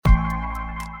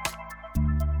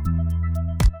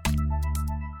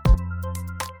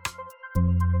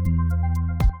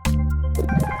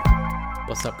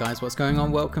What's up, guys? What's going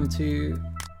on? Welcome to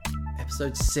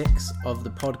episode 6 of the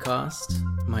podcast,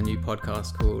 my new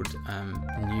podcast called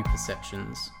New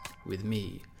Perceptions, with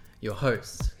me, your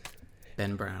host,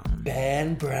 Ben Brown.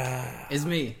 Ben Brown. Is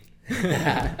me.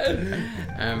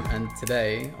 And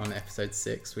today, on episode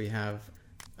 6, we have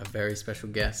a very special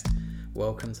guest.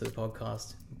 Welcome to the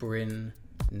podcast, Bryn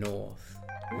North.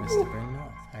 Mr. Bryn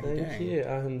North, how you doing? Thank you.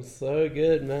 I'm so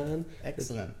good, man.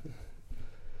 Excellent.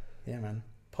 Yeah, man.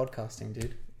 Podcasting,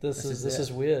 dude. This is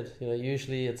weird. You know,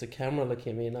 usually it's a camera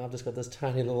looking at me, and I've just got this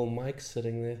tiny little mic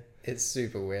sitting there. It's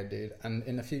super weird, dude. And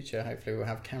in the future, hopefully, we'll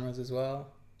have cameras as well.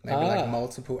 Maybe like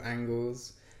multiple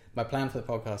angles. My plan for the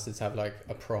podcast is to have like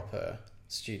a proper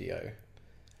studio.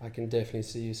 I can definitely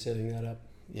see you setting that up.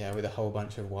 Yeah, with a whole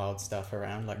bunch of wild stuff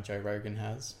around, like Joe Rogan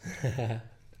has.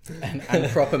 and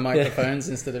proper microphones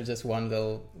instead of just one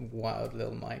little wild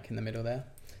little mic in the middle there.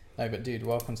 No, but dude,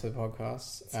 welcome to the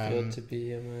podcast. It's good to be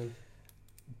here, man.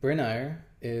 Bruno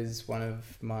is one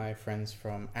of my friends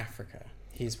from Africa.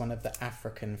 He's one of the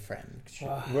African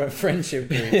friendship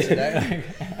groups, you know?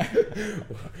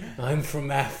 I'm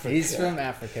from Africa. He's from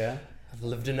Africa. I've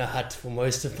lived in a hut for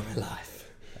most of my life.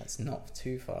 That's not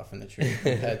too far from the truth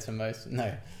compared to most.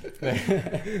 No. But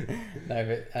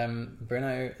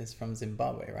Bruno is from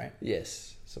Zimbabwe, right?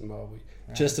 Yes, Zimbabwe.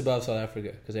 Right. Just above South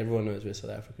Africa, because everyone knows where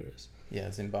South Africa is. Yeah,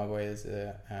 Zimbabwe is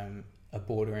a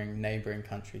bordering, neighbouring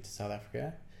country to South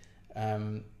Africa.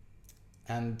 And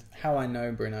how I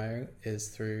know Bruno is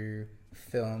through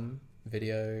film,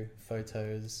 video,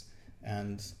 photos,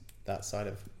 and that side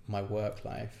of my work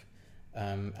life.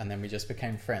 And then we just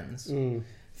became friends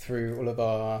through all of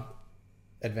our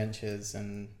adventures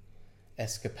and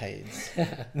escapades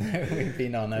that we've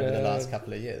been on over the last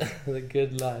couple of years. The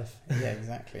good life. Yeah,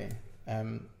 exactly.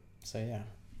 So yeah,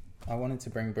 I wanted to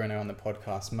bring Bruno on the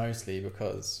podcast mostly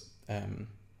because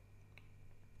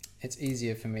it's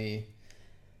easier for me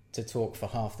to talk for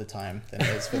half the time than it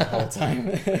is for the whole time.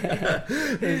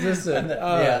 Is this it?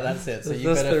 Yeah, that's it. So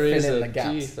you better fill in the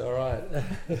gaps. Jeez, all right.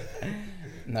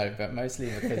 No, but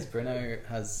mostly because Bruno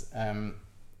has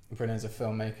Bruno's a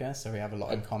filmmaker, so we have a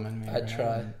lot in common. I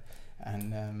try.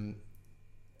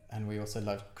 And we also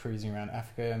love cruising around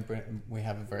Africa, and we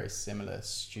have a very similar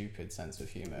stupid sense of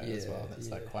humour as well. That's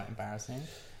like quite embarrassing.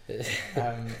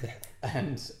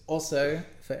 And also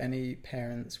for any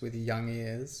parents with young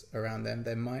ears around them,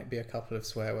 there might be a couple of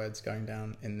swear words going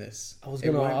down in this. I was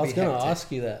gonna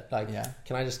ask you that. Like,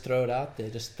 can I just throw it out there?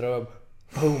 Just throw a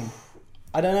boom.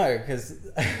 I don't know, because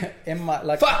in my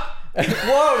like. Fuck!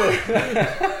 Whoa!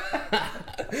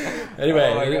 Anyway,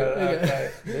 oh my God,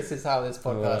 okay. This is how this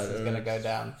podcast is going to go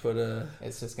down. But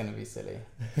it's just going to be silly.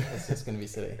 It's just going to be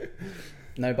silly.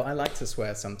 No, but I like to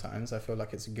swear sometimes. I feel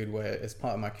like it's a good way. It's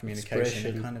part of my communication.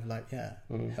 Expression. It kind of like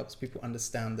helps people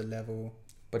understand the level.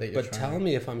 But tell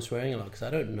me if I'm swearing a lot, because I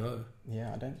don't know.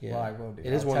 Yeah, I don't. Yeah. Well, I will do.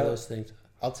 It is one of those things.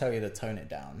 I'll tell you to tone it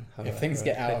down if Right, things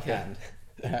get out of okay.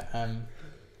 hand.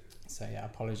 So yeah,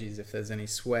 apologies if there's any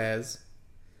swears.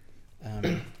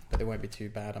 But they won't be too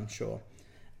bad, I'm sure.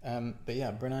 But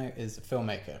yeah, Bruno is a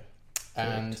filmmaker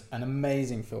and an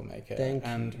amazing filmmaker. Thank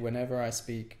and you. whenever I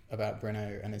speak about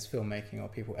Bruno and his filmmaking, or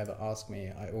people ever ask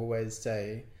me, I always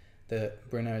say that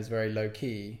Bruno is very low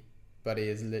key, but he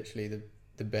is literally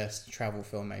the best travel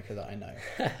filmmaker that I know.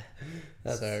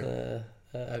 That's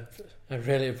I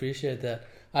really appreciate that.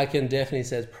 I can definitely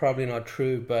say it's probably not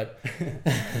true, but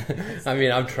I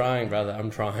mean, I'm trying, brother. I'm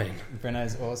trying.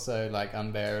 Bruno's also like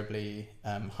unbearably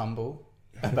humble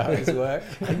about his work.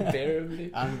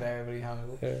 Unbearably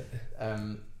humble.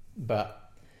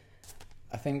 But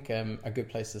I think a good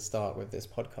place to start with this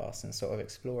podcast and sort of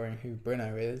exploring who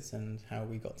Bruno is and how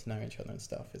we got to know each other and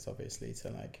stuff is obviously to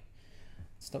like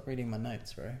stop reading my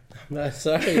notes, bro. No,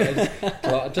 sorry.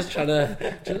 I'm just trying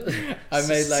to. I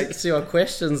made like see what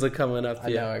questions are coming up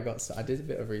here. I know. I did a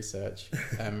bit of research,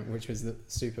 which was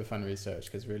super fun research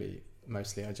because really,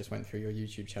 mostly I just went through your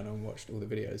YouTube channel and watched all the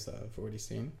videos that I've already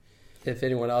seen. If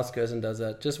anyone else goes and does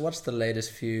that, just watch the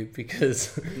latest few,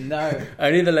 because no,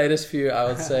 only the latest few I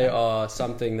would say are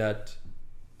something that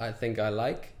I think I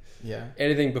like. Yeah.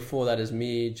 Anything before that is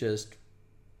me just.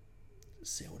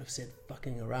 See, I would have said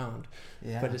fucking around,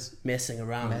 but just messing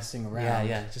around.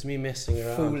 Yeah, just me messing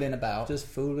around, fooling about, just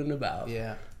fooling about.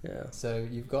 Yeah. So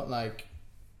you've got like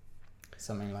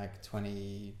something like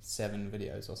 27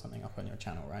 videos or something up on your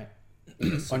channel, right?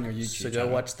 On your YouTube channel. So go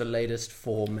watch the latest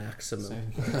 4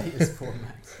 maximum. So the latest 4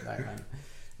 max. Right.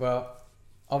 Well,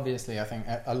 obviously, I think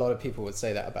a lot of people would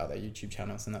say that about their YouTube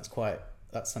channels, and that's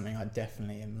something I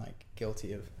definitely am like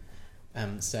guilty of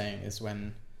saying is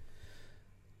when.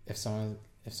 If someone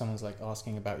if someone's like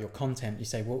asking about your content, you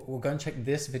say, well, we'll go and check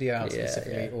this video out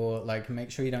specifically, or like make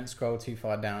sure you don't scroll too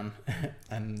far down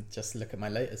and just look at my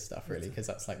latest stuff, really, because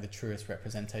that's like the truest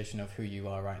representation of who you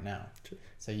are right now. True.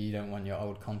 So you don't want your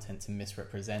old content to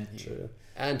misrepresent you. True.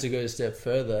 And to go a step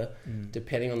further,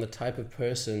 depending on the type of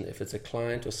person, if it's a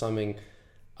client or something,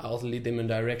 I'll lead them in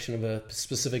direction of a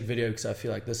specific video because I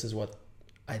feel like this is what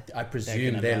I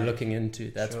presume they're looking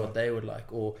into. That's what they would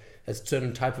like. Or a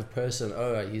certain type of person,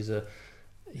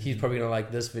 he's probably going to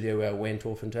like this video where I went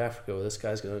off into Africa, or this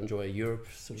guy's going to enjoy Europe.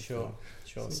 Sure.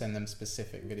 Send them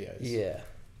specific videos. Yeah.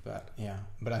 But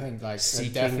I think like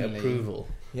seeking approval.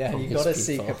 Yeah, you got to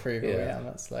seek approval. Yeah,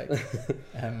 that's like,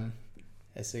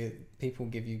 people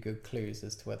give you good clues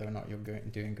as to whether or not you're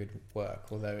doing good work.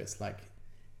 Although it's like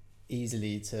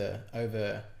easily to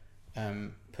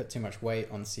put too much weight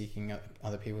on seeking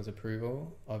other people's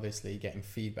approval. Obviously, getting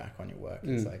feedback on your work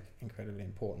is like incredibly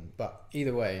important. But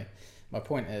either way, my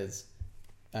point is,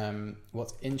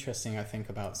 what's interesting, I think,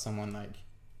 about someone like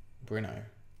Bruno,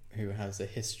 who has a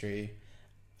history,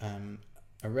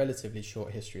 a relatively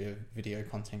short history of video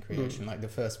content creation. Like the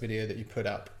first video that you put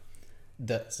up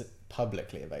that's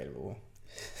publicly available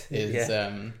is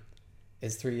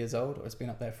 3 years old, or it's been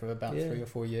up there for about 3 or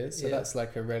 4 years. So that's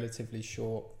like a relatively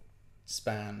short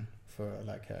span for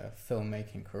like a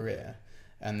filmmaking career.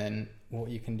 And then what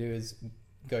you can do is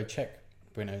go check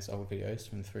Bruno's old videos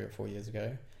from 3 or 4 years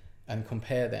ago and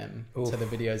compare them to the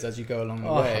videos as you go along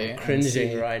the way. I'm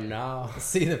cringing right now.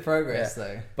 See the progress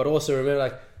though. But also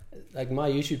remember, like my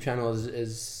YouTube channel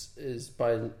is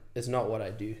not what I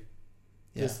do.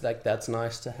 Yeah. It's like, that's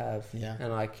nice to have. Yeah.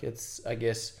 And like it's, I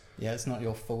guess, it's not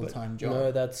your full-time job.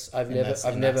 No, I've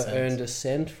never earned a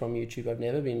cent from YouTube. I've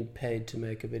never been paid to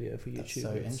make a video for YouTube. That's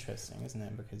so interesting, isn't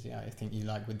it? Because I think you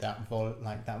like with that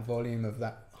that volume of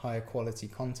that higher quality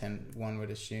content, one would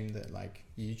assume that like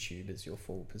YouTube is your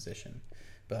full position,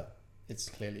 but it's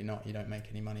clearly not. You don't make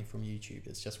any money from YouTube.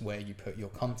 It's just where you put your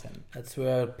content. That's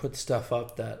where I put stuff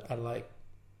up that I like,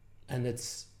 and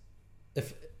it's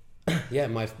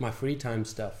my free time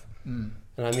stuff. And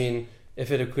I mean, if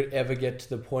it could ever get to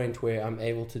the point where I'm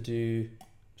able to do,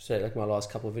 say, like my last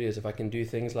couple of videos, if I can do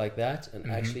things like that and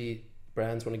actually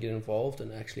brands want to get involved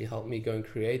and actually help me go and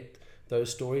create those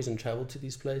stories and travel to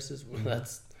these places,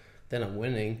 then I'm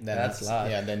winning. That's live.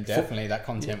 Yeah, then definitely that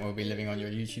content will be living on your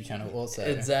YouTube channel also.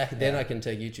 Exactly. Then I can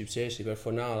take YouTube seriously. But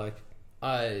for now, like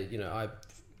I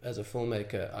as a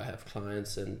filmmaker, I have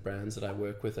clients and brands that I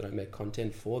work with and I make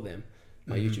content for them.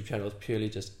 My YouTube channel is purely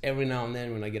just every now and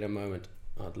then when I get a moment,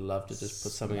 I'd love to just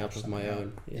put something up of my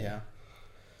own. Yeah.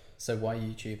 So why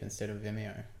YouTube instead of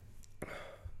Vimeo?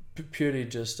 Purely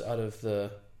just out of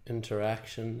the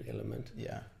interaction element.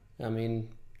 Yeah. I mean,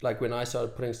 like when I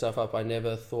started putting stuff up, I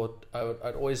never thought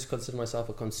I'd always consider myself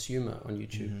a consumer on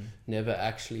YouTube. Never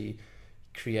actually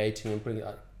creating and putting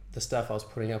the stuff I was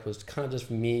putting up was kind of just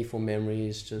me for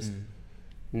memories. Just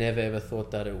never ever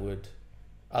thought that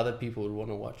other people would want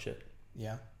to watch it.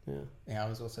 Yeah, I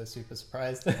was also super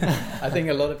surprised. I think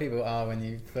a lot of people are when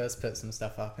you first put some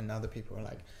stuff up and other people are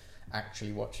like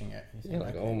actually watching it. You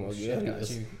think, oh my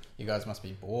goodness, you guys must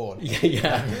be bored.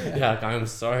 Yeah. I'm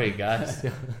sorry, guys.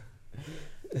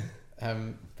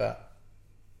 But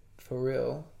for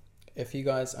real, if you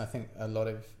guys, I think a lot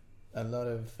of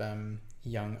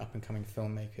young up and coming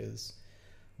filmmakers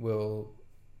will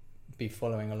be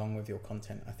following along with your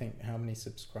content. I think, how many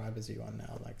subscribers are you on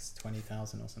now? Like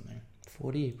 20,000 or something?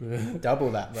 40, bro.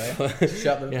 Double that, bro.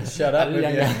 Shut up.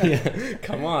 Yeah.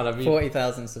 Come on. I mean,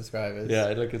 40,000 subscribers. Yeah,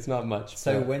 look, it's not much.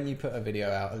 So when you put a video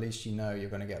out, at least you know you're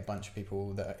going to get a bunch of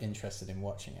people that are interested in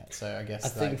watching it. So I guess I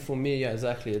think for me,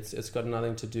 exactly. It's got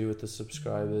nothing to do with the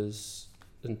subscribers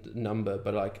number,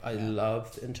 but like I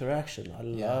love the interaction. I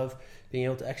love being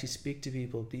able to actually speak to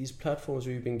people. These platforms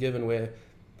we've been given where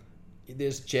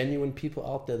there's genuine people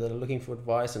out there that are looking for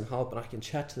advice and help, and I can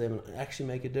chat to them and actually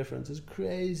make a difference. It's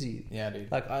crazy. Yeah, dude.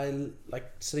 Like I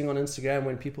like sitting on Instagram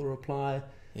when people reply.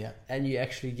 Yeah. And you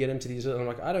actually get into these. I'm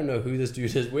like, I don't know who this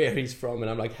dude is, where he's from,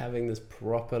 and I'm like having this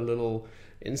proper little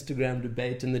Instagram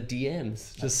debate in the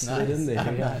DMs. Just slid in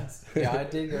there. Nice. Yeah,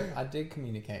 I dig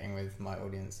communicating with my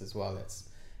audience as well.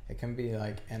 It can be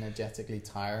like energetically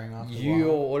tiring after a while.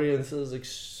 Your audience is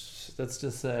that's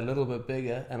just a little bit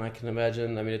bigger, and I can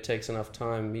imagine, I mean, it takes enough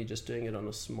time, me just doing it on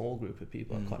a small group of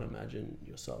people. I can't imagine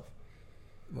yourself.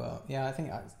 Well, yeah, I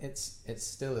think it's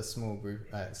still a small group.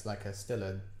 It's like it's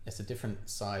a different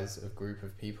size of group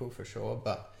of people for sure.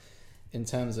 But in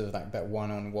terms of like that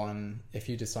one-on-one, if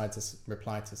you decide to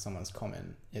reply to someone's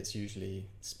comment, it's usually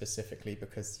specifically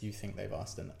because you think they've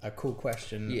asked a cool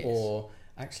question, or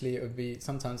Actually, it would be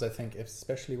sometimes I think,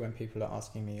 especially when people are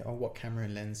asking me, "Oh, what camera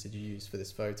and lens did you use for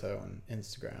this photo on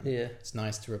Instagram?" Yeah. It's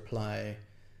nice to reply,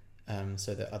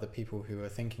 so that other people who are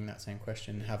thinking that same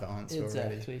question have an answer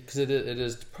already. Exactly, because it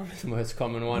is probably the most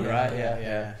common one, Yeah, right?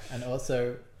 Yeah. And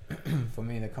also, for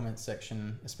me, the comments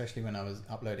section, especially when I was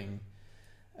uploading,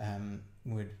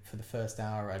 would for the first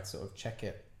hour I'd sort of check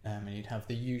it, and you'd have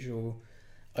the usual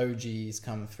OGs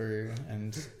come through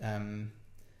and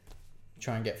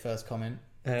try and get first comment.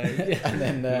 And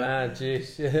then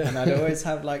and I'd always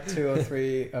have like 2 or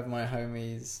 3 of my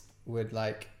homies would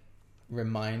like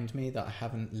remind me that I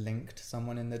haven't linked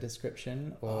someone in the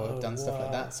description or done stuff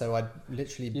like that, so I'd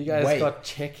literally you guys wait. got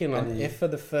checking on And you. if for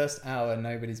the first hour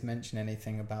nobody's mentioned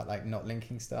anything about like not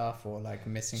linking stuff or like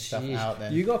missing stuff out,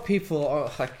 then you got people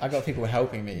like I got people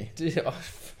helping me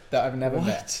that I've never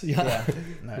met. Yeah.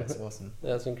 No, it's awesome.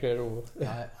 That's incredible.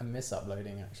 I miss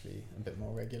uploading actually a bit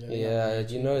more regularly. Yeah, on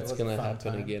YouTube. you know It it's was a gonna fun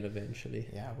happen time. again eventually.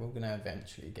 Yeah, we're gonna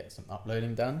eventually get some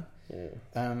uploading done. Yeah.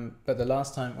 But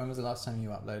when was the last time you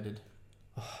uploaded?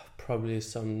 Probably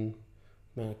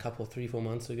a couple 3-4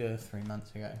 months ago. 3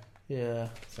 months ago. Yeah.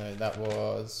 So that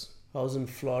was. I was in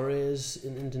Flores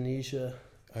in Indonesia.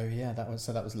 Oh yeah, that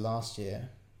was last year.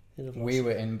 We We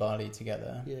were in Bali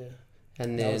together. Yeah.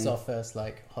 And That then was our first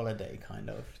like holiday kind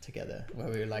of together, where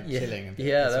we were like Yeah. chilling a bit.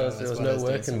 Yeah, as that well, was- there as was well no as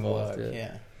doing work some involved, work,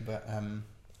 yeah. But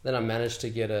then I managed to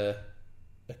get a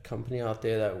company out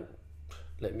there that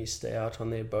let me stay out on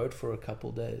their boat for a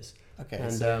couple days. okay.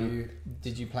 And, So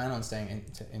did you plan on staying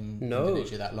in No.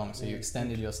 Indonesia that long? So you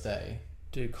extended your stay.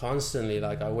 Dude, constantly.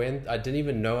 Like I didn't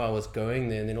even know I was going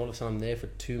there, and then all of a sudden I'm there for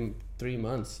 2-3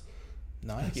 months.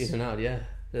 Nice. In and out, yeah.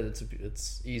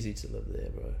 It's easy to live there,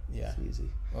 bro. Yeah. It's easy.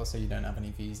 Also, you don't have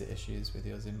any visa issues with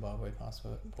your Zimbabwe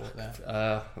passport there.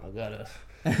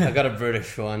 I got a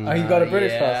British one. Oh, you got a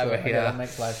British yeah, passport. but Okay, yeah. that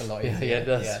makes life a lot Yeah, easier. yeah, it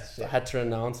does. Yeah, I had to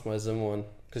renounce my Zim one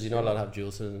because you're not allowed to have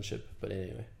dual citizenship. But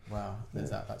anyway, wow,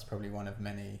 Yeah. that's probably one of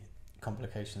many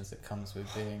complications that comes with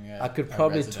being. I could a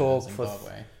probably resident talk of for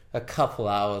Zimbabwe. a couple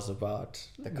hours about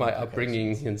The my upbringing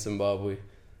complications. in Zimbabwe.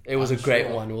 It was I'm a great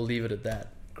sure. one. We'll leave it at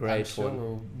that. Great I'm sure one.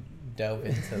 we'll delve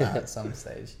into that at some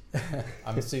stage.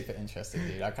 I'm super interested,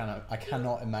 dude. I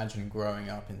cannot imagine growing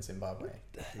up in Zimbabwe.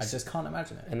 I just can't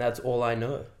imagine it. And that's all I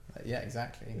know. Yeah,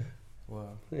 exactly. Whoa.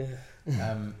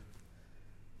 Yeah.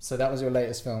 So that was your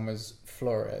latest film, was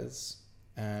Flores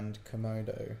and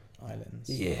Komodo Islands.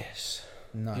 Yes.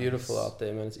 Nice. Beautiful out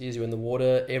there, man. It's easy when the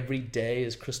water every day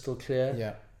is crystal clear.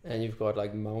 Yeah. And you've got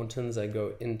like mountains that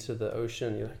go into the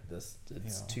ocean. You're like,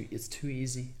 it's too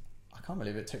easy. I can't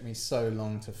believe it took me so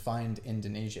long to find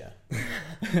Indonesia.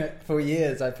 For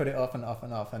years, I put it off and off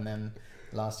and off, and then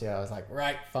last year I was like,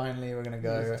 right, finally we're gonna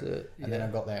go. And then I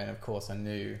got there, and of course I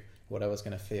knew what I was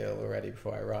gonna feel already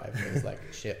before I arrived. It was like,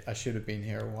 shit, I should have been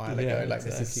here a while ago. Like,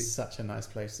 exactly. this is such a nice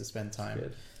place to spend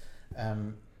time.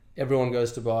 Everyone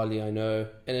goes to Bali, I know,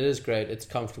 and it is great. It's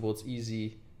comfortable, it's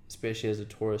easy, especially as a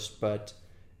tourist. But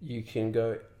you can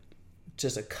go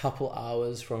just a couple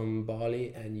hours from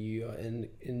Bali, and you are in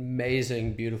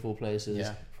amazing, beautiful places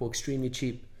for extremely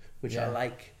cheap, which I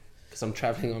like because I'm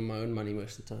traveling on my own money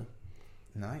most of the time.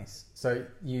 Nice. So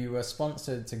you were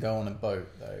sponsored to go on a boat,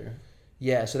 though.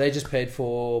 Yeah, so they just paid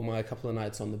for my couple of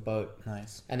nights on the boat.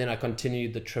 Nice. And then I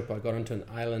continued the trip. I got onto an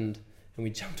island and we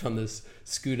jumped on this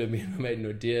scooter, me and my mate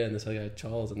Nadir and this other guy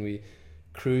Charles, and we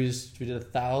cruised. We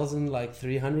did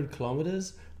 300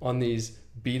 kilometers on these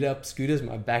beat up scooters.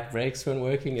 My back brakes weren't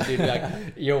working. And dude, like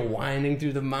you're winding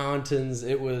through the mountains.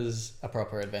 It was a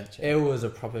proper adventure. It was a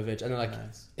proper adventure. And like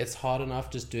nice. It's hard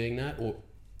enough just doing that, or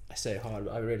I say hard,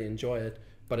 but I really enjoy it.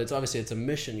 But it's obviously it's a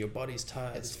mission. Your body's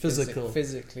tired. It's physical,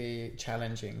 physically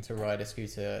challenging to ride a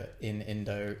scooter in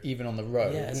Indo, even on the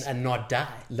road. Yeah, and not die.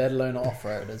 Let alone off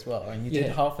road as well. And you did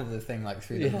half of the thing like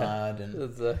through the mud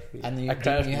and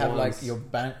you have like your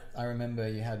back. I remember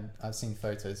I've seen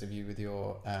photos of you with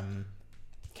your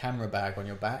camera bag on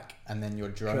your back, and then your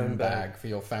drone bag for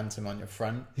your Phantom on your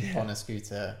front on a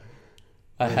scooter.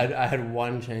 I had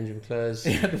one change of clothes.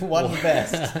 You had one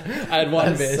vest. I had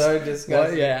one vest. So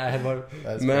disgusting. I had one.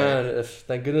 That's man,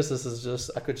 thank goodness this is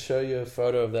just. I could show you a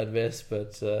photo of that vest,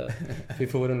 but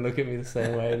people wouldn't look at me the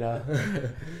same way now.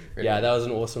 Yeah, that was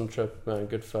an awesome trip, man.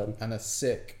 Good fun. And a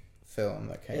sick film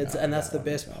that came out. And that's the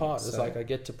best part. It's like I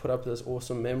get to put up this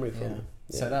awesome memory from it.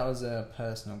 Yeah. So that was a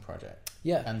personal project.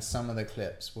 Yeah. And some of the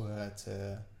clips were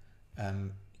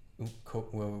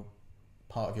were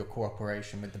part of your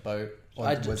cooperation with the boat.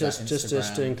 Or just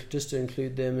to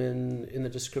include them in the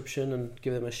description and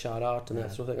give them a shout out and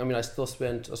that sort of thing. I mean, I still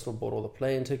bought all the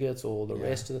plane tickets, all the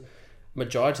rest of the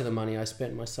majority of the money I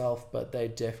spent myself, but they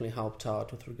definitely helped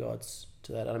out with regards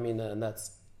to that. I mean, and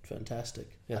that's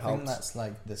fantastic. I think that's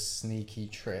like the sneaky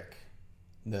trick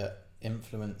that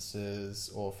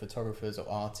influencers or photographers or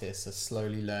artists are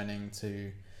slowly learning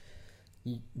to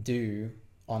do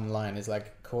online, is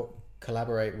like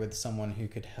collaborate with someone who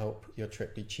could help your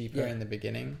trip be cheaper in the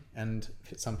beginning. And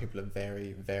some people are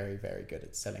very, very, very good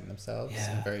at selling themselves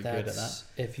and very good at that.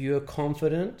 If you're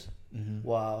confident,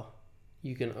 wow,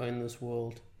 you can own this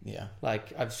world. Yeah.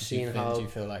 Like I've seen how... Do you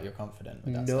feel like you're confident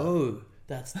with that stuff?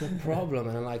 That's the problem.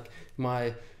 And like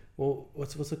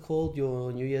what's it called?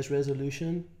 Your New Year's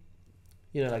resolution?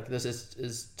 You know, like this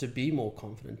is to be more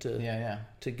confident,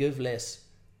 to give less.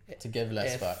 To give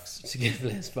less fucks. To give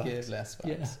less fucks. Give less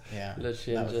fucks. Yeah.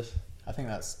 Literally I think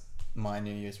that's my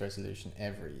New Year's resolution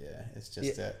every year. It's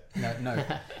just no.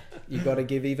 You got to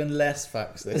give even less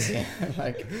fucks this year.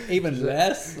 Like even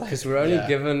less, because we're only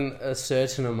given a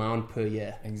certain amount per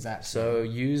year. Exactly. So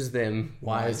use them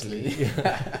wisely.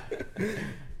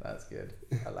 That's good.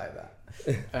 I like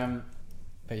that.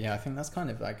 But yeah, I think that's kind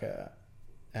of like a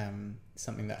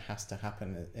something that has to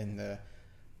happen in the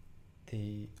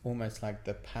almost like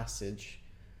the passage,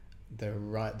 the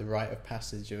rite of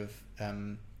passage of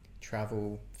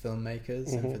travel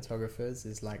filmmakers and photographers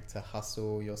is like to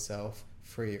hustle yourself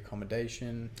free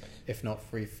accommodation, if not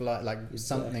free flight, like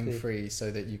something free so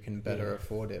that you can better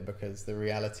afford it, because the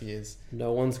reality is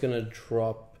no one's gonna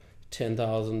drop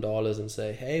 $10,000 and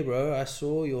say, hey bro, I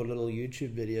saw your little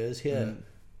YouTube videos here,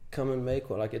 come and make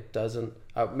one. Like it doesn't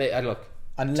look,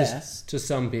 unless to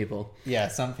some people,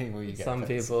 some people you get some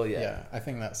fixed. people I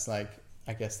think that's like,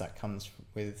 I guess that comes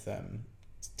with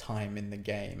time in the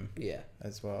game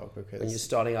as well, because when you're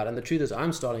starting out, and the truth is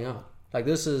I'm starting out, like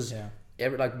this is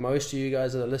like most of you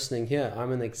guys that are listening here,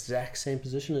 I'm in the exact same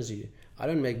position as you. I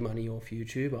don't make money off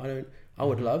YouTube. I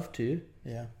would love to,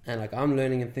 and like I'm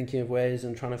learning and thinking of ways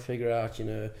and trying to figure out, you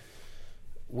know,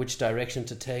 which direction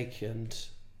to take. And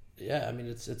I mean,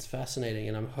 it's fascinating,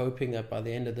 and I'm hoping that by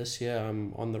the end of this year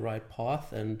I'm on the right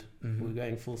path and we're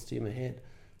going full steam ahead.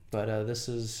 But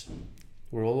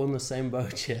we're all in the same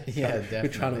boat here. Definitely. We're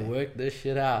trying to work this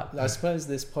shit out. I suppose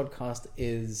this podcast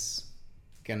is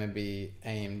going to be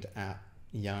aimed at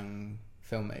young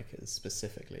filmmakers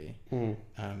specifically.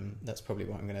 That's probably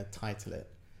what I'm going to title it,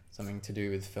 something to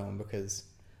do with film, because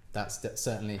that's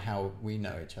certainly how we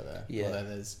know each other. Although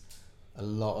there's a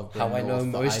lot of how I know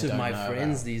most of my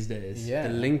friends these days. The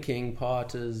linking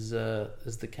part is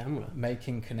the camera,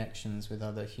 making connections with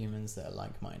other humans that are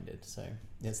like-minded. So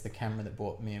it's the camera that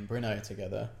brought me and Bruno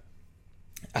together,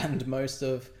 and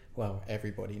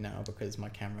everybody now, because my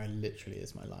camera literally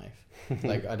is my life.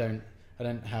 Like I don't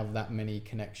have that many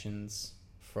connections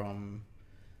from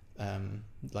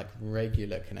like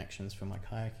regular connections from my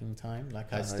kayaking time.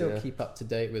 Like I still keep up to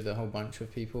date with a whole bunch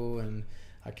of people, and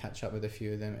I catch up with a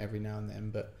few of them every now and then,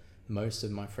 but most of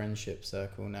my friendship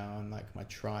circle now and like my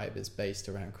tribe is based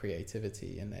around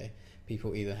creativity, and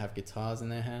people either have guitars in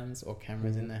their hands or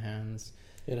cameras in their hands.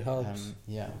 It helps.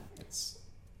 It's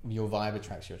your vibe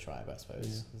attracts your tribe, I suppose,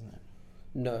 isn't it?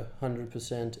 No,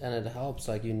 100%, and it helps.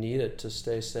 Like you need it to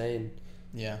stay sane.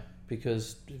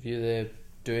 Because if you're there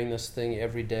doing this thing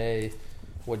every day,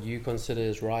 what you consider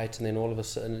is right, and then all of a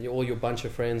sudden all your bunch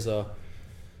of friends are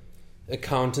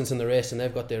accountants and the rest, and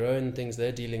they've got their own things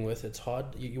they're dealing with, it's hard.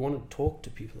 You want to talk to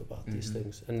people about these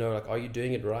things and know, like, are you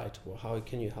doing it right, or how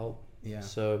can you help?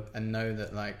 So, and know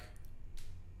that like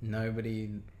nobody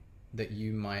that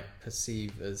you might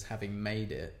perceive as having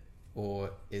made it or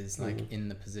is like in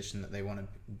the position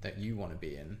that you want to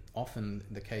be in, often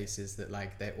the case is that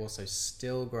like they're also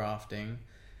still grafting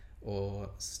or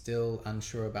still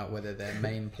unsure about whether their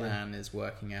main plan is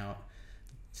working out,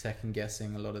 second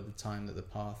guessing a lot of the time that the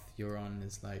path you're on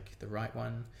is like the right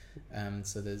one.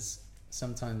 So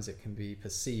sometimes it can be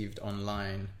perceived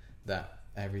online that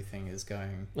everything is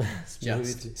going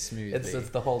just smoothly. It's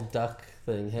the whole duck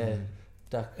thing here.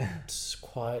 Duck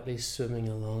quietly swimming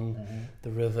along the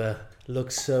river,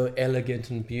 looks so elegant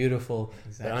and beautiful,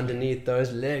 but underneath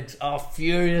those legs are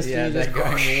furiously they're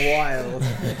going wild.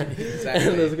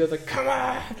 And those guys are like, come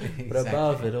on! But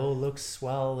above it all looks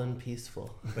swell and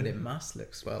peaceful. But it must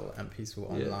look swell and peaceful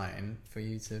online for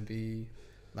you to be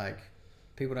like,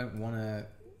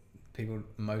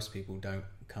 most people don't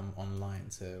come online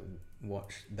to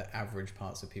watch the average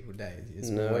parts of people's days.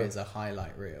 It's always a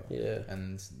highlight reel,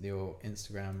 and your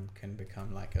Instagram can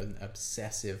become like an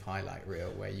obsessive highlight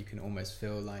reel where you can almost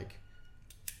feel like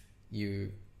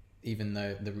even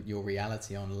though your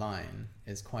reality online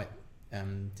is quite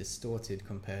distorted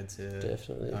compared to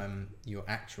your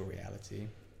actual reality,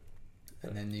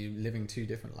 and then you're living two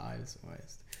different lives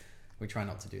almost. We try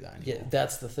not to do that anymore. Yeah,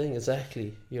 that's the thing.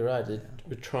 Exactly. You're right.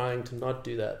 We're trying to not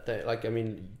do that. Like, I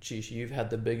mean, geez, you've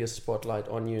had the biggest spotlight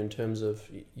on you in terms of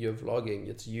your vlogging.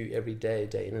 It's you every day,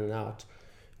 day in and out,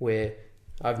 where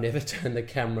I've never turned the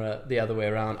camera the other way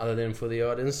around other than for the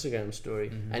odd Instagram story.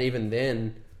 Mm-hmm. And even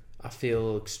then, I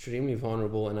feel extremely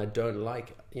vulnerable, and I don't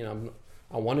like,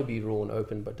 I want to be raw and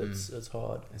open, but it's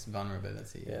hard. It's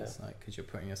vulnerability. Yeah. It's like, because you're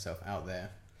putting yourself out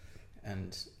there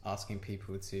and asking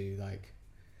people to, like,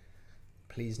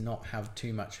 please not have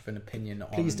too much of an opinion on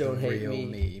don't the hate real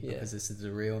me. because this is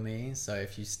the real me. So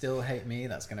if you still hate me,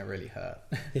 that's going to really hurt.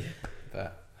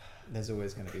 But there's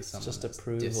always going to be someone just that's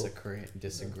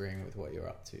disagreeing with what you're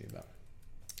up to. But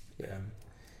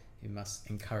you must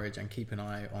encourage and keep an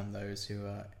eye on those who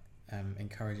are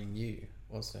encouraging you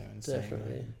also, and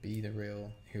Definitely. saying, be the real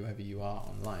whoever you are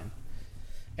online.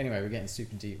 Anyway, we're getting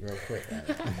super deep real quick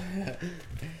then.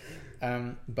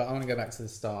 But I want to go back to the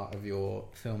start of your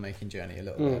filmmaking journey a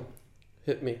little bit.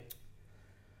 Hit me.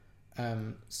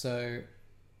 So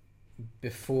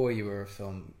before you were a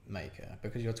filmmaker,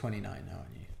 because you're 29 now,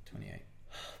 aren't you? 28.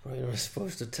 Bro, you're not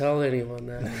supposed to tell anyone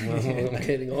that. I'm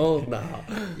getting old now.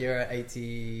 You're an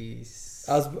 80...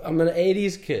 I'm an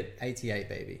 80s kid. 88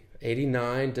 baby.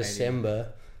 89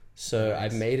 December. So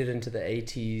Nice. I made it into the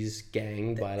 80s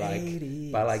gang by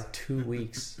 80s. like 2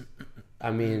 weeks.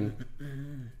 I mean,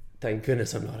 thank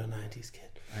goodness I'm not a 90s kid.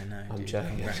 I know. I'm dude,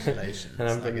 joking. Congratulations. And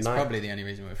I'm like, it's nine- probably the only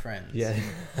reason we're friends. Yeah,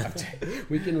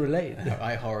 we can relate.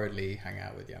 I horridly hang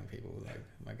out with young people. Like,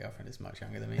 my girlfriend is much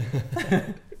younger than me.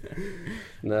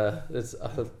 Nah, it's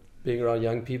being around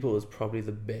young people is probably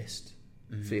the best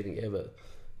feeling ever.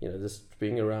 Just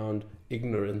being around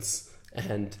ignorance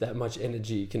and that much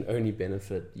energy can only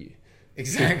benefit you.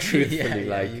 Exactly. Truthfully, Yeah,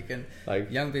 like, you can. like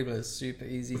Young people are super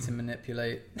easy to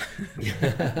manipulate.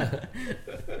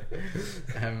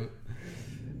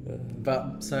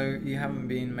 But so you haven't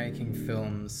been making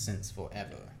films since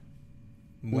forever.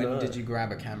 When No. did you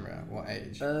grab a camera? What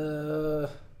age?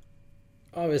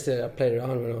 Obviously I played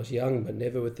around when I was young, but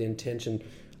never with the intention.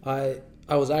 I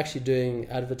was actually doing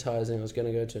advertising. I was going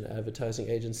to go to an advertising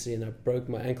agency, and I broke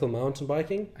my ankle mountain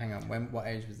biking. Hang on. What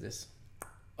age was this?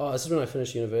 Oh, this is when I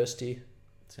finished university.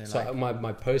 So like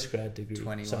my post-grad degree.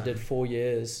 21. So I did 4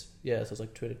 years. Yeah, so I was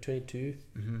like 22.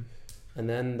 And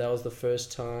then that was the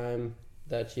first time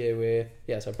that year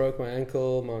where, so I broke my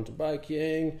ankle mountain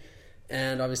biking.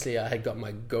 And obviously I had got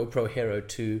my GoPro Hero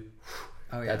 2.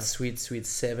 Oh, yeah. That sweet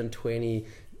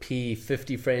 720p,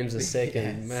 50 frames a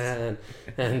second, Yes. man.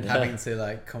 And having to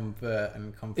like convert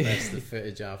and compress the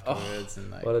footage afterwards, and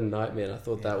like what a nightmare. I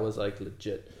thought that was like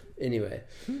legit. Anyway,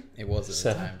 it was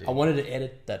at the time, dude. I wanted to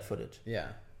edit that footage. Yeah.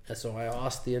 And so I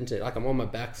asked the internet, like I'm on my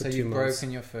back for So 2 you've months.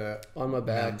 broken your foot On my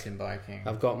back. mountain biking.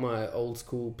 I've got my old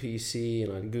school PC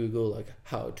and I Google like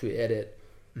how to edit,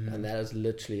 and that is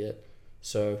literally it.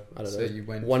 So I don't So know. you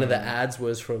went One of the from- ads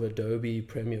was from Adobe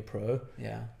Premiere Pro.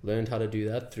 Yeah. Learned how to do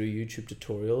that through YouTube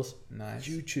tutorials. Nice.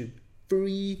 YouTube,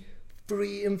 free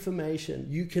information.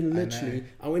 You can literally.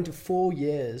 I went to 4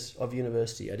 years of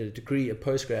university. I did a degree, a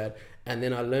postgrad, and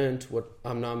then I learned what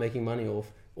I'm now making money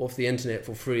off the internet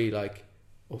for free, like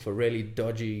off a really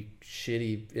dodgy,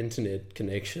 shitty internet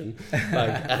connection.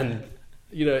 And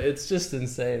it's just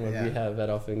insane what we have at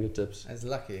our fingertips. I was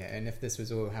lucky, and if this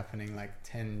was all happening like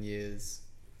 10 years,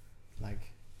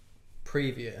 like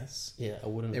previous, Yeah, I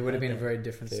wouldn't. it would have been a very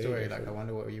different Very story. different. Like, I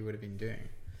wonder what you would have been doing.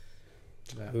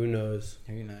 But Who knows?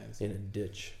 who knows? In a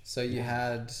ditch. So you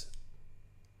had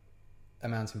a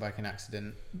mountain biking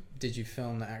accident. Did you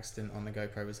film the accident on the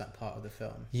GoPro? Was that part of the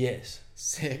film? Yes.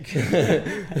 Sick.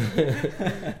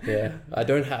 Yeah.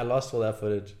 I lost all that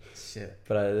footage. Shit.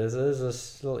 But there's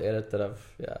this little edit that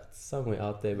it's somewhere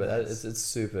out there, but it's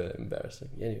super embarrassing.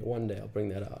 Anyway, one day I'll bring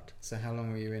that out. So how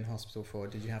long were you in hospital for?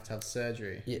 Did you have to have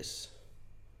surgery? Yes.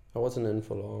 I wasn't in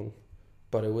for long,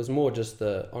 but it was more just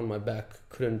on my back,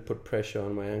 couldn't put pressure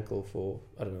on my ankle for,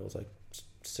 I don't know, it was like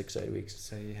 6-8 weeks.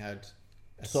 So you had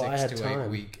a So I 6 had to time. 8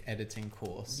 week editing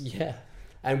course. Yeah.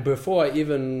 And before I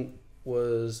even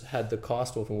had the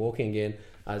cast off and walking again,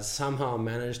 I somehow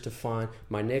managed to find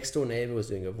my next door neighbor was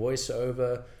doing a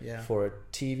voiceover for a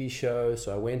TV show.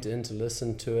 So I went in to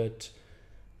listen to it.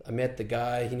 I met the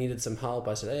guy. He needed some help.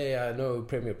 I said, "Hey, I know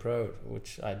Premiere Pro,"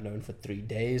 which I'd known for 3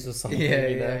 days or something.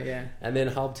 Yeah. And then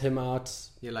helped him out.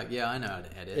 You're like, yeah, I know how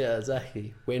to edit. Yeah,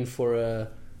 exactly. Went for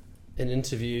an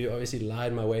interview. Obviously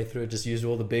lied my way through it. Just used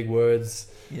all the big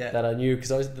words that I knew,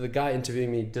 because the guy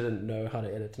interviewing me didn't know how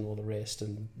to edit and all the rest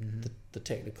and the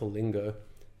technical lingo.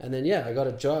 And then I got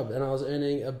a job, and I was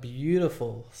earning a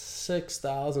beautiful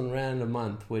 6,000 rand a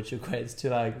month, which equates to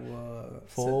like Whoa.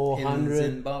 400. In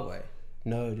Zimbabwe.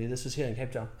 No, dude, this was here in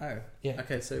Cape Town. Oh, Yeah.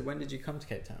 Okay, so when did you come to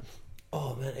Cape Town?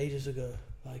 Oh man, ages ago,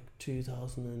 like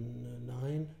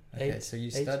 2009. Okay, so you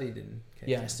studied in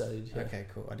Cape Town? I studied. Yeah. Okay,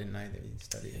 cool. I didn't know that you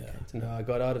studied in Yeah. Cape Town. No, I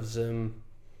got out of Zim.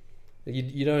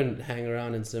 You don't hang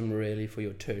around in Zim really for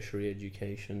your tertiary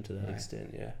education to that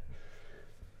extent, yeah.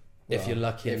 If you're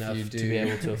lucky enough to be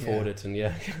able to afford it, and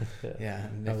yeah,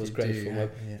 that was great for me.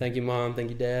 Thank you, Mom. Thank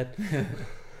you, Dad.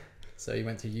 So you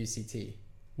went to UCT?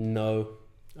 No,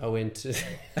 I went to.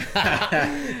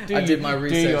 I did my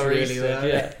research really well.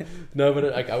 Yeah. No,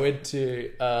 but I went to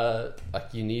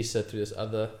like UNISA through this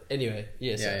other. Anyway,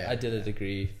 yes, I did a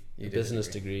degree, a business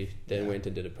degree. Then went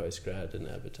and did a postgrad in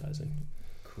advertising.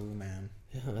 Cool, man.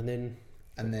 Yeah,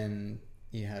 and then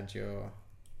you had your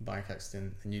bike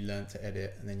accident, and you learned to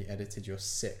edit, and then you edited your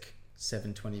sick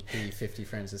 720p 50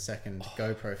 frames a second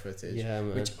GoPro footage,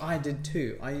 which I did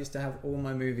too. I used to have all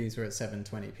my movies were at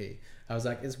 720p. I was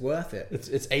like, it's worth it.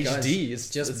 It's HD.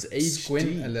 Guys, it's squint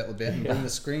HD. A little bit and bring the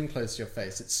screen close to your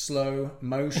face. It's slow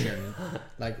motion.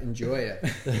 Like, enjoy it.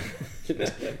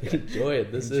 Enjoy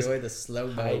it. Enjoy the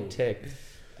slow high tech.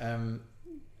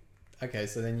 Okay,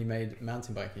 so then you made a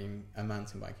mountain biking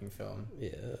film.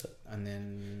 Yeah. And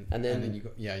then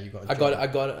you got a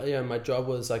job. My job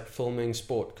was like filming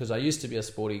sport, because I used to be a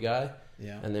sporty guy.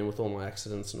 Yeah. And then with all my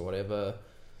accidents and whatever,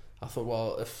 I thought,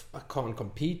 well, if I can't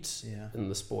compete in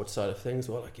the sports side of things,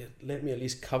 well, like, let me at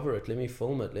least cover it. Let me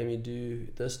film it. Let me do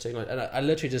this technology. And I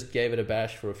literally just gave it a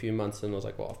bash for a few months, and I was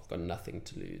like, well, I've got nothing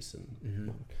to lose.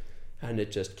 And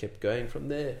it just kept going from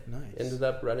there. Nice. Ended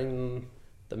up running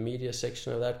the media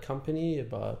section of that company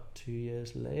about 2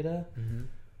 years later.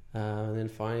 And then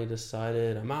finally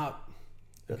decided, I'm out.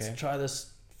 Let's try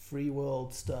this free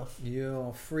world stuff.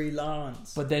 You're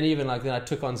freelance. But then then I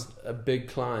took on a big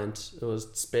client. It was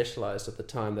Specialized at the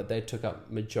time, that they took up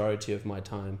majority of my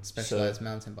time. Specialized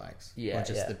mountain bikes? Yeah. Or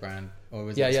just the brand? Or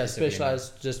was it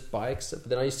Specialized just bikes. But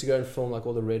then I used to go and film like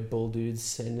all the Red Bull dudes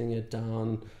sending it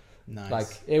down. Nice.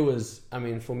 Like, it was, I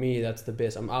mean, for me, that's the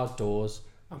best. I'm outdoors.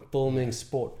 I'm filming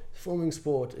sport. Filming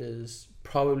sport is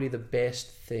probably the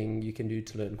best thing you can do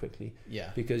to learn quickly.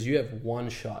 Yeah. Because you have one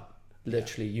shot.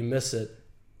 Literally, you miss it,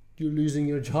 you're losing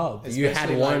your job. Especially you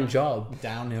had one job.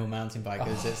 Downhill mountain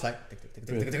bikers, it's like and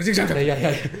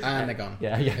they're gone.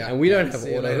 Yeah. And we don't have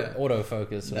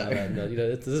autofocus. No,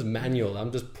 this is manual.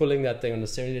 I'm just pulling that thing on the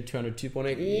 70-200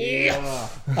 2.8. Yeah.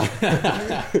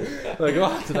 Like,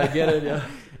 oh, did I get it? Yeah.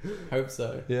 Hope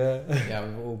so. Yeah,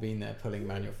 we've all been there pulling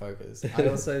manual focus. I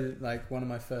also, like, one of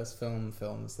my first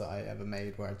films that I ever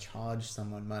made where I charged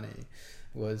someone money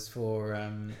was for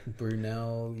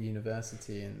Brunel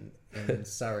University in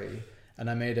Surrey, and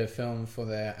I made a film for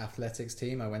their athletics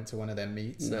team. I went to one of their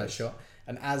meets and I shot,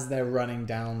 and as they're running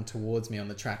down towards me on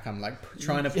the track, I'm like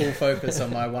trying to pull focus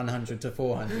on my 100 to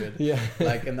 400,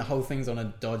 like, and the whole thing's on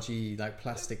a dodgy like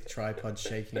plastic tripod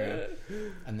shaking around.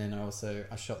 And then I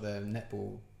shot their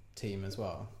netball team as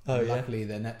well. Luckily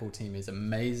their netball team is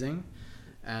amazing,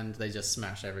 and they just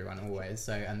smash everyone always.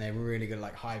 So, and they're really good,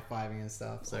 like high-fiving and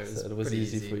stuff. So it was pretty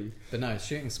easy for you. But no,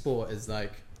 shooting sport is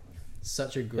like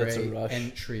such a great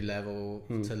entry level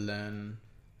to learn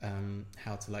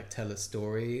how to like tell a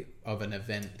story of an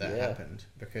event that happened,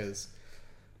 because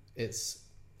there's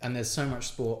so much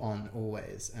sport on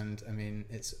always, and I mean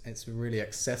it's a really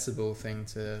accessible thing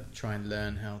to try and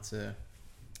learn how to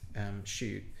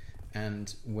shoot.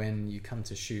 And when you come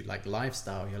to shoot like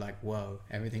lifestyle, you're like, whoa,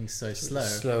 everything's so slow.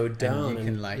 Slowed down.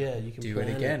 And you can do it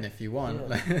again if you want.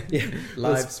 Yeah.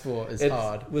 Live sport is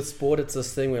hard. With sport, it's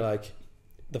this thing where like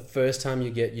the first time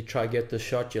you try to get the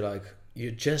shot,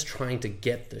 you're just trying to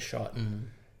get the shot.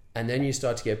 And then you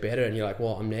start to get better, and you're like,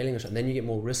 well, I'm nailing a shot. And then you get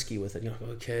more risky with it. You're like,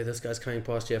 okay, this guy's coming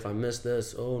past you. If I miss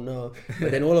this, oh no.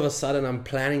 But then all of a sudden I'm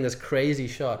planning this crazy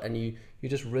shot, and you're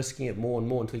just risking it more and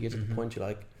more until you get to the point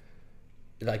you're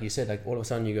like you said, like all of a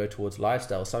sudden you go towards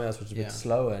lifestyle, something else which is a bit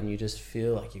slower, and you just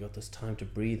feel like you got this time to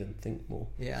breathe and think more.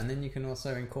 Yeah, and then you can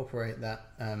also incorporate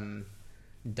that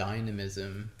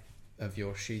dynamism of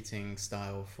your shooting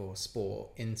style for sport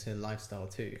into lifestyle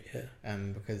too.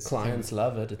 Because clients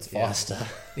love it. It's faster.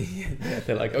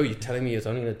 They're like, oh, you're telling me it's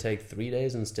only going to take 3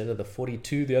 days instead of the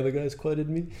 42 the other guys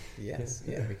quoted me? Yes.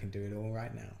 We can do it all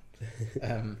right now.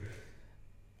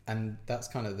 And that's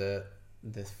kind of the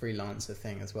freelancer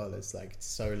thing as well, is like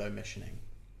solo missioning.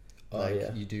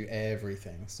 You do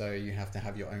everything, so you have to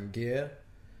have your own gear,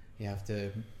 you have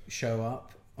to show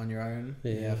up on your own,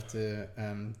 you have to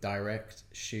direct,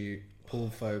 shoot,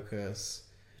 pull focus,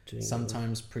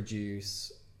 sometimes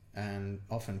produce, and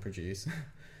often produce.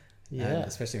 And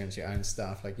especially when it's your own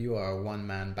stuff, like you are a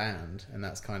one-man band, and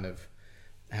that's kind of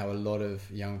how a lot of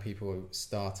young people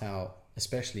start out,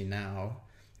 especially now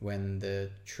when the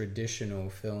traditional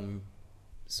film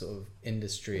sort of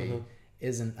industry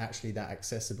isn't actually that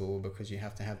accessible because you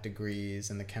have to have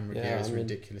degrees and the camera gear is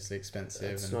ridiculously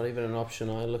expensive. It's not even an option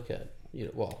I look at.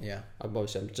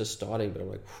 I'm just starting, but I'm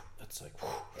like, that's like,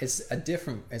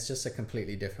 it's just a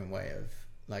completely different way of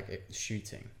like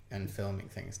shooting and filming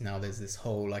things. Now there's this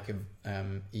whole like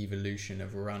evolution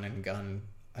of run and gun,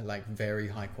 like very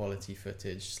high quality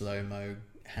footage, slow-mo,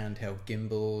 handheld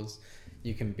gimbals.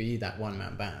 You can be that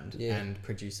one-man band and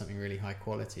produce something really high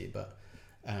quality, but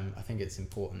I think it's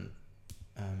important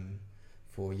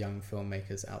for young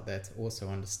filmmakers out there to also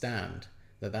understand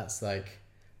that that's like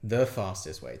the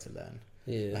fastest way to learn.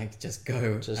 Like just go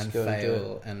and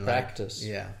fail and practice.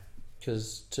 Like,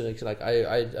 because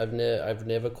I've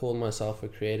never called myself a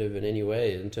creative in any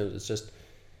way. In terms,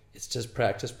 it's just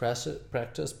practice.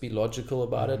 Be logical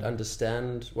about it.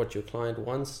 Understand what your client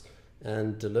wants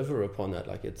and deliver upon that.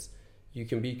 Like you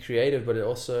can be creative, but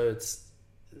it's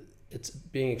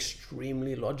being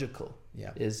extremely logical.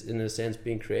 Is in a sense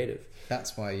being creative.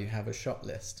 That's why you have a shot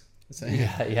list. So,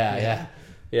 yeah.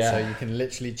 So you can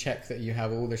literally check that you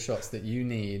have all the shots that you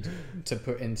need to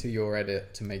put into your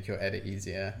edit to make your edit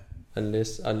easier.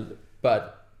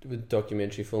 But with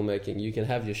documentary filmmaking, you can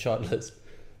have your shot list,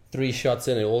 3 shots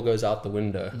in, it all goes out the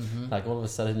window. Like all of a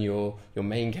sudden your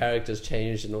main character's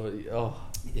changed and all.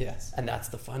 Yes. And that's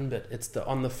the fun bit. It's the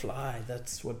on the fly.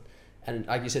 That's what. And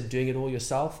like you said, doing it all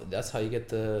yourself, that's how you get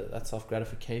that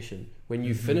self-gratification. When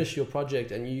you finish your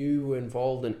project and you were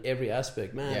involved in every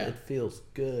aspect, man, it feels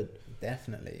good.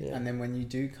 Definitely. And then when you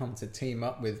do come to team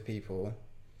up with people,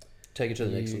 take it to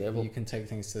the next level. You can take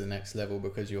things to the next level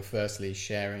because you're firstly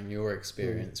sharing your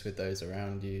experience with those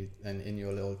around you and in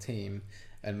your little team.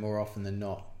 And more often than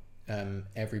not,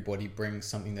 everybody brings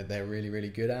something that they're really, really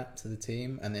good at to the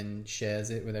team and then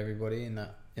shares it with everybody in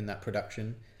that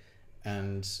production.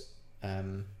 And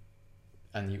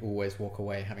you always walk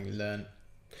away having learned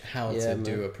how to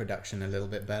do a production a little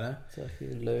bit better.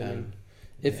 Exactly, learning.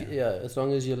 As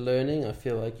long as you're learning, I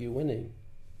feel like you're winning.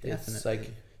 Definitely. It's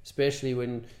like, especially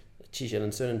when,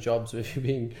 in certain jobs where you're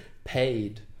being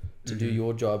paid to do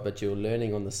your job, but you're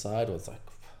learning on the side, or it's like,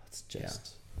 it's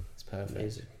perfect.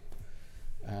 Amazing.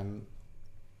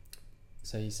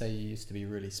 So you say you used to be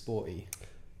really sporty.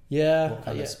 Yeah. What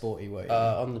kind of sporty were you?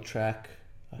 On the track.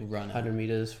 Runner. 100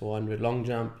 meters, 400, long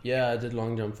jump. Yeah, I did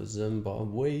long jump for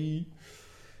Zimbabwe.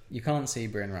 You can't see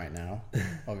Bryn right now,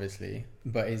 obviously,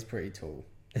 but he's pretty tall.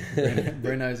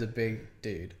 Bruno's a big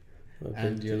dude,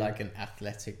 and you're like an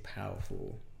athletic,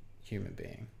 powerful human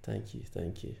being. Thank you.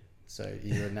 So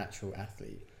you're a natural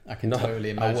athlete. I can totally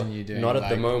imagine you doing not at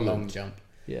the moment. Long jump.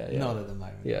 Yeah. Not at the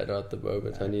moment. Yeah, not at the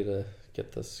moment. No. I need to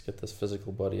get this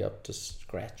physical body up to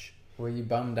scratch. Were you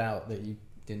bummed out that you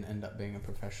didn't end up being a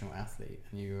professional athlete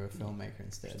and you were a filmmaker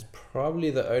instead? It's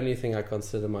probably the only thing I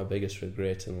consider my biggest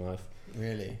regret in life.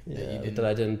 Really? That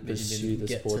I didn't pursue the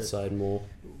sports side more.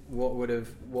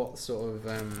 What sort of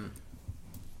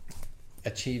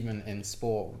achievement in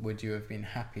sport would you have been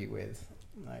happy with?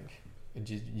 Like,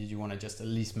 did you want to just at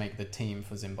least make the team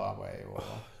for Zimbabwe? Or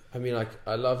I mean, like,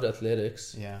 I loved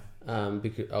athletics. Yeah.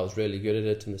 Because I was really good at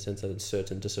it in the sense that in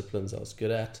certain disciplines I was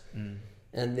good at.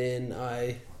 And then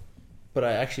I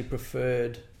actually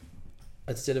preferred,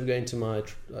 instead of going to my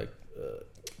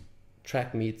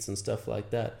track meets and stuff like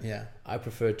that, I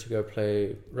preferred to go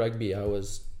play rugby. I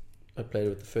played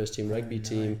with the first team rugby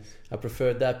team. I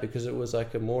preferred that because it was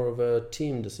like more of a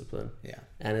team discipline. Yeah.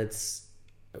 And it's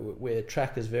where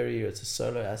track is it's a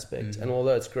solo aspect. And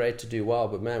although it's great to do well,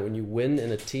 but man, when you win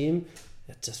in a team,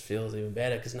 it just feels even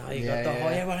better because now you got the whole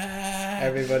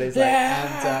everybody's like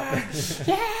amped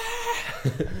up.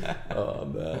 Oh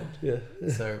man. Yeah.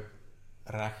 So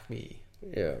rugby.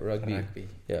 Yeah, rugby.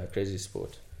 Yeah, crazy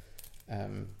sport.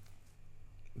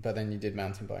 But then you did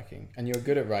mountain biking, and you were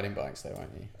good at riding bikes, though,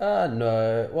 weren't you?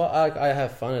 No. Well, I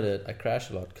have fun at it. I crash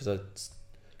a lot because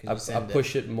I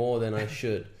push it more than I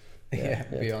should.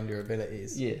 Beyond your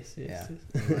abilities. Yes.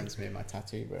 Reminds me of my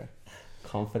tattoo, bro.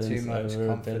 Confidence. Too much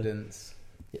confidence.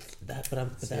 Yeah, that's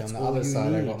on the other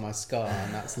side, I got my scar,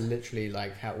 and that's literally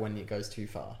like when it goes too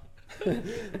far.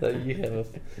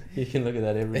 You can look at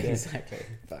that every day. Exactly.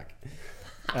 Fuck.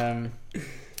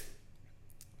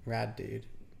 Rad, dude.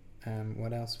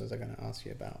 What else was I going to ask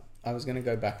you about? I was going to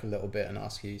go back a little bit and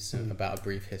ask you about a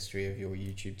brief history of your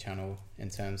YouTube channel in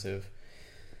terms of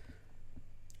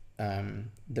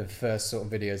the first sort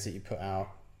of videos that you put out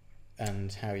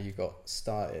and how you got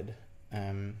started.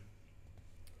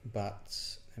 But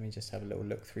let me just have a little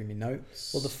look through my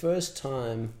notes. Well, the first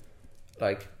time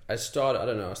like I started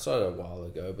a while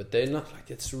ago, but they're not like,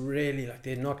 it's really like,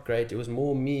 they're not great. It was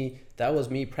more me. That was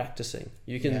me practicing.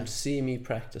 You can see me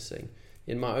practicing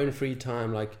in my own free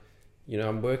time. Like, you know,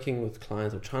 I'm working with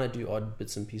clients, I'm trying to do odd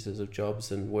bits and pieces of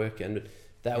jobs and work, and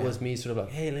that was me sort of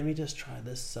like, hey, let me just try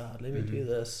this out, let me do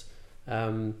this.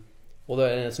 Although,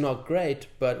 and it's not great,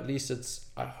 but at least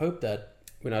I hope that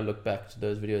when I look back to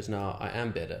those videos now, I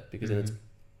am better, because then it's,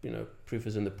 you know, proof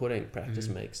is in the pudding. Practice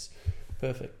makes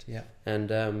perfect. Yeah. And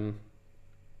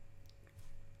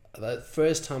the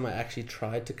first time I actually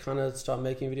tried to kind of start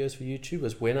making videos for YouTube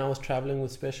was when I was traveling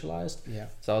with Specialized. Yeah.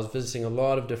 So I was visiting a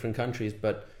lot of different countries,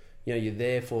 but you know, you're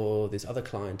there for this other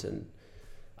client, and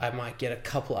I might get a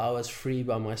couple hours free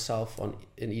by myself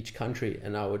in each country,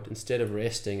 and I would, instead of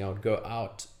resting, I would go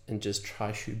out and just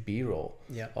try shoot B-roll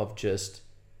of just,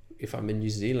 if I'm in New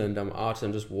Zealand, I'm out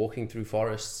and just walking through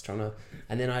forests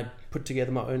and then I put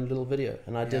together my own little video,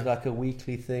 and I did like a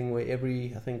weekly thing where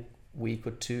every, I think, week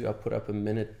or two I put up a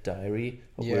minute diary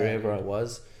of wherever I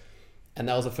was, and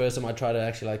that was the first time I tried to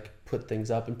actually like put things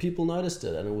up, and people noticed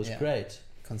it, and it was great.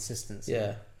 Consistency.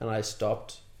 And I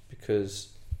stopped because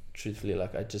truthfully,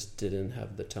 like, I just didn't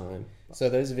have the time. So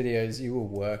those videos, you were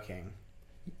working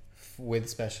with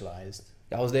Specialized.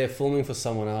 I was there filming for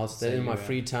someone else. Then in my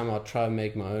free time, I'd try and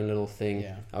make my own little thing.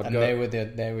 Yeah, and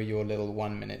they were your little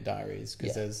 1 minute diaries,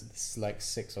 because there's like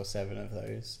 6 or 7 of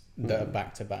those that are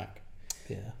back to back.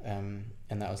 Yeah. And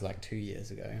that was like 2 years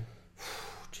ago.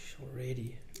 Jeez,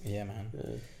 already. Yeah, man.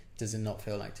 Yeah. Does it not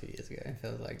feel like 2 years ago? It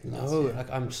feels like like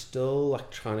I'm still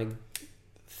like trying to,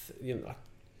 you know, like,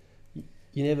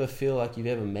 you never feel like you've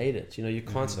ever made it. You know, you're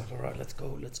constantly like, all right, let's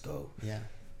go. Yeah.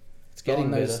 It's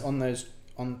getting better.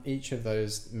 On each of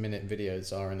those minute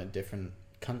videos are in a different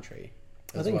country.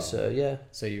 I think so, yeah.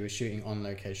 So you were shooting on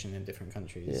location in different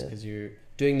countries, because you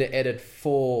doing the edit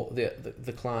for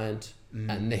the client,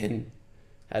 and then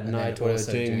at night I was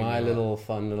doing my little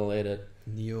fun little edit.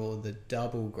 You're the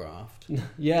double graft. The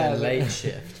late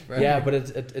shift. Right? Yeah, but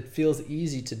it feels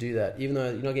easy to do that, even though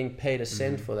you're not getting paid a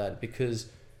cent for that, because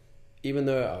even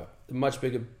though a much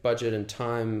bigger budget and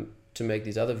time to make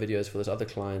these other videos for this other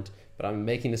client, but I'm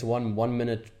making this 1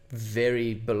 minute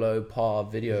very below par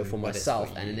video for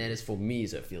myself, and then it's for me,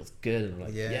 so it feels good, and I'm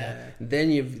like,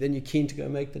 Then you're keen to go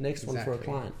make the next one for a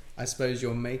client. I suppose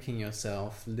you're making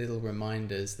yourself little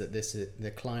reminders that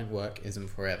the client work isn't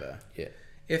forever. Yeah.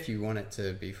 If you want it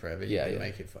to be forever, you can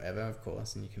make it forever, of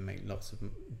course, and you can make lots of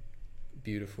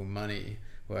beautiful money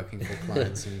working for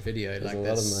clients in video. Like,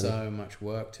 there's so much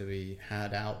work to be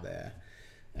had out there,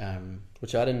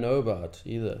 which I didn't know about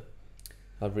either.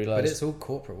 I've realized, but it's all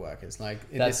corporate work. It's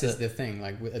like, this is the thing.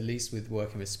 Like, at least with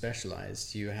working with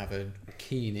Specialized, you have a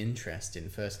keen interest in,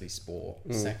 firstly, sport,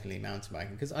 secondly, mountain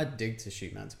biking. Because I dig to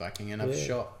shoot mountain biking, and I've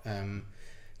shot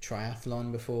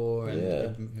triathlon before,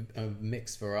 and a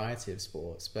mixed variety of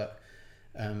sports. But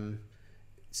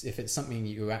if it's something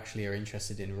you actually are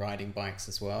interested in, riding bikes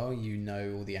as well, you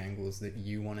know all the angles that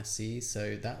you want to see.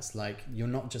 So that's like, you're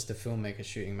not just a filmmaker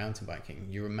shooting mountain biking,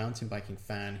 you're a mountain biking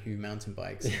fan who mountain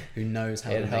bikes, who knows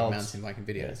how to make mountain biking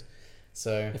videos.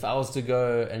 So if I was to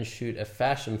go and shoot a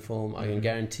fashion film, I can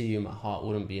guarantee you my heart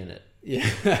wouldn't be in it.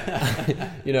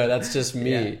 Yeah. You know, that's just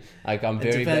me. Yeah. Like, I'm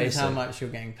very basic. It depends how much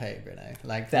you're getting paid, Bruno.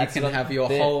 Like, you can have your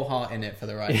whole heart in it for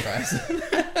the right price.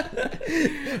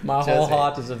 My whole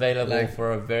heart is available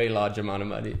for a very large amount of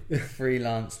money.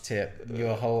 Freelance tip: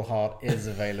 your whole heart is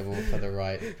available for the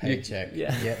right paycheck.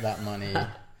 Get that money,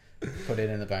 put it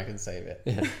in the bank, and save it.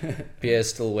 Pierre's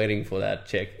still waiting for that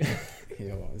check.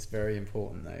 It's very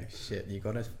important though. Shit, you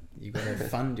gotta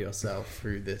fund yourself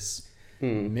through this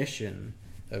mission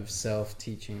of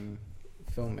self-teaching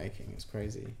filmmaking. It's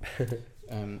crazy.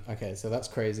 Okay, so that's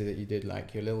crazy that you did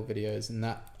like your little videos, and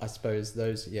that, I suppose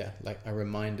those like are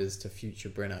reminders to future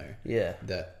Bruno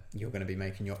that you're going to be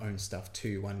making your own stuff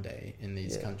too one day in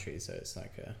these countries. So it's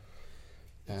like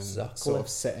a sort of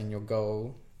setting your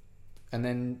goal. And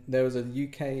then there was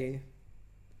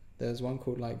one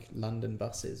called like London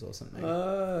Buses or something.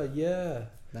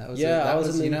 That was that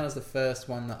was the first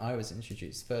one that I was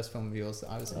introduced. First film of yours that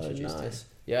I was introduced to.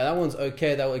 Yeah, that one's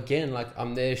okay. That again, like,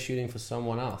 I'm there shooting for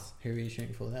someone else. Who were you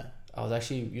shooting for there? I was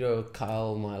actually,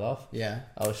 Kyle Myloff. Yeah.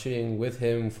 I was shooting with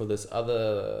him for these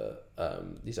other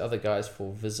guys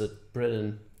for Visit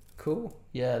Britain. Cool.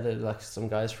 Yeah, they're like some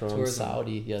guys from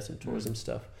Saudi. Yeah, some tourism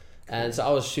stuff. Cool. And so I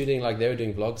was shooting, like, they were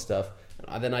doing vlog stuff.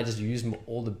 And then I just used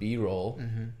all the B-roll.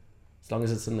 Mm-hmm. As long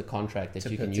as it's in the contract that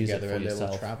you can use it for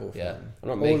yourself. Little travel film. Yeah. I'm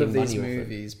not making all of these money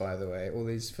movies, by the way, all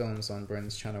these films on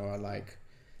Bryn's channel are like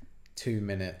 2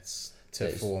 minutes to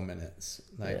 4 minutes.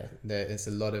 Like, there is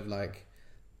a lot of like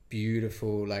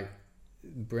beautiful, like,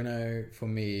 Bruno, for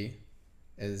me,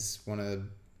 is one of the,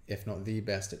 if not the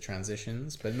best at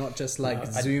transitions, but not just like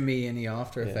zoomy any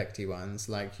After Effecty ones.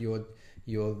 Like your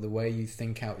the way you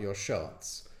think out your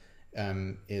shots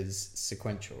is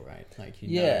sequential, right? Like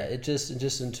it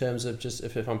just in terms of just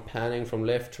if I'm panning from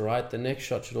left to right, the next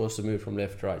shot should also move from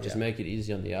left to right. Just make it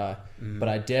easy on the eye. But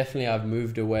I've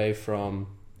moved away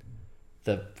from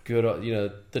the good,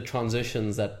 the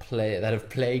transitions that have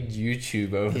plagued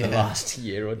YouTube over the last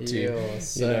year or two.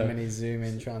 Many zoom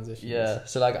in transitions. Yeah,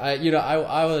 so like I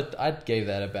gave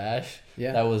that a bash.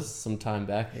 Yeah, that was some time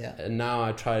back. Yeah, and now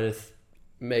I try to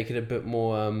make it a bit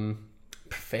more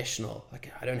professional.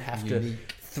 Like I don't have to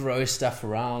throw stuff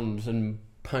around and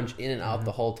punch in and out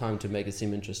the whole time to make it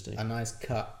seem interesting. A nice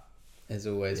cut is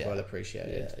always well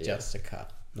appreciated. Just a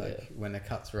cut. Like when a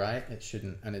cut's right, it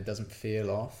shouldn't, and it doesn't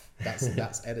feel off.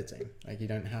 That's editing. Like you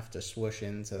don't have to swoosh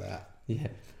into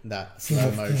that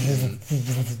slow motion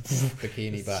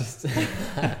bikini butt.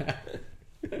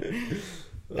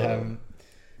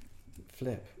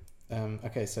 Flip.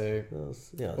 Okay, so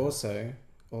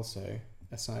also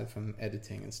aside from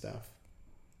editing and stuff,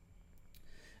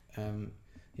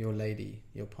 your lady,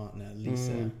 your partner,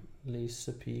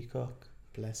 Lisa Peacock.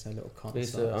 Bless her little console.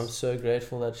 Lisa, I'm so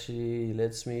grateful that she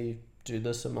lets me do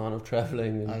this amount of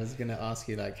traveling. I was going to ask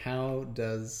you, like, how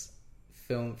does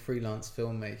freelance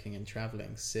filmmaking and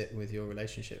traveling sit with your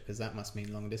relationship? Because that must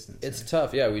mean long distance. It's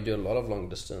tough. Yeah, we do a lot of long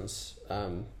distance.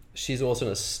 She's also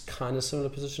in a kind of similar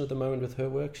position at the moment with her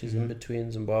work. She's in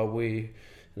between Zimbabwe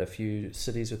and a few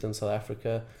cities within South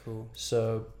Africa. Cool.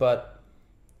 So, but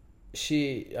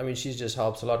she just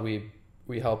helps a lot.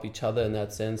 We help each other in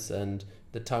that sense, and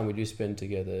the time we do spend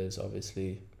together is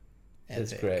obviously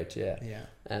it's great. Yeah.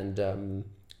 And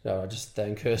I just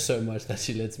thank her so much that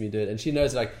she lets me do it, and she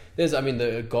knows like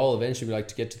the goal eventually would like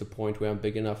to get to the point where I'm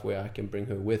big enough where I can bring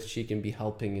her with. She can be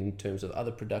helping in terms of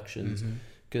other productions,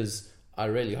 because I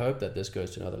really hope that this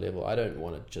goes to another level. I don't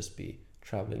want to just be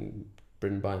traveling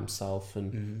Britain by himself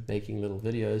and making little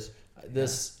videos.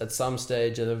 This at some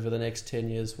stage over the next 10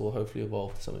 years will hopefully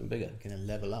evolve to something bigger. Gonna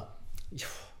level up.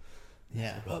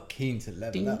 Yeah, keen to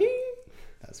level up. Ding.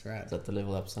 That's right. Is that the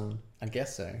level up sound? I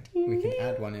guess so. We can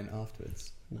add one in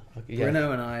afterwards. No, okay,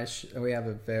 Bruno and I, we have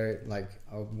a very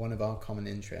one of our common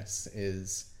interests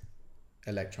is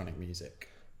electronic music.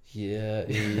 Yeah.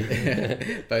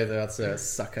 Both of us are a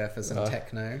sucker for some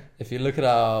techno. If you look at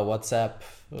our WhatsApp,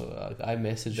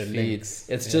 iMessage feed, links.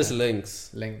 It's just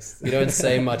links. We don't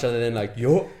say much other than like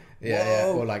yo.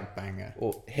 Yeah, or like banger.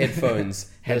 Or headphones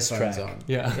on.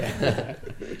 Yeah.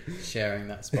 Sharing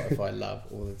that Spotify love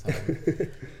all the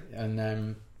time.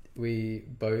 And we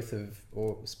both have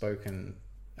spoken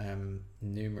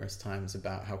numerous times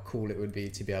about how cool it would be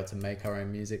to be able to make our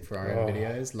own music for our own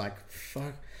videos. Like,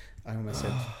 fuck. I almost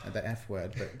said the F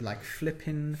word, but like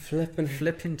flipping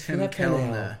Tim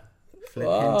Kellner.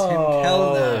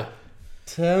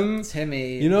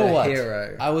 Timmy, you know what?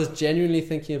 Hero. I was genuinely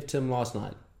thinking of Tim last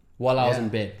night while I was in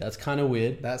bed. That's kind of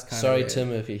weird. Sorry,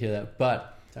 Tim, if you hear that.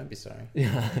 But don't be sorry.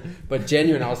 Yeah, but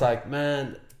genuine, I was like,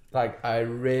 man, like I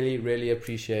really, really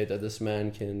appreciate that this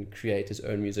man can create his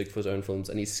own music for his own films,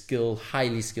 and he's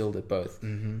highly skilled at both.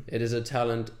 It is a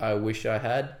talent I wish I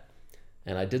had.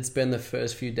 And I did spend the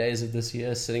first few days of this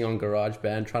year sitting on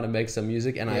GarageBand trying to make some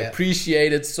music, and I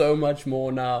appreciate it so much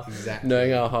more now,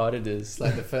 knowing how hard it is. It's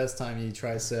like the first time you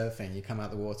try surfing, you come out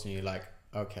the water and you're like,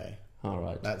 okay, all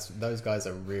right, those guys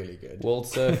are really good. World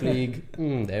Surf League,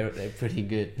 they're pretty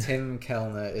good. Tim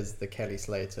Kellner is the Kelly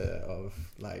Slater of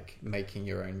like making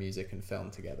your own music and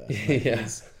film together. Like,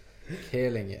 he's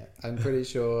killing it. I'm pretty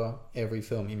sure every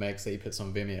film he makes that he puts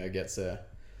on Vimeo gets a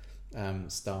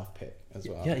staff pick as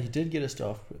well. Yeah, he did get a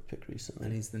staff pick recently,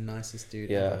 and he's the nicest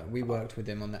dude ever. We worked with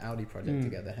him on the Audi project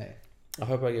together. Hey, I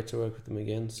hope I get to work with him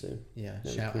again soon. Yeah,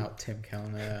 shout out Tim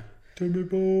Kellner Timmy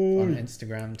boy on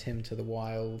Instagram, Tim to the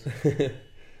Wild.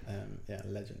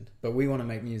 Legend. But we want to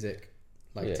make music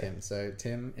like Tim. So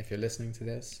Tim, if you're listening to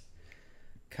this,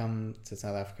 come to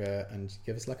South Africa and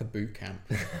give us like a boot camp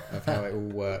of how it all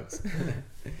works.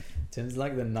 Tim's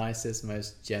like the nicest,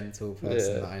 most gentle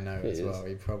person that I know as well.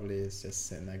 He probably is just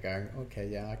sitting there going, okay,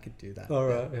 yeah, I could do that. All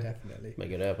right, definitely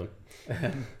make it happen.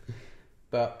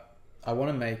 But I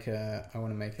want to make a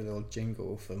little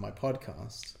jingle for my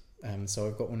podcast. So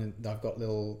I've got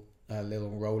little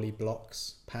Rolly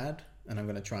Blocks pad, and I'm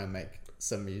going to try and make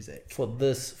some music for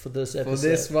this episode. For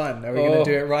this one, are we going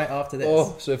to do it right after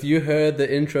this? So if you heard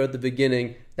the intro at the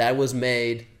beginning, that was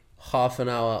made half an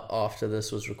hour after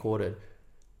this was recorded.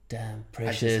 Damn,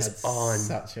 pressure's on.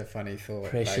 Such a funny thought.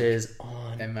 Pressure's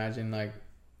on. Imagine like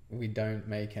we don't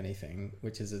make anything,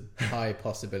 which is a high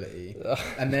possibility.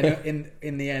 And then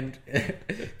in the end,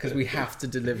 because we have to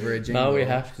deliver a jingle.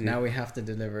 Now we have to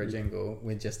deliver a jingle.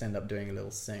 We just end up doing a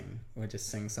little sing. We just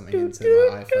sing something into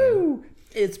my iPhone.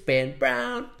 It's Ben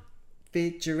Brown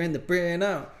featuring the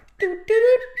Bruno.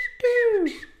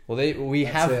 Well, we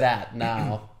have that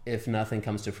now. If nothing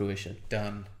comes to fruition,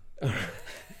 done.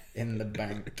 In the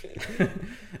bank.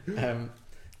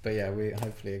 But yeah, we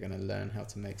hopefully are going to learn how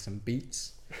to make some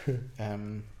beats.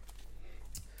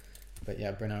 But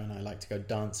yeah, Bruno and I like to go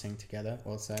dancing together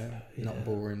also. Not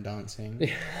ballroom dancing.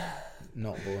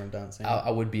 Not ballroom dancing. I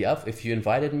would be up. If you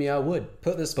invited me, I would.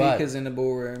 Put the speakers in the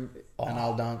ballroom and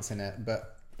I'll dance in it.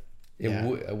 But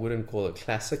I wouldn't call it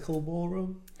classical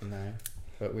ballroom. No,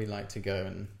 but we like to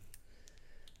go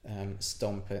and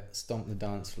stomp the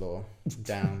dance floor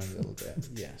down a little bit.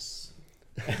 Yes.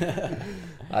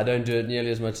 I don't do it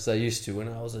nearly as much as I used to when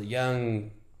I was a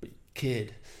young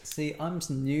kid. See, I'm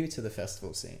new to the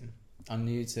festival scene. I'm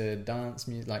new to dance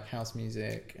music, like house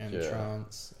music and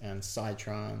trance and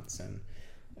psytrance and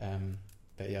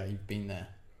but yeah, you've been there.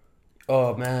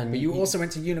 Oh man! But you also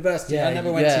went to university. Yeah, I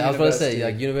never went to university. I was about to say,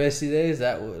 like university days,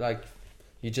 that like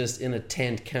you're just in a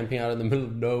tent camping out in the middle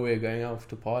of nowhere, going out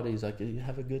to parties. Like you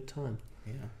have a good time.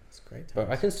 Yeah, it's great. But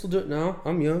I can still do it now.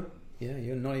 I'm young. Yeah,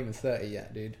 you're not even 30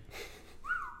 yet, dude.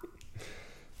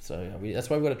 So yeah, that's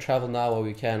why we've got to travel now while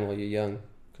we can, while you're young,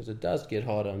 because it does get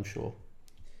harder, I'm sure.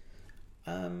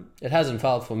 It hasn't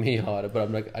felt for me harder,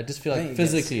 but I just feel like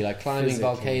physically, like climbing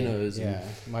volcanoes. Yeah,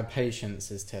 my patience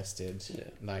is tested,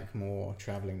 like more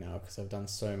traveling now because I've done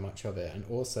so much of it, and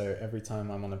also every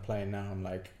time I'm on a plane now, I'm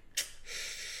like,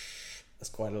 there's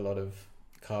quite a lot of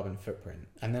carbon footprint,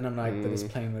 and then I'm like, but this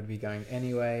plane would be going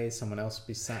anyway. Someone else would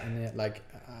be sat in it. Like,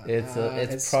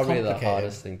 it's probably the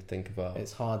hardest thing to think about.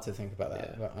 It's hard to think about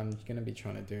that, but I'm gonna be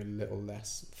trying to do a little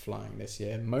less flying this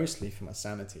year, mostly for my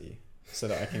sanity, so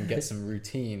that I can get some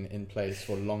routine in place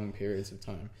for long periods of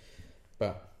time.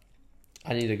 But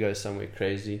I need to go somewhere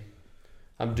crazy.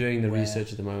 I'm doing the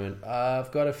research at the moment.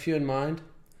 I've got a few in mind.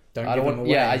 I don't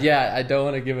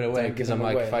want to give it away because I'm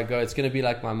like, if I go, it's going to be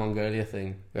like my Mongolia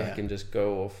thing where I can just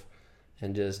go off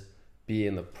and just be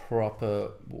in the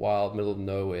proper wild middle of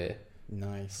nowhere.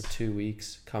 Nice. For 2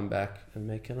 weeks, come back and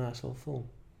make a nice little film.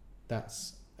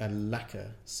 That's a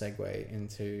lacquer segue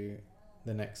into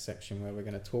the next section where we're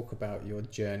going to talk about your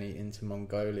journey into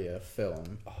Mongolia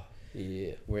film. Oh,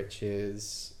 yeah. Which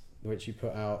you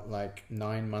put out like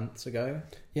 9 months ago.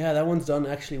 Yeah, that one's done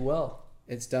actually well.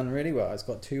 It's done really well. It's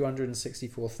got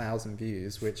 264,000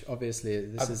 views, which obviously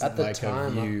this isn't like a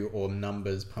view or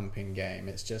numbers pumping game.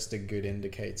 It's just a good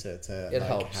indicator to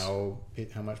like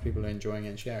how much people are enjoying it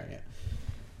and sharing it.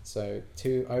 So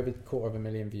over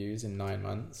 250,000 views in 9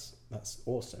 months. That's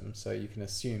awesome. So you can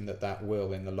assume that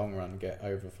will in the long run get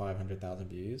over 500,000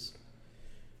 views.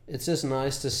 It's just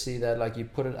nice to see that like you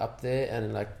put it up there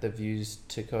and like the views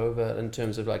took over in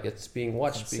terms of like it's being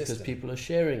watched because people are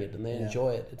sharing it and they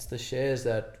enjoy it. It's the shares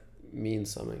that mean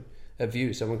something. A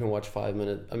view, someone can watch 5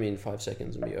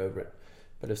 seconds and be over it.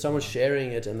 But if someone's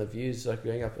sharing it and the views are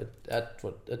going up,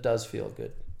 it does feel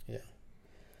good. Yeah.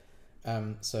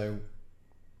 So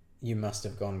you must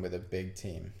have gone with a big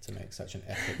team to make such an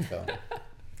epic film.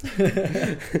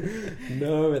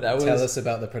 No, Tell us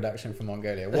about the production from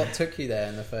Mongolia. What took you there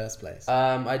in the first place?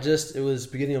 It was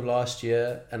beginning of last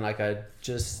year, and like I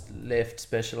just left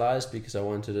Specialized because I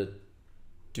wanted to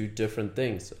do different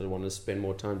things. I wanted to spend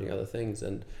more time doing other things,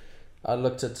 and I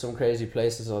looked at some crazy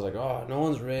places and I was like, oh, no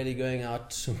one's really going out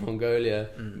to Mongolia.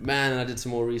 Man, and I did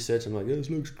some more research. I'm like, this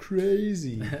looks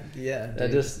crazy. Yeah. I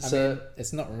mean,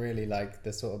 it's not really like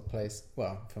the sort of place,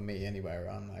 well, for me anywhere,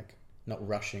 I'm like not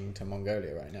rushing to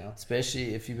Mongolia right now.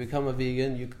 Especially if you become a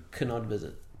vegan, you cannot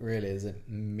visit. Really? Is it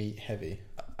meat heavy?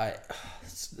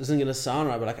 This isn't going to sound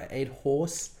right, but like I ate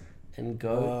horse and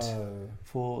goat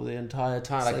for the entire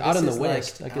time. So like out in the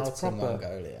West. Like it's proper.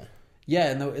 Mongolia.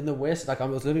 Yeah, in the West, like I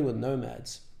was living with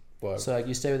nomads. Whoa. So like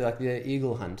you stay with like the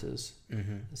eagle hunters,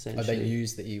 essentially. They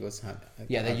use the eagles hunt.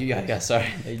 Yeah, they use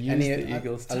the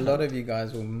eagles. A lot of you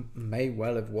guys may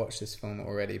well have watched this film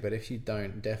already, but if you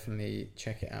don't, definitely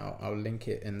check it out. I'll link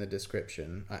it in the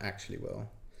description. I actually will.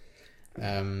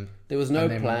 There was no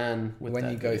plan with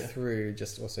when you go through.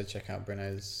 Just also check out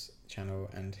Bruno's channel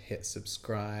and hit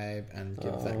subscribe and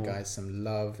give that guy some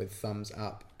love with thumbs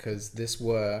up, because this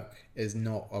work is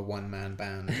not a one-man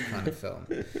band kind of film.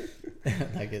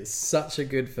 Like it's such a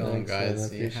good film. Thanks,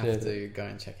 guys. You have to go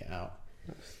and check it out.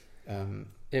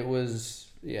 It was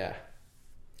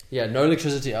no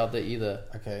electricity out there either.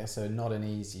 Okay, so not an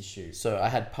easy shoot. So I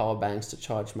had power banks to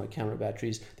charge my camera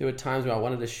batteries. There were times where I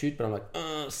wanted to shoot, but I'm like,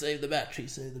 save the battery,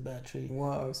 save the battery.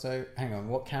 Whoa, so hang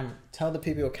on, tell the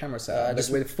people your camera setup.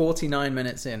 We're 49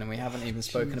 minutes in and we haven't even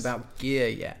spoken about gear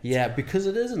yet. Yeah, because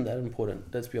it isn't that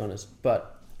important, let's be honest.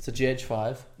 But it's a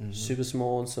GH5, super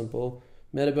small and simple.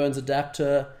 Metabones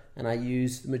adapter, and I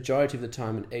use the majority of the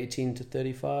time an 18 to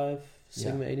 35,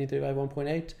 Sigma 18 to 35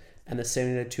 1.8, and the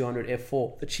 70 to 200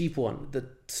 f4, the cheap one, the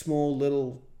small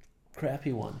little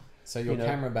crappy one. So your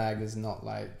camera bag is not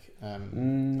like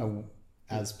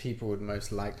as people would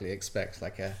most likely expect,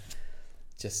 like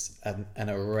an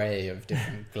array of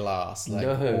different glass, like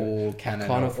all Canon,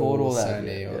 can't afford all that.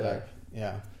 Sony, or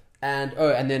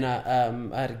and then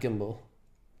I had a gimbal.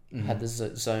 Had the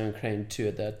Zion Crane 2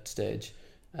 at that stage.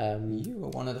 You were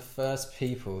one of the first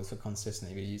people to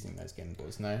consistently be using those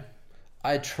gimbals. No,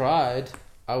 I tried.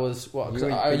 I was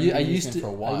I used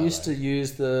to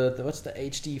use the what's the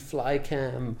HD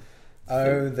Flycam.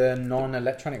 Oh, the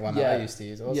non-electronic one that I used to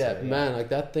use also. Yeah, man, like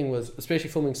that thing was, especially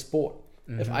filming sport.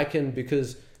 If I can,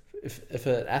 because if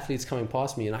an athlete's coming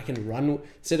past me and I can run,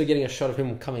 instead of getting a shot of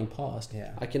him coming past,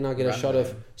 I can now get a shot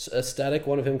of a static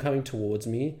one of him coming towards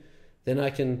me. Then I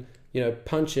can,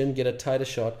 punch in, get a tighter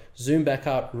shot, zoom back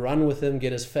out, run with him,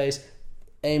 get his face,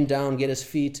 aim down, get his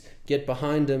feet, get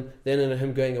behind him, then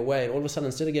him going away. And all of a sudden,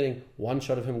 instead of getting one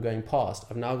shot of him going past,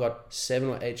 I've now got 7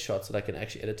 or 8 shots that I can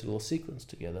actually edit a little sequence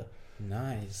together.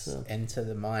 Nice. So. Enter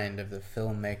the mind of the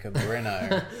filmmaker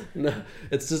Bruno. No,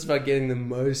 it's just about getting the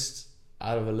most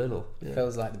out of a little. It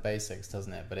feels like the basics,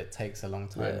 doesn't it? But it takes a long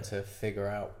time to figure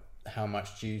out how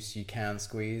much juice you can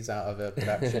squeeze out of a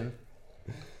production.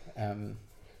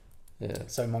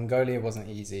 So Mongolia wasn't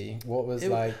easy. What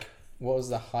was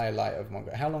the highlight of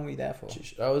Mongolia? How long were you there for?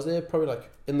 I was there probably like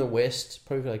in the west,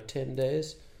 probably for like 10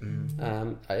 days.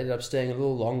 I ended up staying a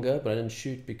little longer, but I didn't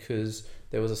shoot because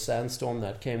there was a sandstorm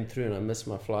that came through and I missed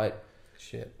my flight.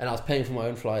 Shit. And I was paying for my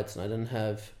own flights and I didn't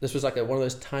have... This was like one of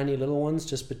those tiny little ones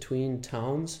just between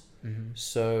towns.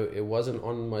 So it wasn't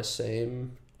on my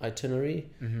same itinerary.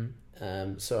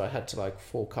 So I had to like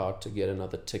fork out to get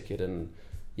another ticket, and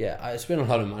I spent a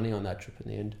lot of money on that trip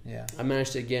in the end. I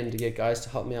managed to get guys to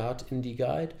help me out. Indie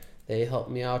Guide, they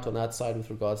helped me out on that side with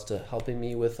regards to helping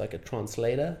me with like a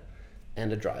translator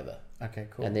and a driver. Okay,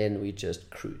 cool. And then we just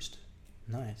cruised.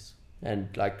 Nice.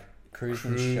 And like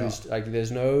cruised. Like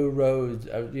there's no roads.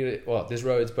 Well, there's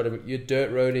roads, but you're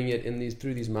dirt roading it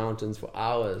through these mountains for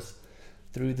hours.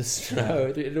 Through the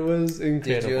snow. It was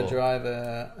incredible. Did your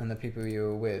driver and the people you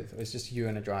were with, it was just you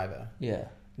and a driver? Yeah.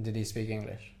 Did he speak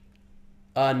English?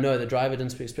 No, the driver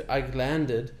didn't speak. I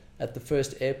landed at the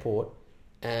first airport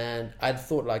and I'd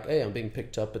thought like, hey, I'm being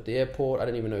picked up at the airport. I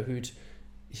didn't even know who to...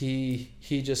 He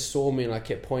just saw me and like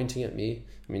kept pointing at me.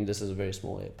 I mean, this is a very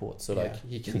small airport, so like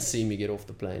he can see me get off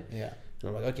the plane. Yeah. And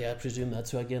I'm like, okay, I presume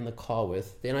that's who I get in the car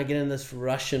with. Then I get in this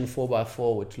Russian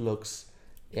 4x4, which looks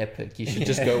epic. You should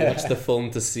just go watch the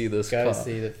film to see this car. Go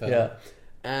see the film. Yeah.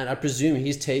 And I presume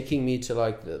he's taking me to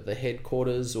like the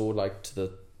headquarters or like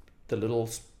to the little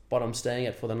spot I'm staying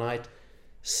at for the night.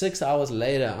 6 hours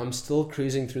later, I'm still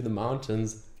cruising through the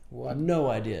mountains. What? No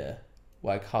idea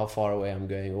like how far away I'm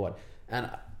going or what. And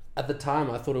at the time,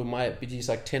 I thought it might be just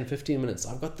like 10, 15 minutes.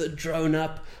 I've got the drone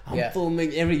up. I'm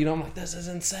filming everything. I'm like, this is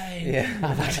insane.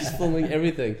 I'm like just filming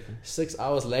everything. 6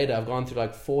 hours later, I've gone through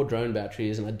like 4 drone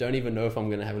batteries and I don't even know if I'm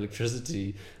going to have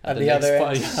electricity at the next other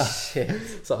end.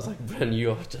 So I was like, Bren,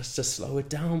 you just slow it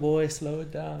down, boy. Slow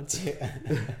it down.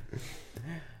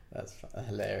 That's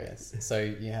hilarious. So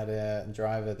you had a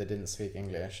driver that didn't speak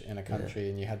English in a country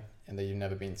and that you've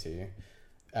never been to.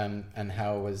 And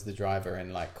how was the driver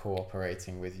in like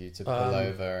cooperating with you to pull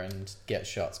over and get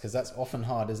shots? Because that's often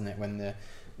hard, isn't it?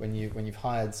 When you've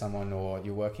hired someone or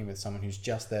you're working with someone who's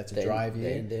just there to drive you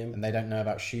and they don't know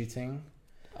about shooting.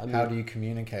 How do you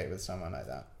communicate with someone like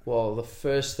that? Well, the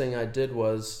first thing I did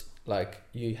was like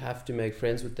you have to make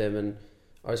friends with them, and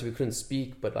obviously we couldn't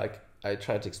speak, but like I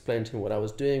tried to explain to him what I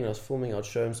was doing when I was filming. I'd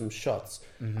show him some shots.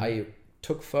 I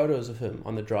took photos of him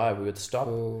on the drive. We would stop.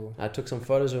 I took some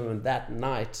photos of him, and that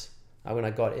night when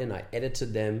I got in, I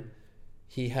edited them.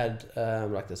 He had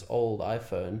like this old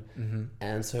iPhone,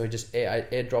 and so I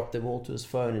airdropped them all to his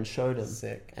phone and showed him.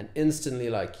 Sick. And instantly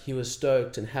like he was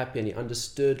stoked and happy, and he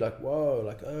understood like, whoa,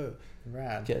 like, oh,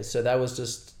 rad. Okay, so that was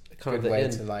just kind of the way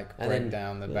end. to like break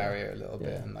down the barrier a little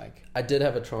bit. And like I did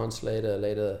have a translator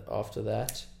later after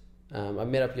that. I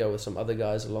met up with some other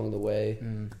guys along the way.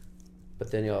 But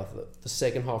then the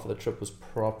second half of the trip was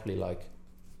properly on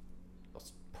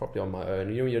my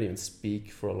own. You don't even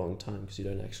speak for a long time because you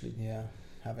don't actually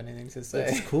have anything to say.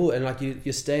 It's cool. And like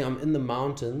you're staying, I'm in the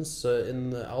mountains. So in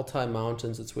the Altai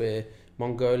Mountains, it's where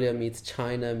Mongolia meets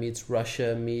China, meets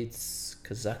Russia, meets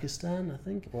Kazakhstan, I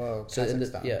think. Whoa, so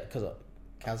Kazakhstan.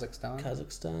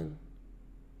 Kazakhstan.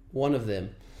 One of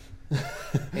them.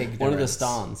 Ignorance. One of the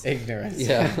stans. Ignorance.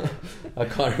 Yeah. I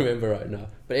can't remember right now.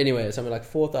 But anyway, something like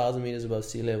 4,000 meters above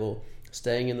sea level,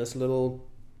 staying in this little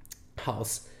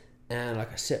house. And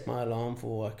like I set my alarm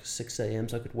for like 6 a.m.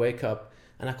 so I could wake up.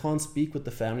 And I can't speak with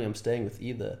the family I'm staying with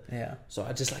either. Yeah. So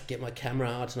I just like get my camera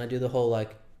out and I do the whole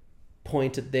like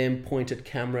point at them, point at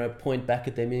camera, point back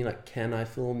at them, meaning like, can I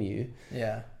film you?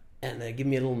 Yeah. And they give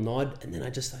me a little nod, and then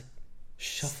I just like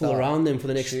shuffle around them for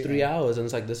the next shooting. 3 hours, and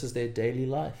it's like this is their daily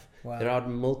life. Wow. They're out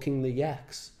milking the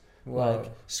yaks, Wow.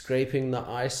 like scraping the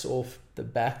ice off the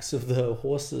backs of the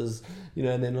horses, you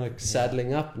know, and then like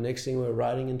saddling up. Next thing we're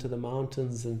riding into the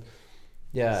mountains, and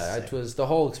yeah, Sick. it was the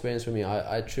whole experience for me.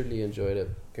 I truly enjoyed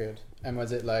it. Good. And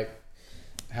was it like,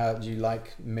 how do you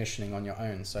like missioning on your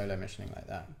own, solo missioning like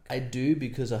that? I do,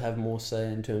 because I have more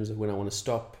say in terms of when I want to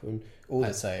stop and All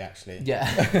the say, actually. yeah.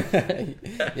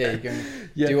 Yeah, you can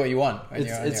do what you want when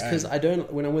you're on It's your because own.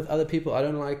 when I'm with other people, I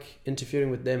don't like interfering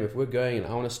with them. If we're going and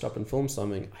I want to stop and film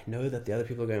something, I know that the other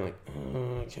people are going like,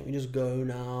 oh, can we just go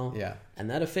now? Yeah. And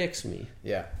that affects me.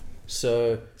 Yeah.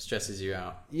 So Stresses you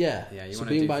out. yeah, Yeah, you so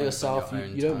wanna being do by things on yourself, your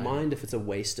own you don't time. mind if it's a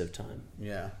waste of time.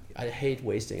 Yeah. I hate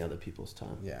wasting other people's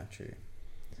time. Yeah, true.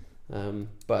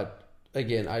 But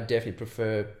again, I definitely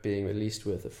prefer being released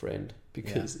with a friend,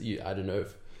 because I don't know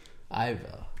if I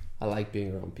like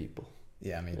being around people.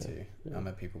 Yeah, me Yeah. too. Yeah. I'm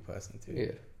a people person too.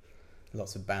 Yeah.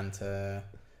 Lots of banter.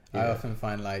 Yeah. I often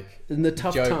find like In the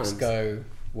tough jokes times. go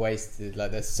wasted.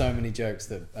 Like there's so many jokes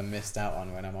that are missed out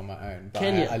on when I'm on my own. But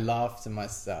Kenya. I laugh to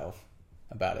myself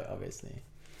about it, obviously.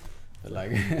 But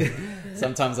like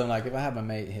sometimes I'm like, if I had my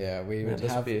mate here, we would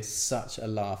this have would be- such a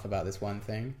laugh about this one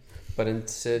thing. But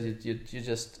instead, you're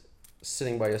just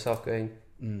sitting by yourself going,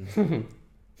 Mm.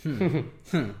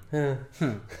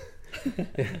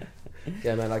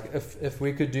 yeah, man. Like if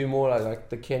we could do more like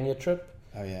the Kenya trip,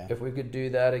 Oh yeah. if we could do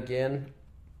that again,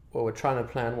 well, we're trying to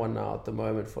plan one now at the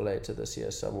moment for later this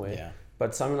year somewhere. Yeah.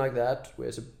 But something like that, where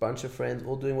it's a bunch of friends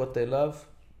all doing what they love.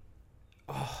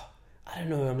 Oh, I don't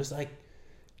know. I'm just like,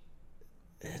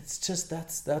 it's just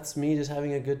that's me just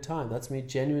having a good time. That's me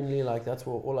genuinely like that's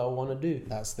what all I want to do.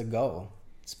 That's the goal.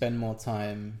 Spend more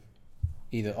time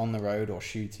either on the road or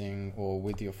shooting, or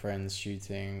with your friends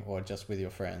shooting, or just with your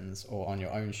friends, or on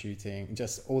your own shooting.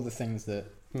 Just all the things that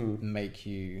make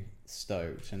you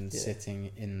stoked, and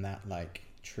sitting in that like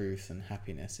truth and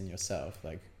happiness in yourself.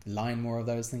 Like line more of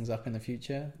those things up in the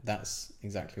future. That's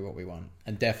exactly what we want.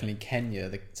 And definitely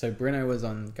Kenya. So Bruno was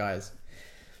on, guys,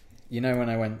 you know, when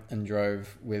I went and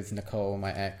drove with Nicole,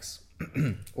 my ex,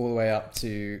 all the way up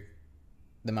to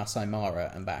the Masai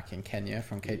Mara and back in Kenya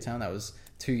from Cape Town. That was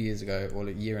 2 years ago, or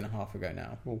a year and a half ago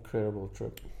now. Incredible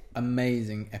trip.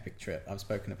 Amazing, epic trip. I've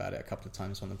spoken about it a couple of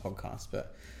times on the podcast,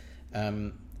 but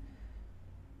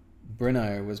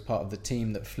Bruno was part of the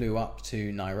team that flew up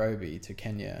to Nairobi, to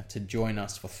Kenya, to join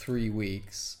us for 3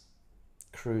 weeks,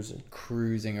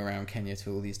 cruising around Kenya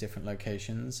to all these different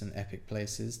locations and epic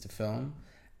places to film.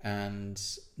 And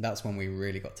that's when we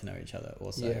really got to know each other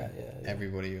also. Yeah.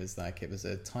 Everybody was like, it was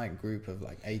a tight group of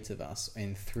like 8 of us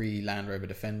in 3 Land Rover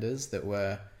Defenders that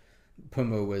were,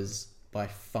 Puma was by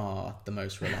far the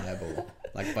most reliable,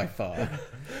 like by far.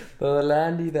 The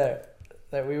Landy that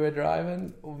we were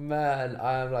driving, oh man,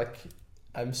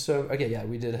 I'm so, okay, yeah,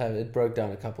 we did have, it broke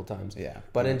down a couple times. Yeah.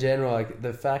 But in general, like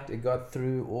the fact it got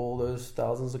through all those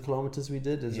thousands of kilometers we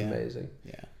did is amazing.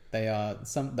 Yeah. They are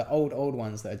the old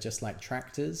ones that are just like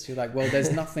tractors. You're like, well,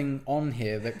 there's nothing on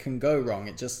here that can go wrong.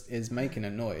 It just is making a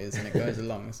noise and it goes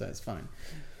along, so it's fine.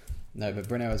 No, but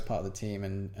Bruno was part of the team,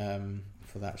 and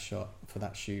for that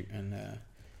shoot, and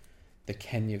the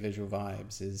Kenya Visual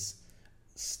Vibes is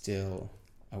still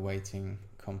awaiting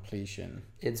completion.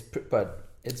 But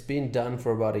it's been done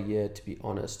for about a year, to be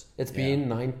honest. It's been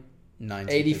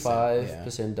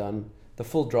 85% done. The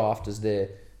full draft is there.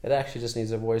 It actually just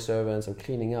needs a voiceover and some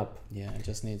cleaning up. Yeah, it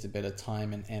just needs a bit of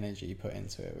time and energy put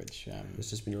into it, which there's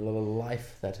just been a lot of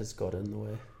life that has got in the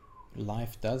way.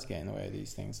 Life does get in the way of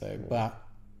these things, though. But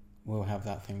we'll have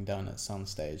that thing done at some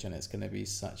stage, and it's going to be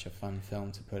such a fun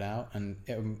film to put out. And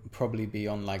it'll probably be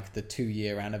on like the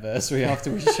 2-year anniversary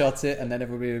after we shot it, and then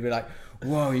everybody will be like,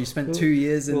 "Whoa, you spent 2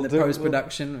 years in the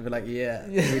post-production?" We'll be like, "Yeah,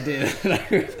 we did."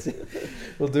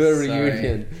 We'll do a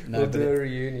reunion. No, we'll do a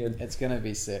reunion. It's going to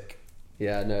be sick.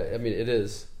 Yeah, no, I mean, it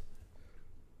is.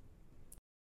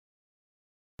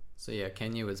 So yeah,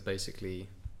 Kenya was basically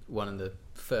one of the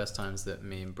first times that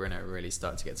me and Bruno really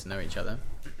started to get to know each other.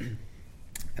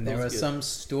 And there were some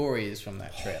stories from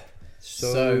that trip.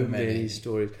 So many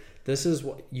stories. This is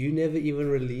what you never even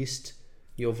released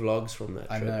your vlogs from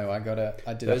that I trip. know.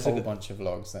 I did Those a are whole good. bunch of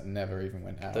vlogs that never even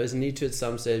went out. Those need to at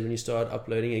some stage when you start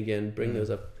uploading again, bring those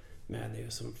up. Man, there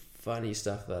was some funny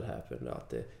stuff that happened out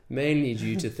there. Mainly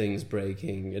due to things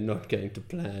breaking and not going to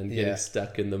plan, getting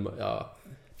stuck in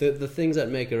the things that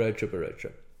make a road trip a road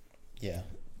trip. Yeah.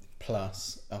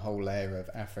 Plus a whole layer of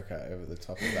Africa over the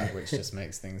top of that, which just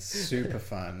makes things super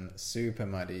fun, super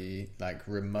muddy, like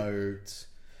remote.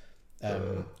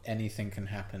 Anything can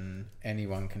happen.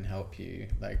 Anyone can help you.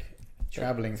 Like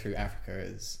traveling through Africa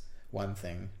is one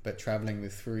thing, but traveling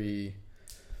with 3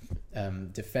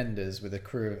 defenders with a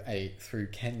crew of 8 through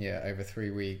Kenya over 3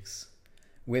 weeks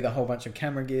with a whole bunch of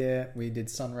camera gear. We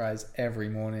did sunrise every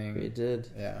morning. We did.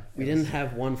 Yeah. We didn't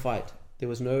have one fight. There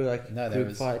was no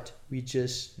group fight. We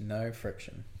just... No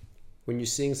friction. When you're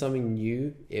seeing something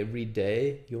new every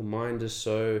day, your mind is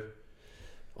so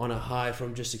on a high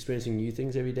from just experiencing new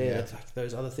things every day. Yeah. Like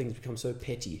those other things become so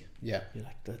petty. Yeah. You're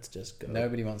like, let's just go.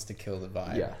 Nobody wants to kill the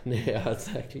vibe. Yeah,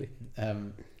 exactly.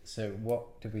 So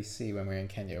what did we see when we were in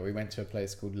Kenya? We went to a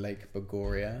place called Lake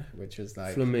Bogoria, which was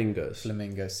like Flamingos.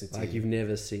 Flamingo City. Like you've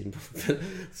never seen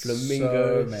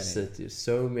Flamingo So many. City.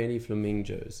 So many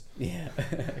flamingos. Yeah,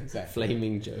 exactly.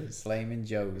 Flaming Joes. Flaming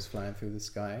Joes flying through the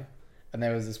sky. And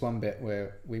there was this one bit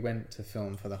where we went to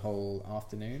film for the whole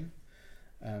afternoon,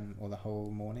 or the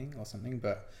whole morning or something.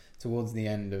 But towards the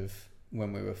end of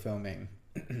when we were filming,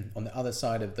 on the other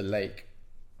side of the lake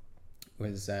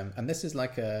was, and this is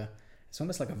like it's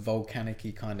almost like a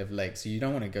volcanic-y kind of lake. So you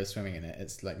don't want to go swimming in it.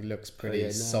 It's like looks pretty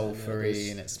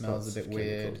sulfury and it smells a bit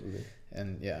weird.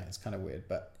 And yeah, it's kind of weird.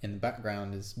 But in the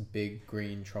background is big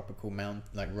green tropical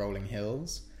like rolling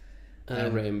hills. And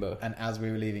a rainbow. And as we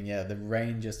were leaving, the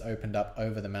rain just opened up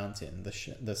over the mountain.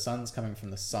 The sun's coming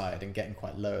from the side and getting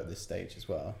quite low at this stage as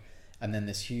well. And then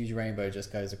this huge rainbow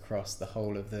just goes across the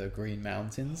whole of the green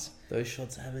mountains. Those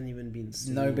shots haven't even been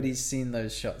seen. Nobody's seen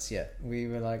those shots yet. We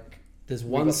were like... There's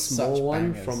one small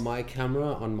one from my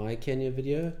camera on my Kenya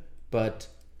video, but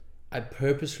I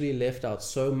purposely left out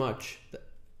so much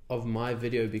of my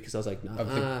video because I was like, nah. Of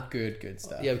the good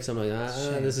stuff. Yeah, because I'm like,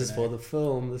 this is for the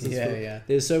film. This is yeah.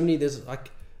 There's so many, there's like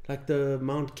the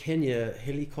Mount Kenya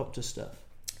helicopter stuff.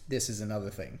 This is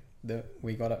another thing.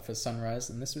 We got up for sunrise,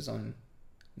 and this was on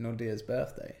Nordia's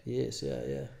birthday. Yes,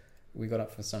 yeah. We got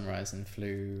up for sunrise and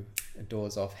flew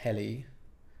doors off heli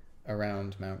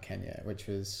around Mount Kenya, which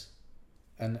was...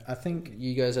 And I think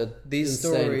you guys had these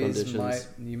stories conditions.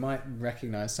 You might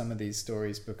recognize some of these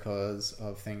stories because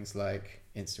of things like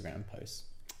Instagram posts.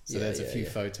 So there's a few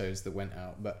photos that went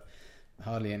out, but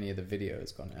hardly any of the video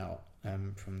has gone out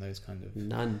from those kind of...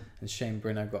 None. And Shane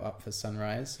Brunner got up for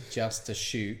sunrise just to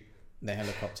shoot the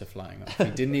helicopter flying off. He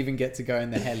didn't even get to go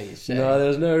in the heli. Shane. No, there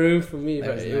was no room for me.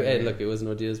 There But was no room. look, it was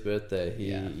Nordia's birthday.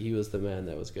 He was the man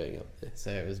that was going up there.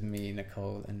 So it was me,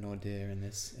 Nicole, and Nordia in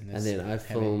this. And then I heli.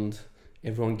 filmed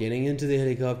everyone getting into the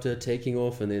helicopter, taking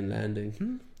off, and then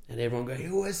landing, and everyone going,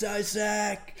 "It was so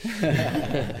sick."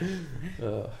 Yeah,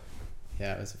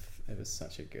 it was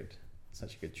such a good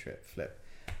trip, Flip.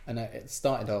 And it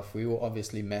started off. We all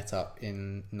obviously met up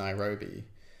in Nairobi,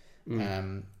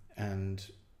 and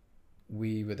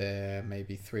we were there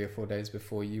maybe 3 or 4 days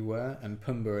before you were, and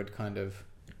Pumbaa had kind of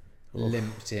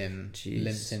limped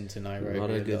into Nairobi.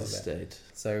 Not a good state.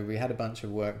 So we had a bunch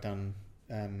of work done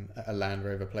at a Land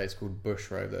Rover place called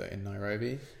Bush Rover in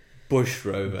Nairobi. Bush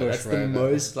Rover. That's the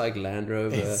most like Land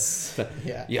Rover.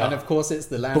 Yeah. And of course it's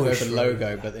the Land Rover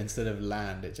logo, but instead of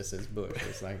land, it just says Bush.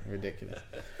 It's like ridiculous.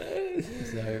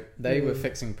 So they were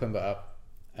fixing Pumbaa up,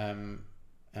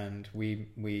 and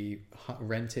we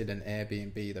rented an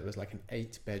Airbnb that was like an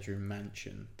 8-bedroom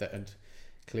mansion that had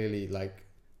clearly like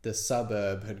the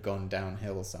suburb had gone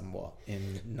downhill somewhat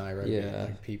in Nairobi. Yeah.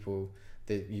 Like people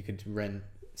that you could rent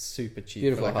super cheap.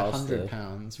 Beautiful for like house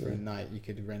 £100 for a night. You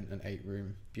could rent an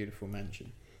 8-room beautiful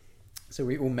mansion. So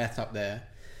we all met up there,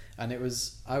 and I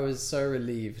was so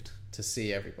relieved to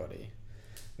see everybody,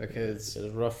 because it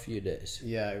was a rough few days.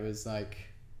 Yeah, it was like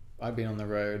I'd been on the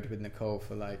road with Nicole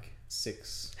for like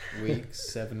 6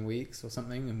 weeks 7 weeks or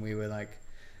something, and we were like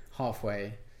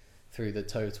halfway through the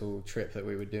total trip that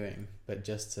we were doing, but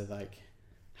just to like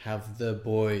have the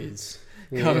boys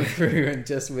come through, and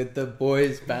just with the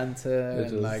boys banter,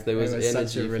 and like there was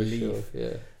such a relief.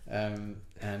 Sure.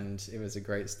 And it was a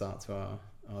great start to our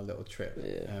little trip.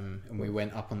 And we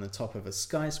went up on the top of a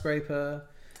skyscraper,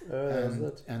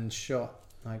 and shot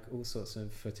like all sorts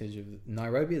of footage of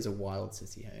Nairobi. Is a wild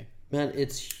city, hey man.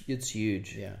 It's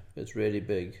huge. Yeah, it's really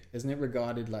big. Isn't it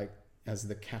regarded like as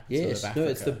the capital of Africa? No,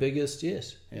 it's the biggest.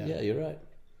 Yes, yeah, you're right.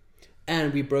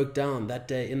 And we broke down that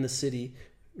day in the city.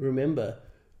 Remember,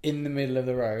 in the middle of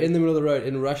the road,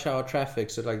 in rush hour traffic.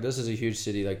 So like, this is a huge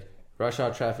city. Like rush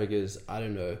hour traffic is, I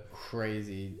don't know,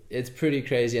 crazy. It's pretty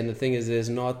crazy, and the thing is, there's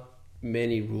not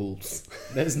many rules.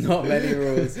 There's not many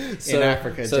rules in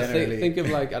Africa generally. Think of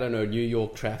like, I don't know, New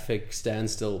York traffic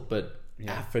standstill, but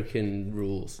African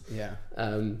rules. Yeah.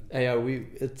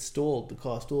 It stalled. The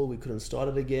car stalled. We couldn't start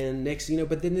it again. Next,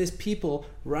 but then there's people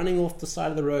running off the side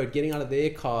of the road, getting out of their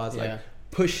cars, like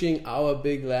pushing our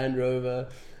big Land Rover.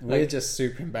 We're just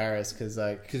super embarrassed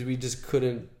because we just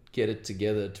couldn't get it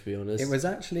together, to be honest. It was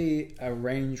actually a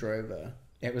Range Rover.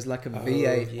 It was like a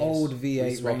V8, old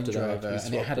V8 Range Rover,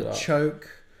 and it had a choke,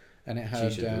 and it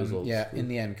had in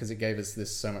the end, because it gave us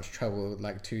so much trouble,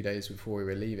 like 2 days before we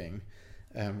were leaving,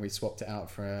 we swapped it out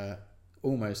for a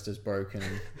almost as broken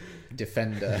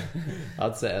Defender.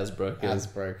 I'd say as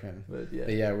broken. But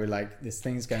we're like, this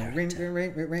thing's going ring, ring,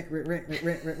 ring, ring, ring, ring,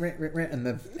 ring, ring, ring, and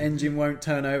the engine won't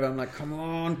turn over. I'm like, come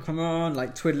on,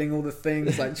 like twiddling all the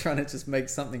things, like trying to just make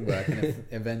something work, and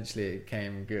eventually it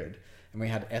came good. And we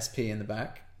had SP in the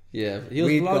back. Yeah, he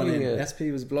was vlogging it.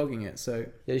 SP was vlogging it, so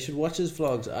yeah, you should watch his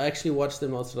vlogs. I actually watched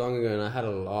them not so long ago, and I had a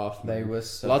laugh. Man. They were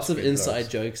lots of inside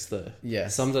jokes, though. Yeah,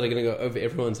 some that are going to go over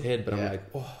everyone's head, but I'm like,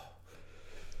 oh.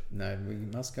 No, we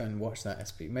must go and watch that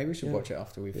SP. Maybe we should watch it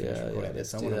after we finish recording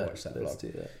this. I want to watch that vlog. Let's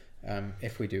do that.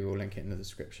 If we do, we'll link it in the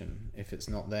description. If it's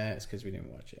not there, it's because we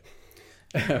didn't watch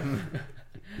it.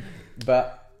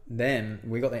 But then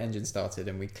we got the engine started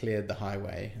and we cleared the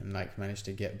highway and like managed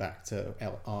to get back to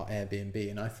our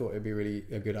Airbnb. And I thought it'd be really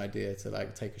a good idea to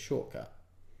like take a shortcut.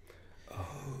 Oh,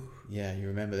 yeah, you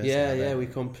remember this? Yeah, we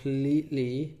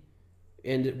completely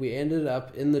ended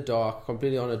up in the dark,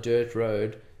 completely on a dirt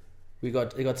road. It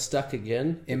got stuck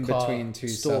again in between two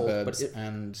suburbs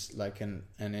and like an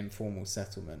informal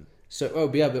settlement. So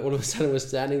but all of a sudden we're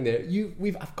standing there.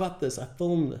 I've got this. I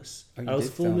filmed this. I was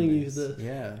filming you this.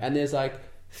 Yeah. And there's like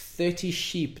 30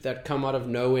 sheep that come out of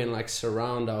nowhere and like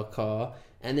surround our car.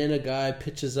 And then a guy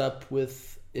pitches up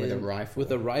with a rifle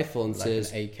and like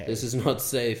says, AK. "This is not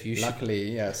safe. You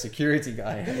Luckily, security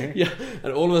guy. Yeah.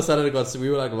 And all of a sudden we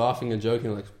were like laughing and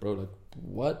joking, like, bro, like,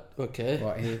 what? Okay.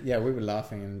 Well, we were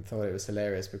laughing and thought it was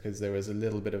hilarious because there was a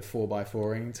little bit of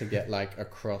 4x4ing to get like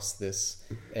across this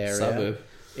area suburb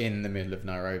in the middle of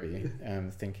Nairobi,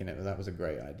 thinking that was a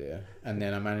great idea. And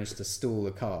then I managed to stall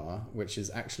the car, which is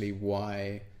actually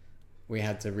why we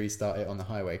had to restart it on the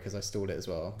highway, because I stalled it as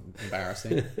well.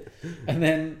 Embarrassing. And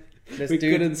then this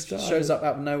dude shows up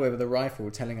out of nowhere with a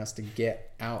rifle telling us to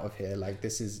get out of here. Like,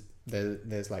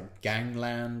 there's like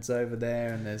ganglands over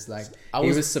there, and there's like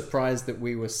he was surprised that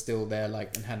we were still there,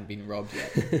 like, and hadn't been robbed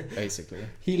yet. Basically,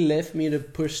 he left me to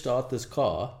push start this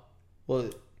car.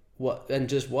 Well, and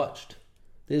just watched.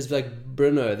 There's like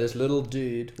Bruno, this little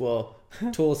dude,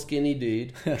 tall skinny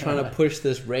dude, trying to push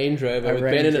this Range Rover with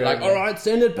Ben in it, like, all right,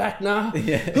 send it back now.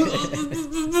 Yeah.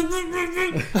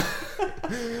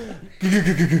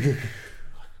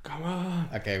 Come on.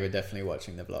 Okay, we're definitely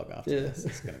watching the vlog after this.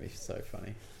 It's going to be so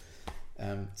funny.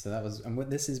 So that was, and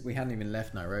we hadn't even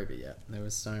left Nairobi yet. There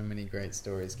was so many great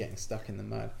stories getting stuck in the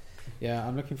mud. Yeah,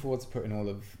 I'm looking forward to putting all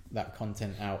of that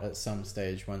content out at some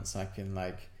stage once I can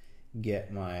like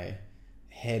get my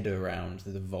head around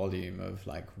the volume of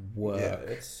like work.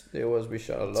 We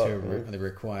shot a lot. They're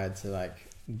required to like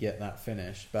get that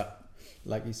finished. But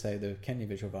like you say, the Kenya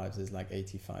Visual Vibes is like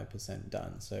 85%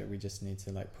 done. So we just need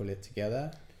to like pull it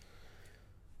together.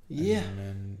 Yeah.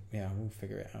 And then we'll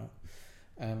figure it out.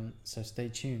 So stay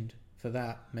tuned for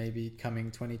that. Maybe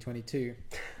coming 2022.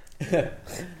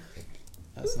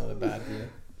 That's not a bad view.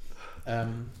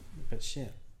 But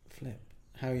shit, Flip,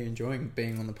 how are you enjoying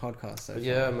being on the podcast so far?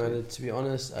 Yeah, man, to be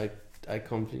honest, I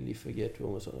completely forget we're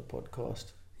almost on a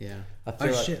podcast. Yeah. I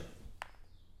feel shit.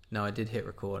 No, I did hit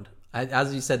record.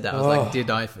 As you said that, I was like, did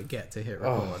I forget to hit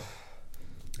record?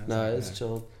 No, it's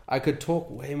chill. I could talk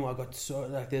way more. I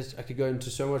could go into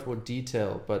so much more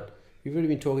detail, but we've already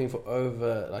been talking for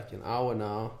over like an hour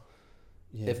now.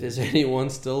 Yeah, if there's anyone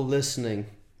still listening.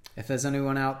 If there's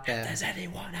anyone out there.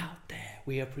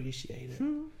 We appreciate it.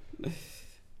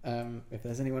 If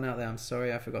there's anyone out there, I'm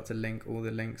sorry I forgot to link all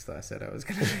the links that I said I was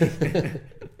going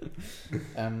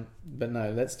to. But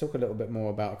no, let's talk a little bit more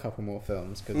about a couple more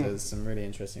films, because there's some really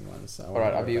interesting ones.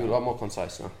 Alright, I'll be a lot more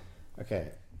concise now. Okay.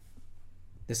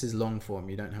 This is long form,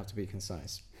 you don't have to be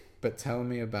concise. But tell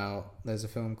me about, there's a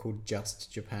film called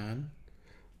Just Japan.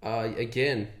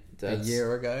 Again. A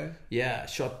year ago? Yeah,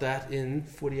 shot that in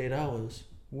 48 hours.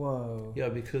 Whoa. Yeah,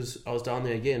 because I was down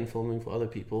there again filming for other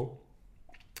people.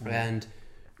 And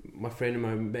my friend and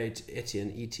my mate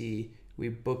Etienne, E.T., we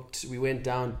went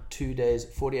down 2 days,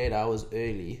 48 hours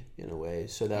early in a way.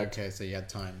 So you had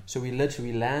time. So we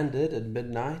literally landed at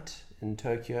midnight in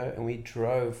Tokyo and we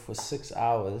drove for 6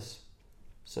 hours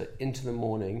so into the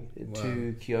morning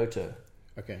to Kyoto.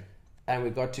 Okay. And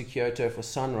we got to Kyoto for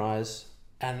sunrise,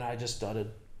 and I was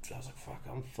like, fuck,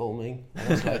 I'm filming. And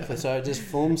I was like, so I just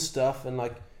filmed stuff, and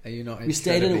like, are you not? We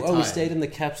stayed in the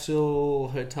capsule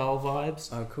hotel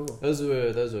vibes. Oh, cool. Those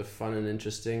were fun and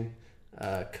interesting.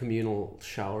 Communal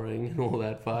showering and all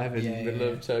that vibe in the middle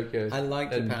of Tokyo. I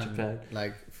like Japan.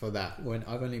 Like for that, when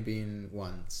I've only been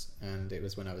once, and it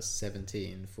was when I was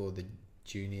 17 for the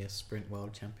Junior Sprint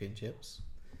World Championships.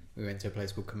 We went to a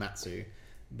place called Komatsu,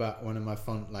 but one of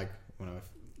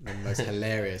the most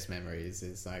hilarious memories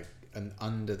is like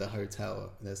under the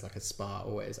hotel. There's like a spa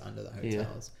always under the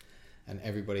hotels. And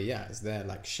everybody, is there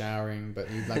like showering, but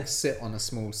you like sit on a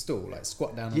small stool, like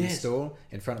squat down on the stool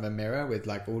in front of a mirror with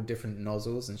like all different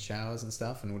nozzles and showers and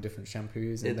stuff and all different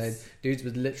shampoos. And dudes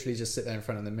would literally just sit there in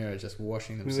front of the mirror, just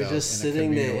washing themselves. We were just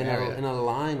sitting there in a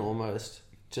line almost,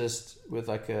 just with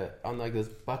on this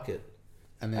bucket.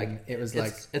 And then it was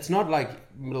it's not like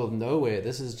middle of nowhere.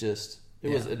 This is just, it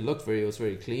was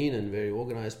very clean and very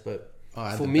organized, but I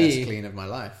had the best clean of my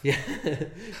life. Yeah,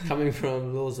 coming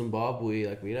from little Zimbabwe,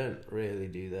 like we don't really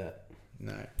do that.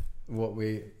 No. What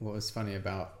was funny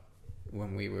about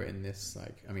when we were in this,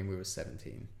 we were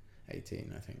 17,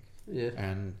 18, I think. Yeah.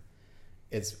 And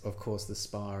it's, of course, the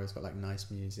spa has got like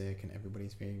nice music and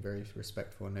everybody's being very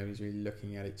respectful. Nobody's really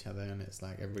looking at each other, and it's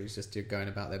like everybody's just going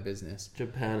about their business.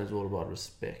 Japan is all about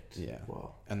respect. Yeah.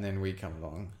 Wow. And then we come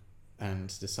along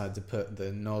and decide to put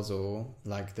the nozzle,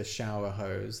 like the shower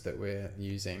hose that we're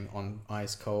using, on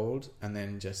ice cold, and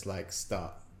then just like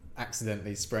start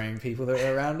accidentally spraying people that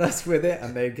were around us with it,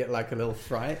 and they'd get like a little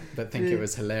fright but think it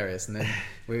was hilarious. And then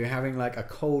we were having like a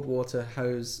cold water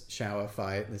hose shower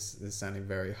fight. This is sounding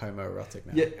very homoerotic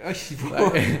now.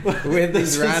 With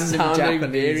these random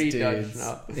Japanese dudes.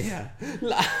 Yeah.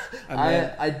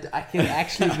 I can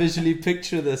actually visually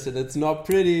picture this, and it's not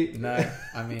pretty. No,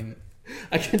 I mean,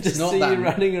 I can just see you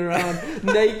running around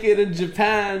naked in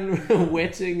Japan,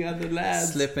 wetting other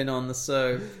lads, slipping on the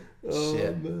soap. Oh,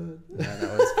 shit, man. Yeah,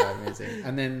 that was quite amazing.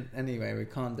 And then anyway, we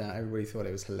calmed down. Everybody thought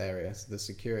it was hilarious. The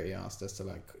security asked us to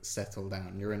like settle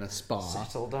down. You're in a spa.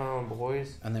 Settle down,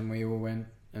 boys. And then we all went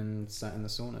and sat in the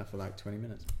sauna for like 20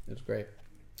 minutes. It was great.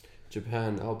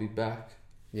 Japan, I'll be back.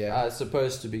 Yeah, I was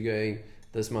supposed to be going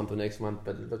this month or next month,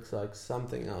 but it looks like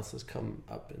something else has come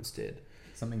up instead.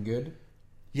 Something good?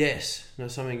 Yes, no,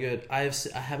 something good. I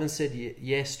haven't said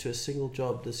yes to a single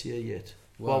job this year yet.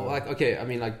 Whoa.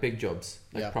 Well, big jobs,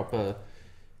 proper.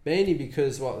 Mainly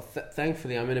because,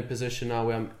 thankfully, I'm in a position now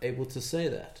where I'm able to say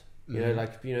that.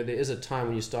 Mm-hmm. There is a time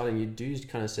when you're starting, you do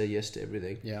kind of say yes to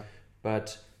everything. Yeah.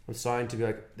 But I'm starting to be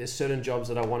like, there's certain jobs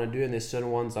that I want to do, and there's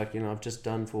certain ones I've just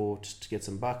done just to get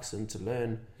some bucks and to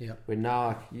learn. Yeah. Where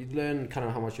now you learn kind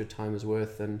of how much your time is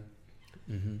worth, and.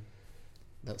 Mm-hmm.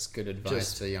 That's good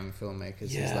advice for young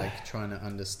filmmakers. Yeah. Is like trying to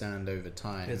understand over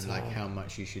time, how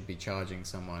much you should be charging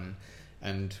someone,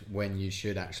 and when you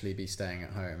should actually be staying at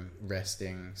home,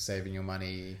 resting, saving your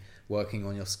money, working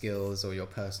on your skills or your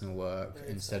personal work,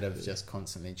 instead of just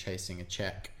constantly chasing a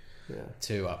check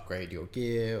to upgrade your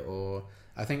gear. Or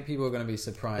I think people are going to be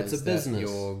surprised that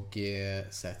your gear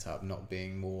setup not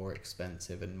being more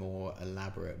expensive and more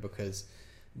elaborate, because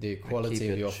the quality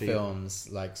of your films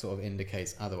sort of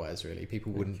indicates otherwise. Really,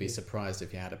 people wouldn't be surprised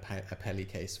if you had a Peli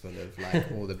case full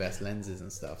of all the best lenses and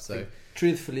stuff. So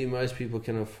truthfully, most people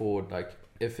can afford,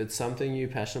 if it's something you're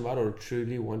passionate about or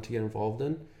truly want to get involved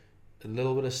in, a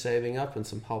little bit of saving up and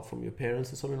some help from your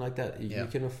parents or something like that, you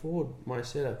can afford my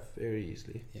setup very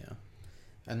easily. Yeah.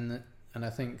 And I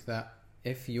think that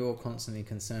if you're constantly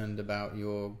concerned about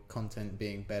your content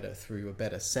being better through a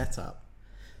better setup,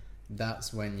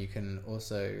 that's when you can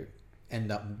also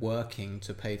end up working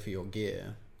to pay for your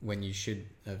gear, when you should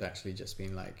have actually just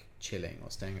been chilling or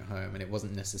staying at home, and it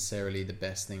wasn't necessarily the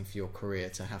best thing for your career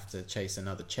to have to chase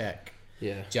another check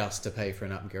just to pay for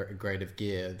an upgrade of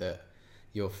gear that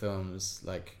your films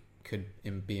could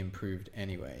be improved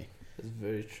anyway. That's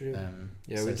very true.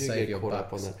 So we do save get caught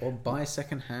up on that. Or buy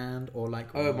second hand, or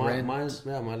rent.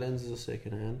 my lenses are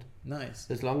second hand. Nice.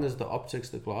 As long as the optics,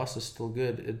 the glass is still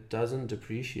good, it doesn't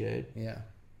depreciate. Yeah.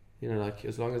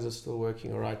 As long as it's still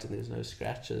working alright and there's no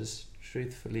scratches,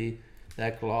 truthfully,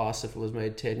 that glass, if it was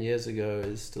made 10 years ago,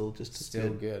 is still just as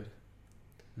good.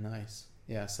 Nice.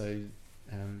 Yeah, so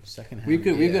second hand we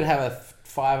could have a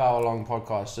 5-hour long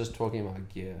podcast just talking about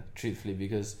gear, truthfully,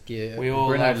 because gear. We all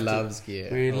loves gear.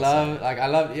 We also love,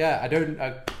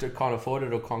 I can't afford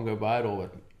it or can't go buy it all,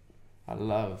 but I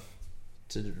love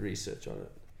to do research on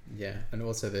it. Yeah, and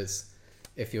also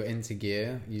if you're into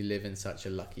gear, you live in such a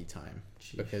lucky time.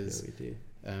 Because we do.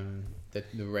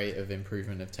 The rate of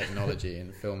improvement of technology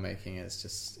in filmmaking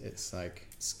it's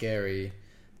scary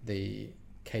the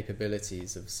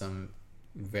capabilities of some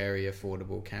very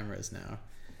affordable cameras now.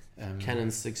 Canon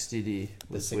 60D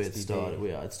was where it started.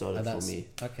 Yeah, it started for me.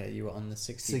 Okay, you were on the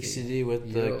 60D. 60D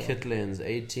with the kit lens,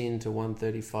 18 to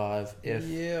 135 f.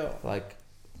 Yeah. Like,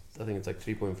 I think it's like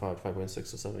 3.5,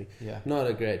 5.6 or something. Yeah. Not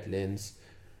a great lens.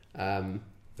 And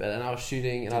I was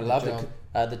shooting, and I loved it.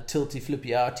 The tilty, flippy,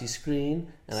 outy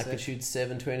screen, and I could shoot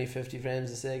 720, 50 frames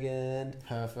a second.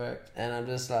 Perfect. And I'm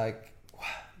just like, wow,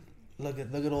 look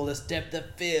at all this depth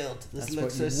of field. This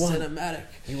looks so cinematic.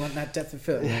 You want that depth of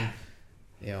field.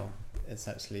 Yeah, it's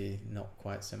actually not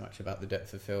quite so much about the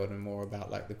depth of field and more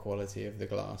about like the quality of the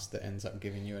glass that ends up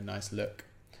giving you a nice look.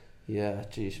 Yeah,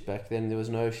 geez, back then there was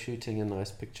no shooting in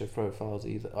nice picture profiles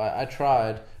either. I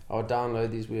tried. I would download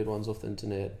these weird ones off the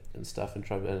internet and stuff and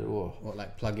try and what,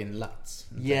 like plug-in LUTs?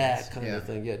 Yeah, kind of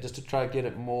thing. Yeah, just to try to get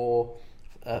it more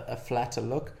a flatter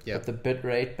look. Yep. But the bit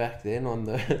rate back then on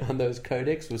those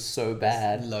codecs was so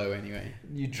bad. It's low anyway.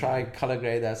 You try color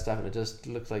grade that stuff and it just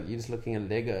looks like you're just looking at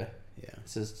Lego. Yeah, it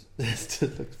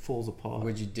just falls apart.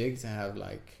 Would you dig to have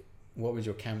like? What would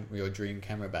your dream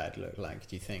camera bag look like?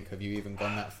 Do you think? Have you even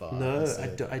gone that far? No,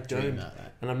 I don't.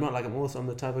 And I'm not like I'm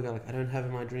the type of guy like I don't have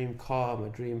my dream car, my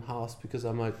dream house because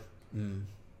I'm like.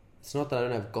 It's not that I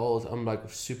don't have goals. I'm like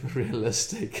super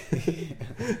realistic.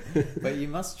 But you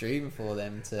must dream for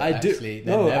them to. I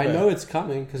know it's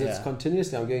coming because it's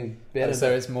continuously. I'm getting better.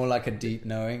 So it's more like a deep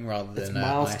knowing rather than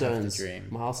milestones. I have to dream.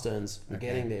 Milestones. We're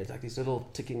getting there. It's like these little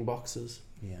ticking boxes.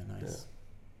 Yeah, nice.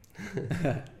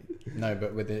 Yeah. No,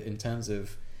 but in terms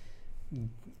of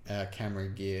camera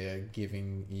gear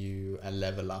giving you a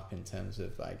level up in terms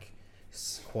of like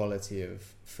quality of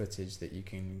footage that you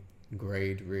can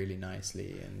grade really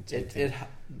nicely, and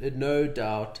it no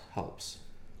doubt helps.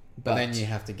 But then you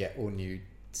have to get all new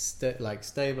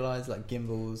stabilized like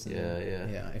gimbals. And,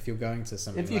 yeah. If you're going to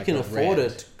something, if you can afford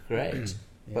it, great.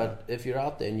 But if you're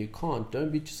out there and you can't,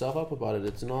 don't beat yourself up about it.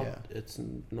 It's not. It's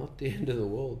not the end of the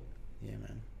world. Yeah,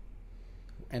 man.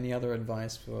 Any other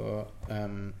advice for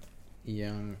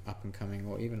young up and coming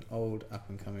or even old up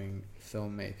and coming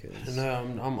filmmakers? No,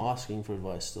 I'm asking for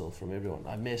advice still from everyone.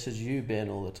 I message you, Ben,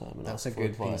 all the time, and that's a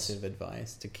good piece of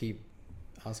advice to keep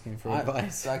asking for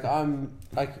advice.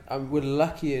 We're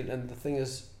lucky, and the thing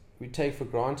is, we take for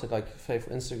granted, like say for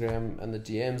Instagram and the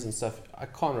DMs and stuff. I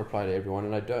can't reply to everyone,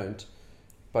 and I don't,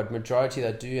 but majority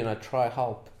that do, and I try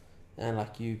help, and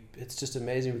it's just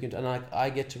amazing. And I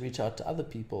get to reach out to other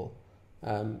people.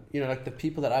 Like the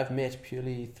people that I've met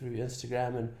purely through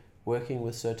Instagram and working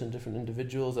with certain different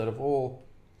individuals that have all,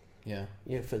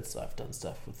 I've done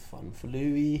stuff with Fun for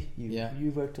Louis.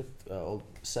 You worked with old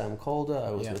Sam Calder. I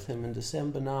was with him in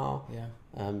December now.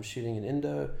 Shooting in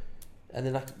Indo, and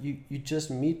then you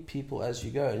just meet people as you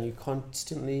go, and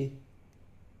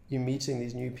you're meeting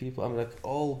these new people. I'm like,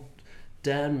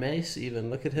 Dan Mace, even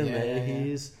look at him,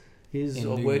 He's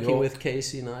working with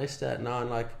Casey Neistat now,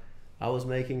 and I was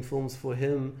making films for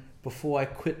him before I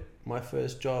quit my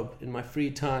first job. In my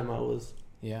free time, I was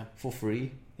for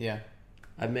free. Yeah,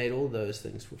 I made all those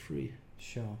things for free.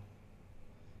 Sure.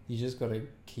 You just got to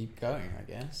keep going, I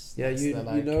guess. Yeah, you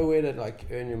know where to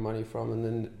earn your money from, and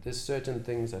then there's certain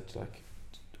things that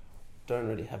don't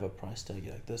really have a price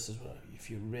tag. This is what,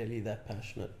 if you're really that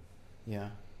passionate. Yeah.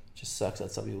 It just sucks that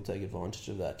some people take advantage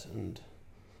of that, and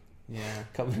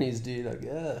companies do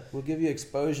we'll give you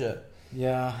exposure.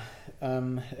 Yeah,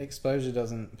 exposure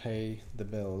doesn't pay the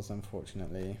bills,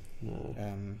 unfortunately. No.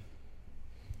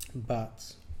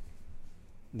 But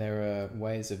there are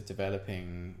ways of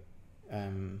developing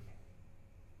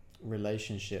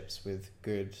relationships with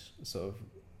good sort of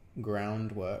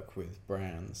groundwork with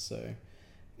brands. So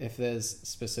if there's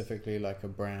specifically a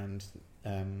brand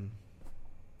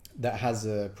that has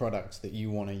a product that you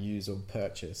want to use or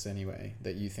purchase anyway,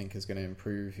 that you think is going to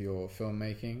improve your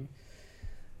filmmaking,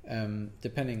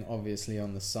 depending obviously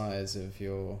on the size of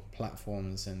your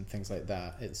platforms and things like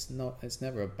that, it's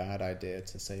never a bad idea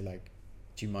to say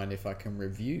do you mind if I can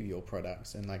review your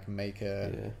products and make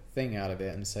a thing out of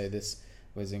it and say this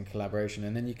was in collaboration,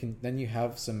 and then you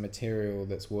have some material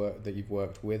that you've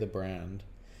worked with a brand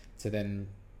to then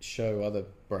show other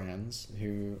brands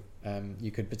who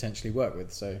you could potentially work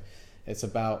with. So it's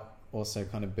about also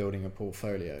kind of building a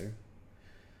portfolio,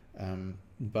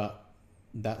 but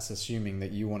that's assuming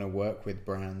that you want to work with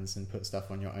brands and put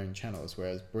stuff on your own channels,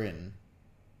 whereas Bryn,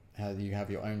 you have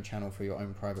your own channel for your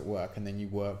own private work, and then you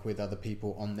work with other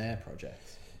people on their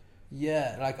projects.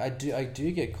 Yeah, I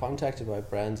do get contacted by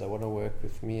brands that want to work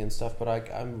with me and stuff, but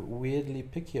I'm weirdly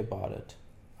picky about it.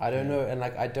 I don't know, and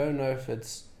I don't know if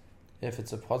it's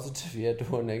a positive yet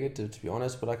or negative, to be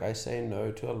honest, but I say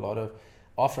no to a lot of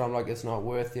often I'm like, it's not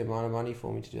worth the amount of money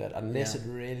for me to do that unless it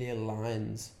really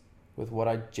aligns with what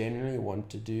I genuinely want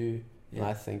to do, and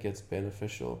I think it's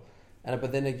beneficial.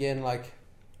 But then again, like,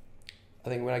 I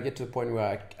think when I get to the point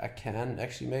where I can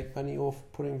actually make money off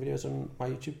putting videos on my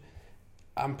YouTube,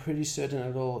 I'm pretty certain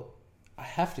I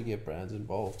have to get brands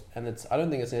involved, and I don't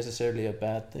think it's necessarily a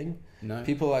bad thing. No,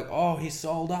 people are like, oh, he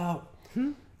sold out.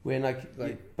 When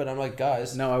but I'm like,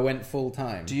 guys, no, I went full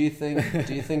time. Do you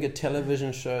think a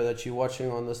television show that you're watching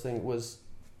on this thing was,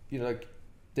 like,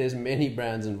 there's many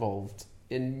brands involved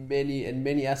in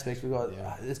many aspects.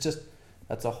 It's just,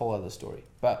 that's a whole other story.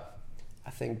 But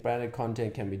I think branded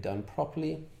content can be done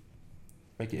properly,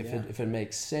 like if it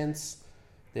makes sense.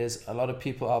 There's a lot of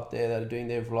people out there that are doing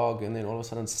their vlog and then all of a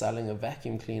sudden selling a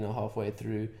vacuum cleaner halfway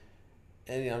through,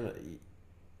 and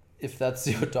if that's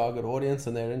your target audience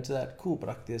and they're into that, cool. But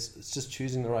like it's just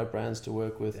choosing the right brands to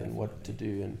work with and what to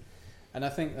do. And I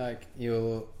think like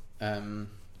you're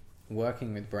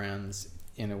working with brands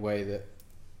in a way that,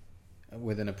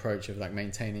 with an approach of like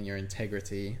maintaining your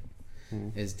integrity,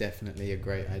 is definitely a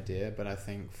great idea. But I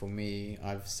think for me,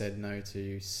 I've said no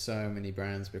to so many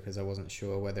brands because I wasn't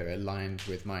sure whether it aligned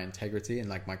with my integrity and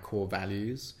like my core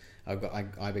values.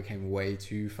 I became way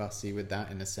too fussy with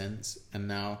that in a sense, and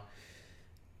now,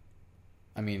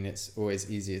 I mean, it's always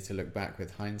easier to look back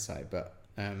with hindsight, but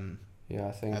I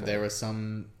think there are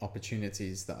some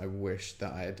opportunities that I wish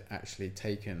that I had actually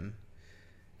taken,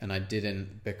 and I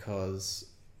didn't because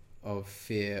of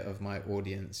fear of my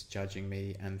audience judging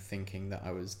me and thinking that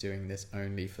I was doing this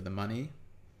only for the money.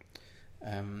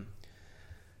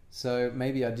 So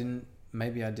maybe I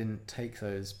didn't take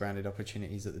those branded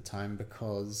opportunities at the time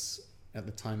because at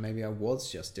the time maybe I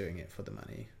was just doing it for the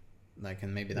money. Like,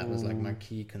 and maybe that was like my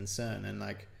key concern. And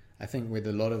like, I think with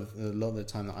a lot of the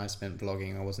time that I spent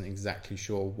vlogging, I wasn't exactly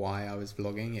sure why I was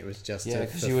vlogging. It was just to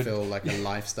fulfill like a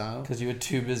lifestyle. Because you were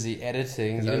too busy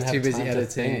editing. I was too busy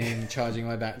editing, charging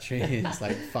my batteries,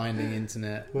 like finding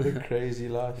internet. What a crazy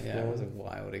life. Yeah, it was a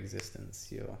wild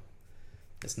existence.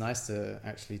 It's nice to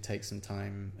actually take some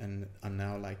time, and I'm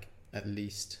now like at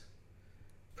least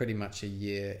pretty much a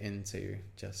year into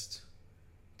just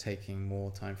taking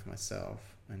more time for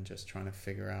myself and just trying to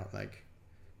figure out like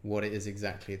what it is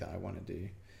exactly that I want to do.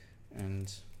 And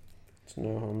there's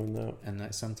no harm in that. And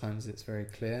like sometimes it's very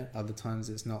clear, other times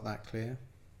it's not that clear.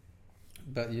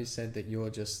 But you said that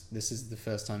this is the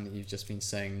first time that you've just been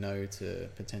saying no to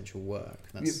potential work.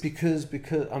 Because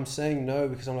I'm saying no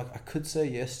because I'm like, I could say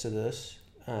yes to this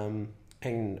and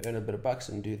earn a bit of bucks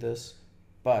and do this,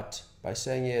 but by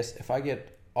saying yes, if I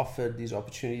get offered these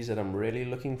opportunities that I'm really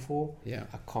looking for,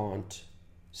 I can't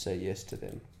say yes to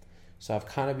them. So I've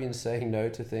kind of been saying no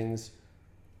to things,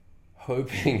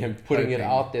 hoping and putting it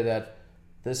out there that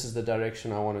this is the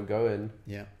direction I want to go in.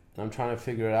 Yeah. And I'm trying to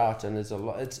figure it out, and it's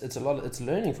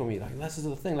learning for me. Like, this is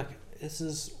the thing. Like, this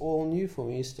is all new for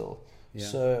me still. Yeah.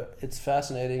 So it's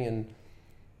fascinating,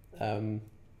 and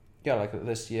like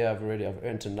this year I've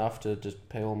earned enough to just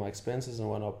pay all my expenses and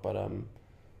whatnot. But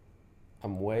I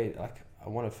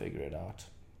want to figure it out,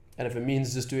 and if it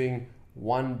means just doing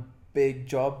one big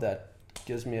job that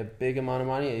gives me a big amount of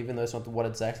money, even though it's not what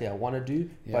exactly I want to do,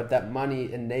 but that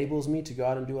money enables me to go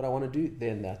out and do what I want to do,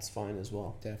 then that's fine as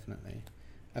well. Definitely.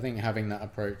 I think having that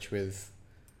approach with,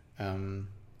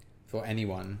 for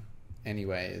anyone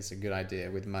anyway, is a good idea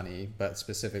with money, but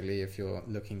specifically if you're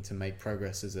looking to make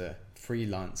progress as a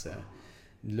freelancer,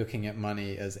 looking at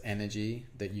money as energy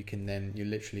that you can then, you're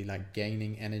literally like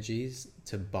gaining energies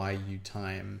to buy you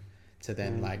time to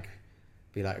then like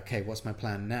be like, okay, what's my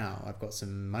plan now? I've got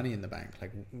some money in the bank.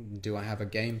 Like, do I have a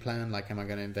game plan? Like, am I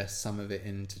going to invest some of it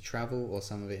into travel or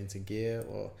some of it into gear?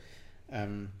 Or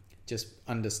just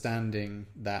understanding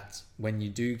that when you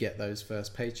do get those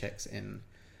first paychecks in,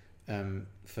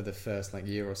 for the first like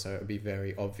year or so, it'll be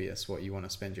very obvious what you want to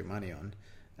spend your money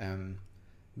on.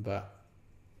 But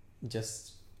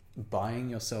just buying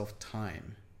yourself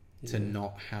time to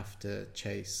not have to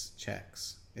chase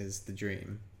checks is the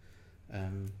dream.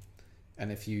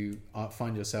 And if you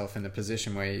find yourself in a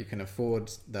position where you can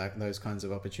afford those kinds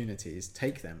of opportunities,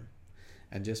 take them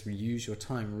and just use your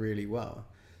time really well.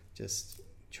 Just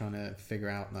trying to figure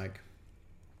out, like,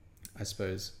 I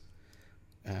suppose,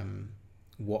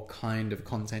 what kind of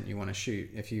content you want to shoot.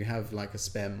 If you have like a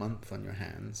spare month on your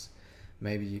hands,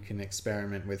 maybe you can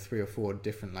experiment with 3 or 4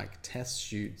 different like test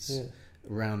shoots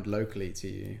around locally to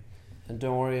you. And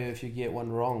don't worry if you get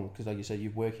one wrong, because like you said,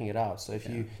 you're working it out. So if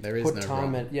you put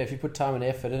time and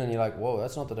effort in, and you're like, whoa,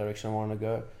 that's not the direction I want to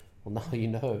go. Well, now you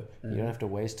know. You don't have to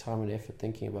waste time and effort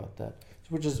thinking about that.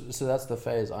 So that's the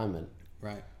phase I'm in.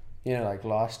 Right. You know, like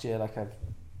last year, like I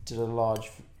did a large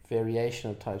variation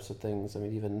of types of things. I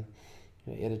mean, even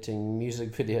editing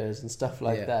music videos and stuff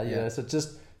like that. You know, so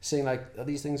just seeing like, are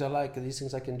these things I like? Are these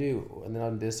things I can do? And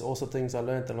then there's also things I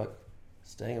learned that like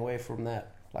staying away from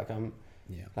that. Like I'm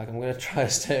gonna try to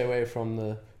stay away from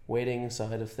the wedding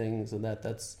side of things, and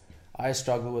I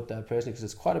struggle with that personally because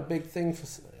it's quite a big thing for.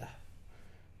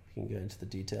 We can go into the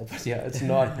detail, but yeah, it's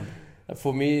not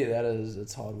for me.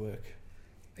 It's hard work.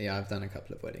 Yeah, I've done a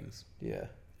couple of weddings. Yeah,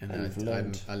 and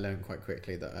I learned quite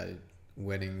quickly that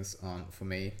weddings aren't for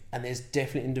me. And there's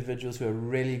definitely individuals who are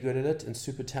really good at it and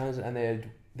super talented, and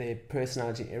their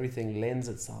personality and everything lends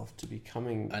itself to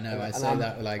becoming. I know. I say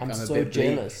that like I'm so a bit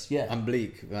jealous. Bleak. Yeah, I'm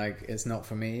bleak. Like it's not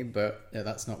for me, but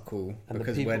that's not cool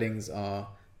because weddings are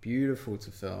beautiful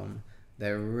to film.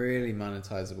 They're really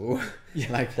monetizable.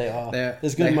 Yeah, like they are.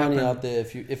 There's good money out there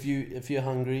if you're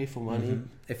hungry for money. Mm-hmm.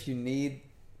 If you need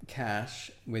cash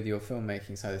with your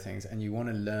filmmaking side of things and you want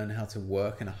to learn how to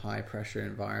work in a high pressure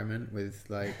environment with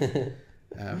like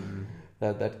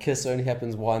that kiss only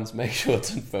happens once, make sure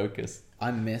it's in focus. I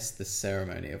missed the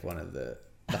ceremony of one of the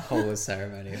whole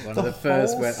ceremony of one of the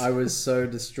first where I was so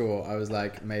distraught. I was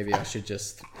like, maybe I should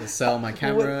just sell my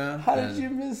camera. How did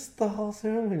you miss the whole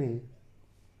ceremony?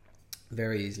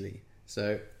 Very easily.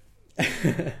 So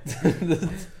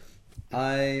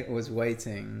I was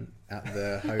waiting at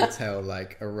the hotel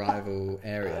like arrival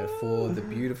area for the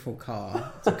beautiful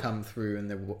car to come through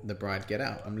and the bride get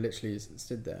out. I'm literally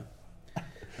stood there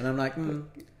and I'm like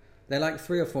they're like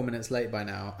 3 or 4 minutes late by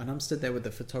now and I'm stood there with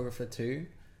the photographer too.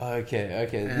 Okay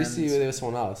and you see there was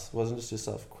someone else, it wasn't just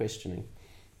yourself questioning.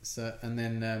 So and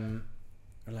then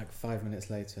like 5 minutes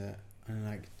later I'm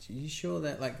like, are you sure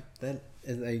that like are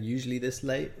they usually this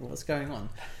late? What's going on?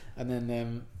 And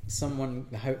then someone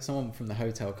from the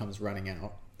hotel comes running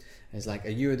out and is like, are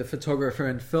you the photographer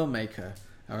and filmmaker?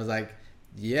 I was like,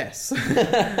 yes.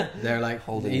 They're like,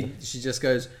 she just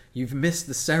goes, you've missed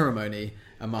the ceremony.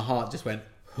 And my heart just went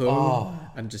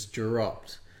and just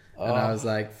dropped. And I was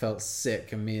like, felt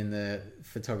sick. And me and the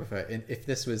photographer, if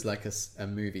this was like a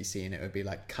movie scene, it would be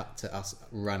like cut to us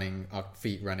running, our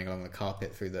feet running along the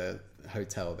carpet through the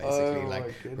hotel, basically,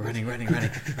 like running.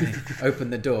 Open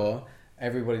the door.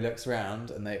 Everybody looks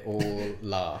around and they all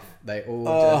laugh. They all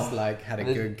just like had a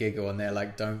good giggle and they're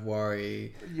like, "Don't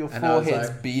worry." Your forehead's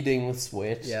like, beading with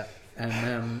sweat. Yeah,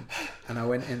 and I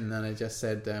went in and I just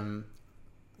said,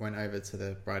 went over to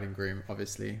the bride and groom.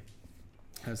 Obviously,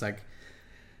 I was like,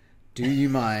 "Do you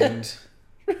mind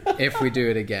if we do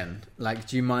it again? Like,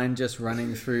 do you mind just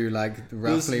running through like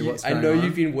roughly what's going on? I know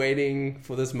you've been waiting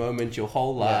for this moment your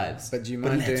whole lives, but do you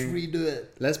mind let's redo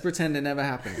it. Let's pretend it never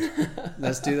happened.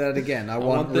 Let's do that again. I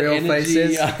want real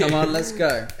faces. Come on, let's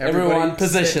go. Everyone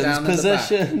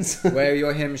positions. Wear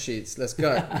your hymn sheets. Let's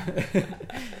go."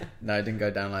 No, it didn't go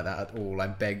down like that at all. I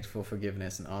begged for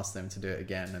forgiveness and asked them to do it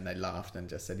again, and they laughed and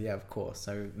just said, "Yeah, of course."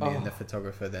 So me and the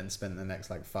photographer then spent the next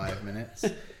like 5 minutes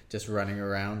just running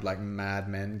around like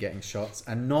madmen, getting shots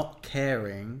and not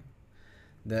caring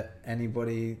that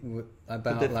anybody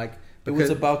it was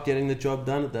about getting the job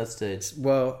done at that stage.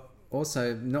 Well,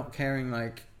 also not caring,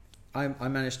 like I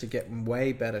managed to get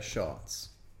way better shots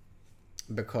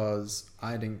because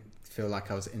I didn't feel like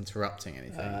I was interrupting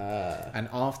anything. And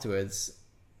afterwards,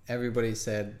 everybody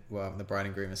said, well, the bride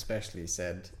and groom especially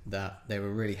said that they were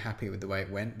really happy with the way it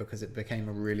went because it became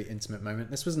a really intimate moment.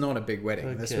 This was not a big wedding.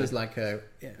 Okay. This was like a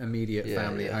immediate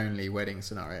family only wedding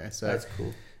scenario. So that's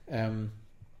cool.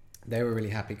 They were really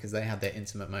happy because they had their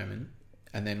intimate moment,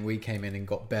 and then we came in and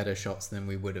got better shots than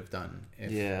we would have done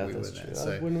if we were there. True.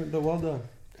 So well done.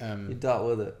 You dealt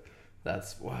with it.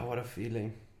 That's wow, what a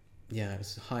feeling. Yeah, it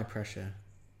was high pressure,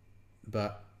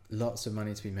 but lots of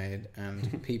money to be made,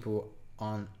 and people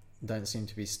don't seem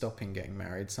to be stopping getting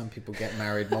married. Some people get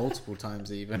married multiple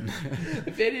times even.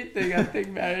 If anything, I think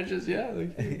marriage is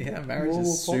marriage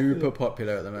is super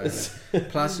popular at the moment.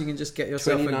 Plus you can just get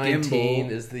yourself a gimbal.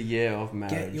 2019 is the year of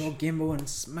marriage. Get your gimbal and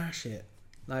smash it.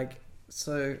 Like,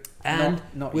 so and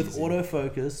not with easy.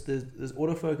 autofocus, there's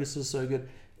autofocus is so good.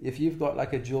 If you've got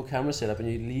like a dual camera setup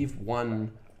and you leave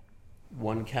one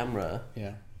camera,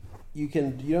 you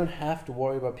don't have to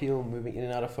worry about people moving in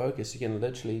and out of focus. You can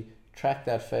literally track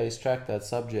that face, track that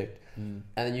subject, and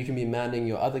then you can be manning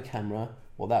your other camera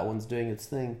while that one's doing its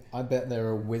thing. I bet there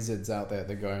are wizards out there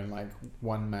that go in like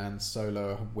one man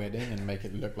solo wedding and make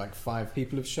it look like 5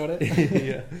 people have shot it.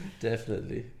 Yeah,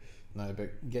 definitely. No,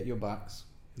 but get your bucks,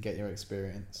 get your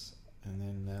experience, and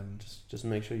then just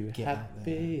make sure you're get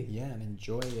happy. Yeah, and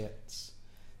enjoy it.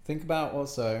 Think about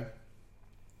also,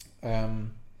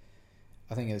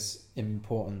 I think it's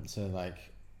important to like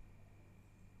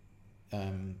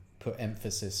put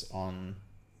emphasis on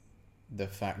the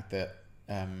fact that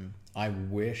I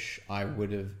wish I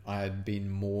had been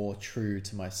more true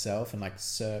to myself and like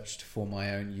searched for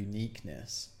my own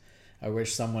uniqueness. I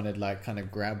wish someone had like kind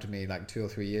of grabbed me like 2 or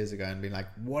 3 years ago and been like,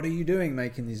 what are you doing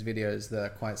making these videos that are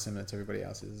quite similar to everybody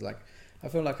else's? Like, I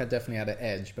feel like I definitely had an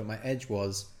edge, but my edge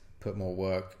was put more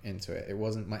work into it.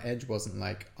 My edge wasn't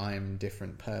like I'm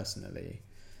different personally.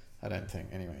 I don't think,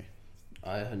 anyway.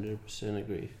 I 100%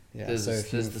 agree. Yeah. So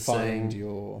if you find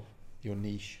your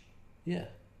niche, yeah,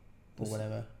 or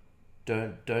whatever,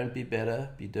 don't be better,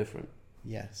 be different.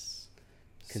 Yes,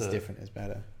 because different is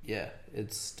better. Yeah,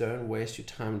 don't waste your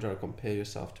time trying to compare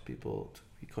yourself to people. To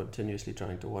be continuously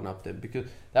trying to one up them, because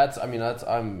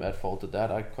I'm at fault at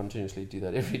that. I continuously do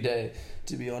that every day.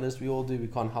 To be honest, we all do. We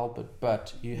can't help it.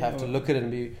 But you have to look at it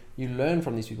and you learn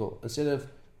from these people instead of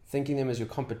thinking them as your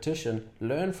competition.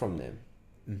 Learn from them.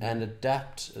 Mm-hmm. And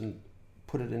adapt and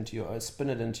spin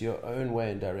it into your own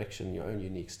way and direction, your own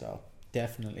unique style.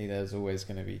 Definitely, there's always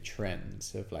going to be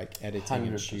trends of like editing 100%.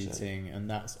 And shooting, and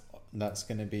that's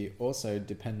going to be also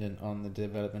dependent on the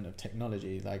development of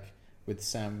technology. Like with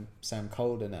Sam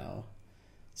Colder now,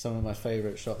 some of my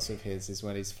favorite shots of his is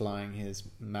when he's flying his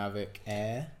Mavic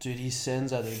Air. Dude, he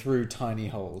sends out through tiny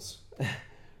holes.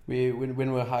 When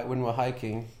we're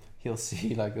hiking, he'll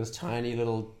see like this tiny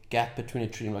little gap between a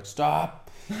tree. I'm like, stop.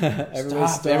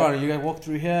 Everyone, you gotta walk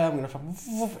through here. I'm gonna,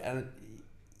 and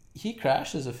he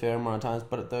crashes a fair amount of times,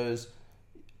 but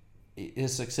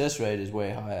his success rate is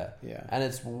way higher. Yeah, and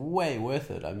it's way worth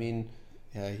it. I mean,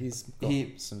 yeah, he's got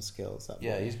some skills.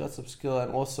 He's got some skill,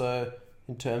 and also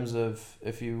in terms of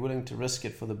if you're willing to risk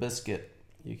it for the biscuit,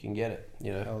 you can get it.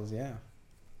 You know. Hells yeah.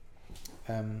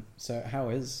 So how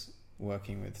is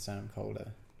working with Sam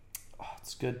Colder? Oh,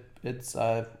 it's good. It's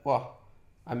I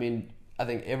mean, I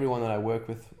think everyone that I work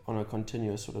with on a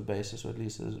continuous sort of basis, or at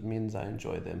least it means I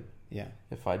enjoy them. Yeah.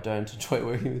 If I don't enjoy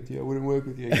working with you, I wouldn't work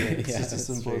with you again. It's just as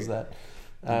simple as that.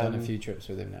 I've done a few trips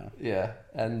with him now. Yeah,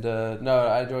 and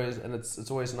I enjoy it, and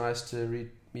it's always nice to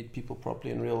meet people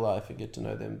properly in real life and get to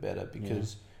know them better,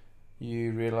 because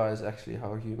you realize actually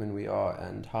how human we are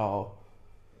and how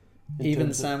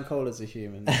even Sam Colder's a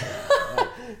human.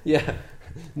 Yeah,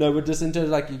 no, but just in terms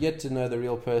of, like, you get to know the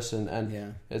real person,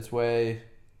 and it's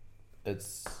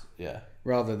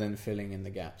rather than filling in the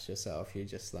gaps yourself, you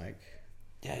just like.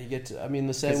 Yeah, you get to. I mean,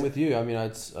 the same with you. I mean,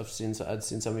 I'd seen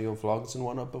some of your vlogs and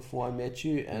whatnot before I met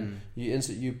you, and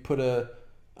you put a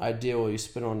idea or you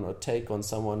spin on or take on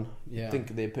someone. You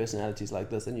think their personality's like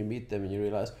this, and you meet them and you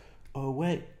realize, oh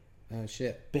wait, oh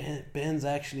shit, Ben's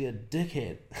actually a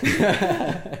dickhead.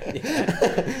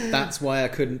 That's why I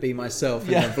couldn't be myself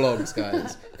in the vlogs,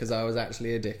 guys, because I was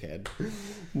actually a dickhead.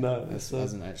 No, this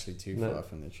wasn't actually too far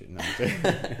from the truth. No,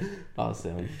 I'll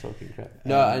say I'm talking crap.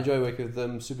 No, I enjoy working with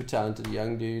them. Super talented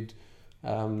young dude.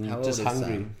 How old just is hungry.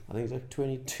 Sam? I think he's like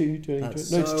 22, 23.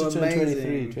 That's no, so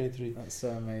amazing. 23. That's so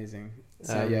amazing.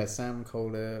 So Sam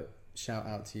Colder, shout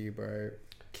out to you, bro.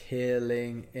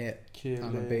 Killing it.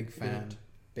 I'm a big fan.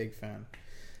 Big fan.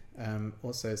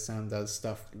 Also, Sam does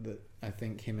stuff that I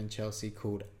think him and Chelsea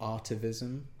called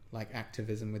artivism, like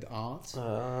activism with art.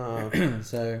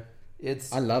 So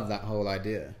I love that whole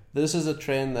idea. This is a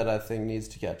trend that I think needs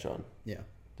to catch on. Yeah.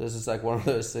 This is like one of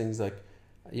those things, like,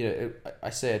 you know, I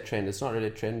say a trend. It's not really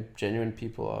a trend. Genuine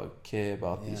people care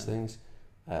about these things.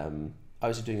 I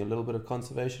was doing a little bit of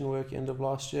conservation work end of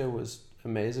last year. Was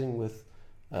amazing with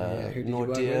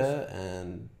Nordia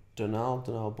and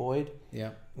Donal Boyd.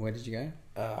 Yeah. Where did you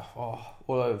go? All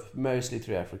over, mostly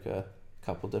through Africa, a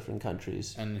couple different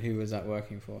countries. And who was that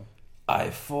working for?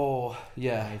 I4,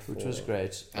 which was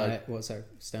great. What's that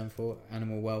stand for?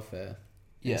 Animal Welfare.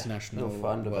 International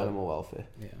Fund of Animal Welfare.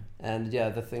 Yeah. And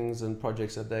the things and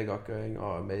projects that they got going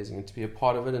are amazing. And to be a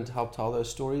part of it and to help tell those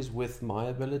stories with my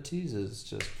abilities is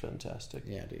just fantastic.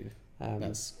 Yeah, dude.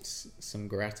 That's some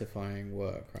gratifying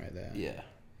work right there. Yeah.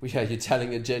 You're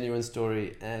telling a genuine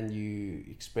story and you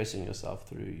expressing yourself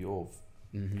through your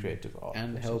creative art.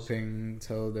 And helping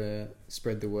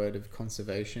spread the word of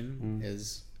conservation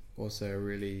is also a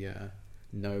really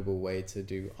noble way to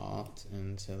do art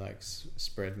and to like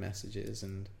spread messages.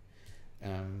 And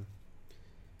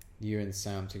you and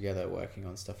Sam together working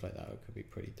on stuff like that could be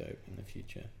pretty dope in the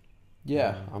future.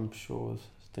 Yeah, I'm sure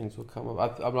things will come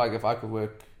up. I'm like, if I could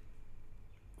work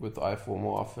with I4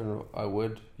 more often, I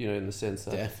would, you know, in the sense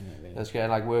that definitely that's great.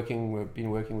 Like we've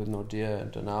been working with Nordia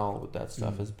and Donal with that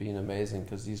stuff has been amazing,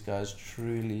 because these guys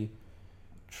truly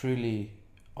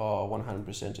are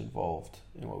 100% involved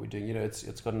in what we're doing. You know,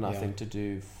 it's got nothing to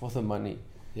do for the money.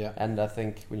 Yeah. And I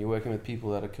think when you're working with people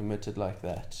that are committed like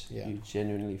that, you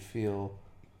genuinely feel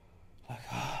like,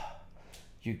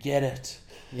 you get it.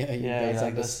 Yeah, you guys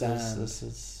like, understand. This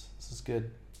is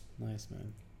good. Nice,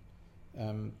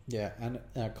 man. Yeah, and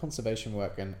conservation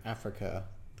work in Africa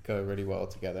go really well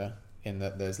together in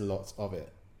that there's lots of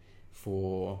it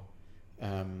for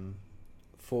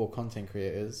content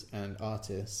creators and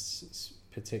artists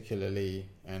particularly,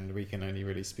 and we can only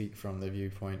really speak from the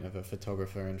viewpoint of a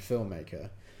photographer and filmmaker,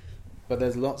 but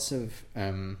there's lots of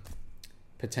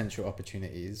potential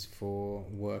opportunities for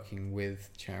working with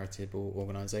charitable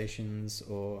organizations,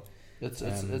 or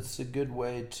it's a good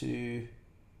way to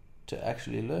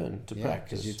actually learn, to practice,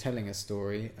 because you're telling a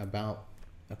story about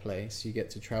a place. You get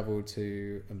to travel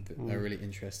to a really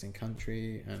interesting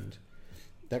country, and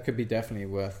that could be definitely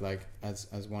worth, like, as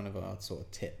one of our sort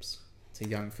of tips to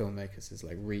young filmmakers, is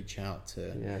like reach out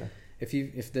to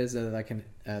if there's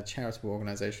a charitable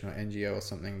organization or NGO or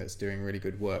something that's doing really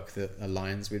good work that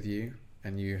aligns with you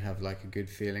and you have like a good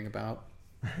feeling about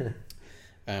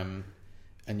and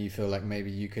you feel like maybe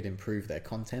you could improve their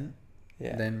content,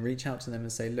 then reach out to them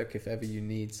and say, look, if ever you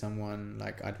need someone,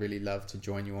 like, I'd really love to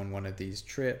join you on one of these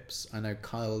trips. I know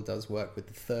Kyle does work with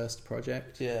the Thirst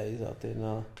Project. Yeah, he's out there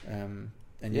now. And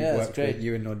you worked with,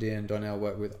 you and Nordia and Donnell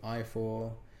work with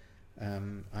I4.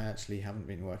 I actually haven't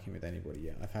been working with anybody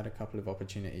yet. I've had a couple of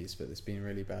opportunities, but it's been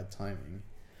really bad timing.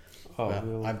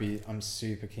 I'm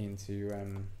super keen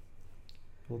to.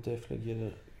 We'll definitely get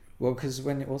it. Well, because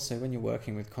when you're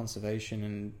working with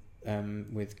conservation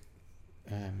and with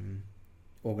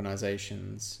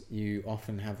organizations, you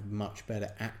often have much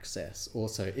better access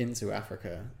also into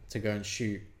Africa to go and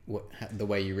shoot the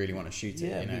way you really want to shoot it.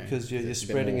 Yeah, you know? because you're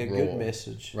spreading a good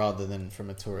message rather than from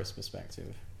a tourist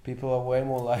perspective. People are way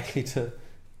more likely to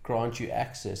grant you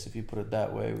access, if you put it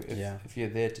that way, if you're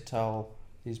there to tell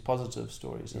these positive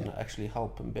stories and actually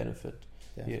help and benefit.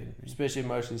 Especially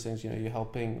most of these things, you're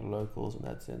helping locals in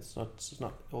that sense. It's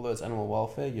not although it's animal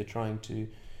welfare, you're trying to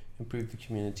improve the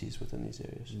communities within these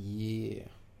areas. Yeah,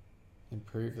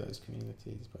 improve those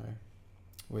communities, bro,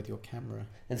 with your camera.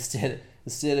 Instead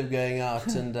of going out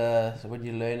and when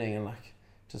you're learning and like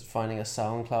just finding a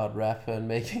SoundCloud rapper and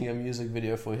making a music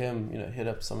video for him, hit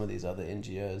up some of these other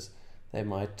NGOs. They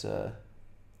might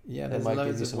there's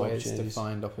loads of ways to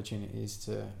find opportunities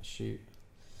to shoot.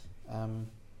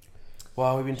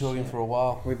 Wow, we've been talking for a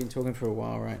while. We've been talking for a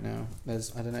while right now. I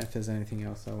don't know if there's anything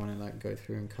else I want to like go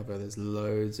through and cover. There's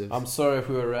loads of. I'm sorry if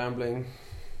we were rambling.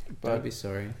 But don't be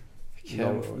sorry.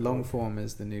 Long form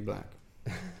is the new black.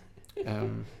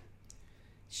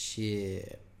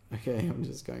 Shit. Okay, I'm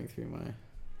just going through my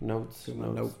notes.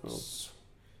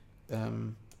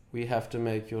 We have to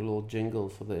make your little jingle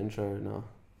for the intro now.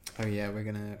 Oh yeah, we're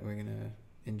gonna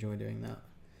enjoy doing that.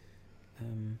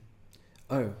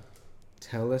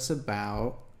 Tell us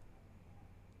about.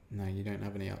 No, you don't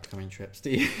have any upcoming trips, do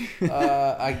you?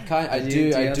 I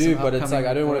do, but it's like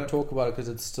I don't want to talk about it because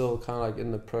it's still kind of like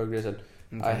in the progress, and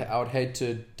okay. I would hate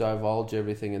to divulge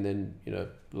everything, and then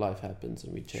life happens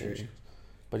and we change. True.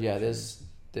 But yeah, there's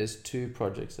 2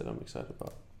 projects that I'm excited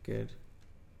about. Good.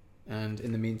 And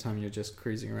in the meantime, you're just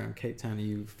cruising around Cape Town. Are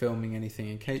you filming anything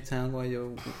in Cape Town while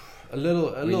you're a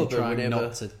little bit?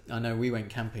 Not to. I know we went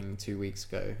camping 2 weeks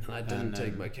ago. And I didn't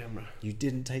take my camera. You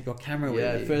didn't take your camera with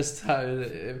you? Yeah, first time.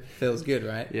 It feels good,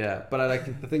 right? Yeah, but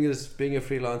the thing is, being a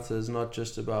freelancer is not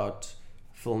just about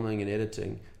filming and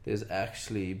editing. There's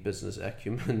actually business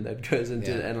acumen that goes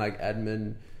into it, and like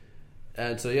admin.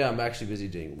 And so I'm actually busy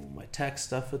doing my tax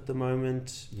stuff at the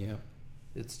moment. Yeah.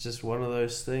 It's just one of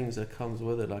those things that comes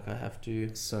with it. Like I have to.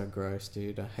 It's so gross,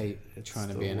 dude. I hate trying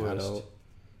to be an adult.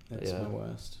 It's my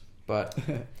worst. But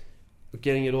we're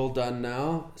getting it all done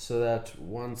now, so that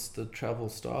once the travel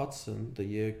starts and the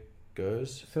year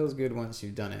goes, it feels good once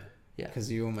you've done it. Yeah.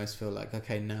 Because you almost feel like,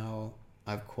 okay, now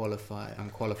I'm qualified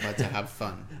to have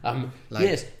fun.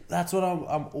 Yes, that's what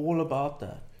I'm all about.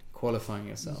 That qualifying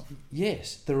yourself.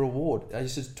 Yes, the reward. I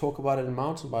used to talk about it in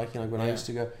mountain biking. Like when I used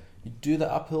to go. You do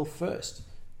the uphill first,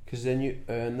 because then you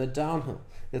earn the downhill.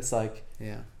 It's like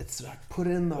it's like put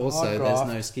in the hard graft. Also, there's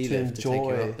no ski lift to take you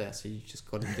up there, so you just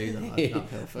got to do the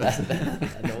uphill first.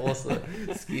 And also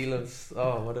ski lifts.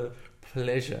 Oh, what a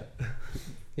pleasure!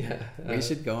 Yeah, we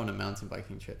should go on a mountain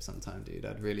biking trip sometime, dude.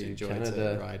 I'd really enjoy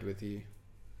to ride with you.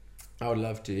 I would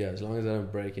love to. Yeah, as long as I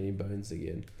don't break any bones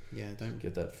again. Yeah, don't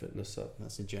get that fitness up.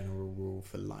 That's a general rule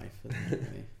for life. Isn't it,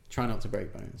 really? Try not to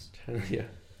break bones. Yeah.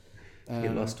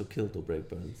 Get lost or killed or break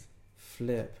bones.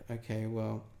 Flip. Okay,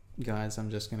 well, guys, I'm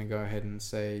just going to go ahead and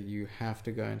say you have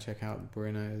to go and check out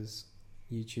Bruno's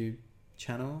YouTube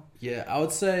channel. Yeah, I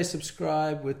would say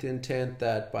subscribe with the intent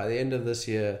that by the end of this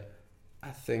year,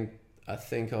 I think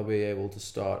I'll be able to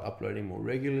start uploading more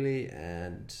regularly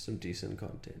and some decent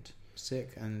content.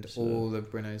 Sick. And all of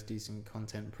Bruno's decent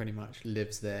content pretty much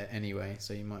lives there anyway,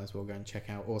 so you might as well go and check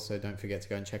out. Also, don't forget to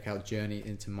go and check out Journey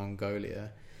into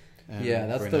Mongolia.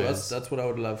 That's what I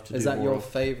would love to do. Is that your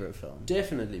favourite film?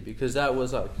 Definitely, because that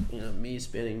was like, me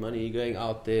spending money, going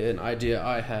out there, an idea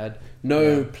I had,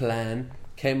 no plan,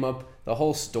 came up, the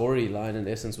whole storyline in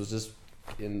essence was just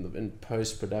in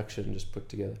post-production, just put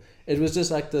together. It was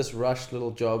just like this rushed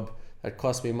little job that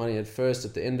cost me money at first.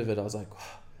 At the end of it, I was like,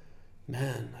 oh,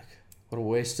 man, like what a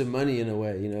waste of money in a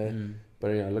way,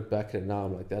 But I look back at it now,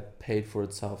 I'm like, that paid for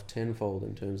itself tenfold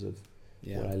in terms of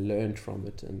what I learned from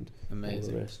it and all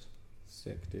the rest.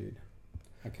 Sick, dude.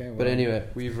 Okay, well, but anyway,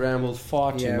 we've rambled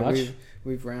far too much.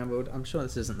 We've rambled. I'm sure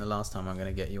this isn't the last time I'm going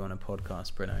to get you on a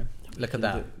podcast, Bruno. Look at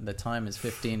that. The time is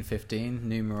 15:15.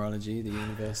 Numerology. The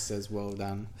universe says, well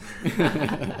done.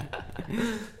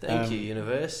 Thank you,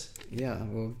 universe. Yeah,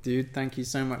 well, dude, thank you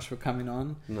so much for coming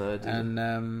on. No, dude.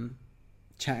 And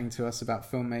chatting to us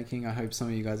about filmmaking. I hope some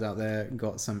of you guys out there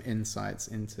got some insights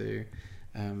into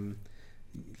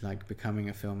like becoming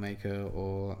a filmmaker,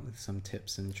 or some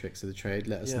tips and tricks of the trade.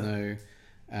 Let us know.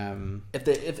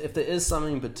 If there is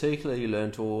something in particular you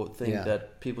learned or think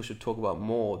that people should talk about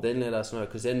more, then let us know,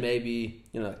 because then maybe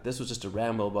this was just a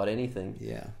ramble about anything.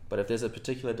 Yeah. But if there's a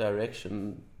particular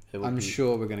direction, I'm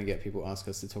sure we're going to get people ask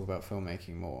us to talk about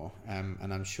filmmaking more,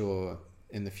 and I'm sure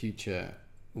in the future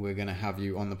we're going to have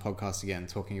you on the podcast again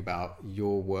talking about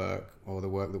your work, or the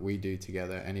work that we do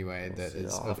together anyway, that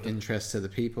is of interest to the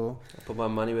people. I'll put my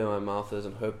money where my mouth is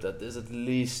and hope that there's at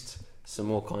least some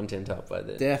more content out by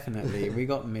then. Definitely. We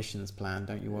got missions planned,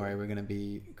 don't you worry. We're going to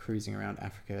be cruising around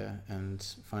Africa and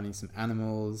finding some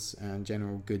animals and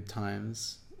general good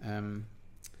times.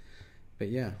 But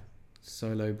yeah,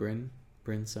 solo Bryn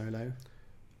solo.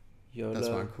 YOLO. That's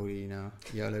what I'm calling you now.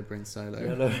 YOLO Bryn solo.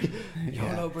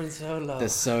 YOLO Bryn solo. The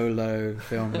solo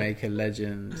filmmaker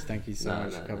legend. Thank you so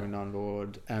much for coming on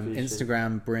board.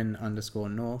 Instagram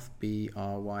Bryn_North,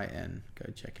 BRYN.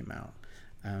 Go check him out.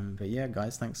 But yeah,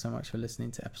 guys, thanks so much for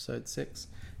listening to episode 6.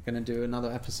 Going to do another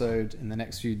episode in the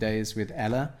next few days with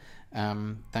Ella.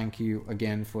 Thank you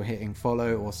again for hitting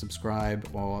follow or subscribe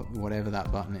or whatever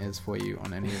that button is for you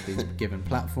on any of these given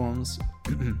platforms.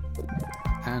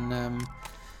 And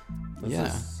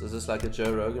is this like a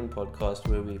Joe Rogan podcast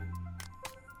where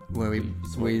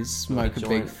we smoke a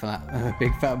big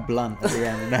fat blunt at the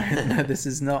end? No, this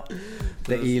is not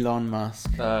the Elon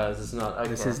Musk. This is not. Okay,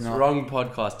 this is not. Wrong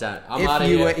podcast, Dan. If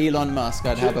you were Elon Musk,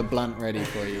 I'd have a blunt ready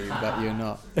for you, but you're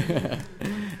not.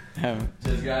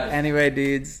 Cheers, guys. Anyway,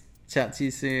 dudes, chat to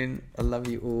you soon. I love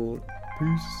you all.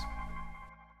 Peace.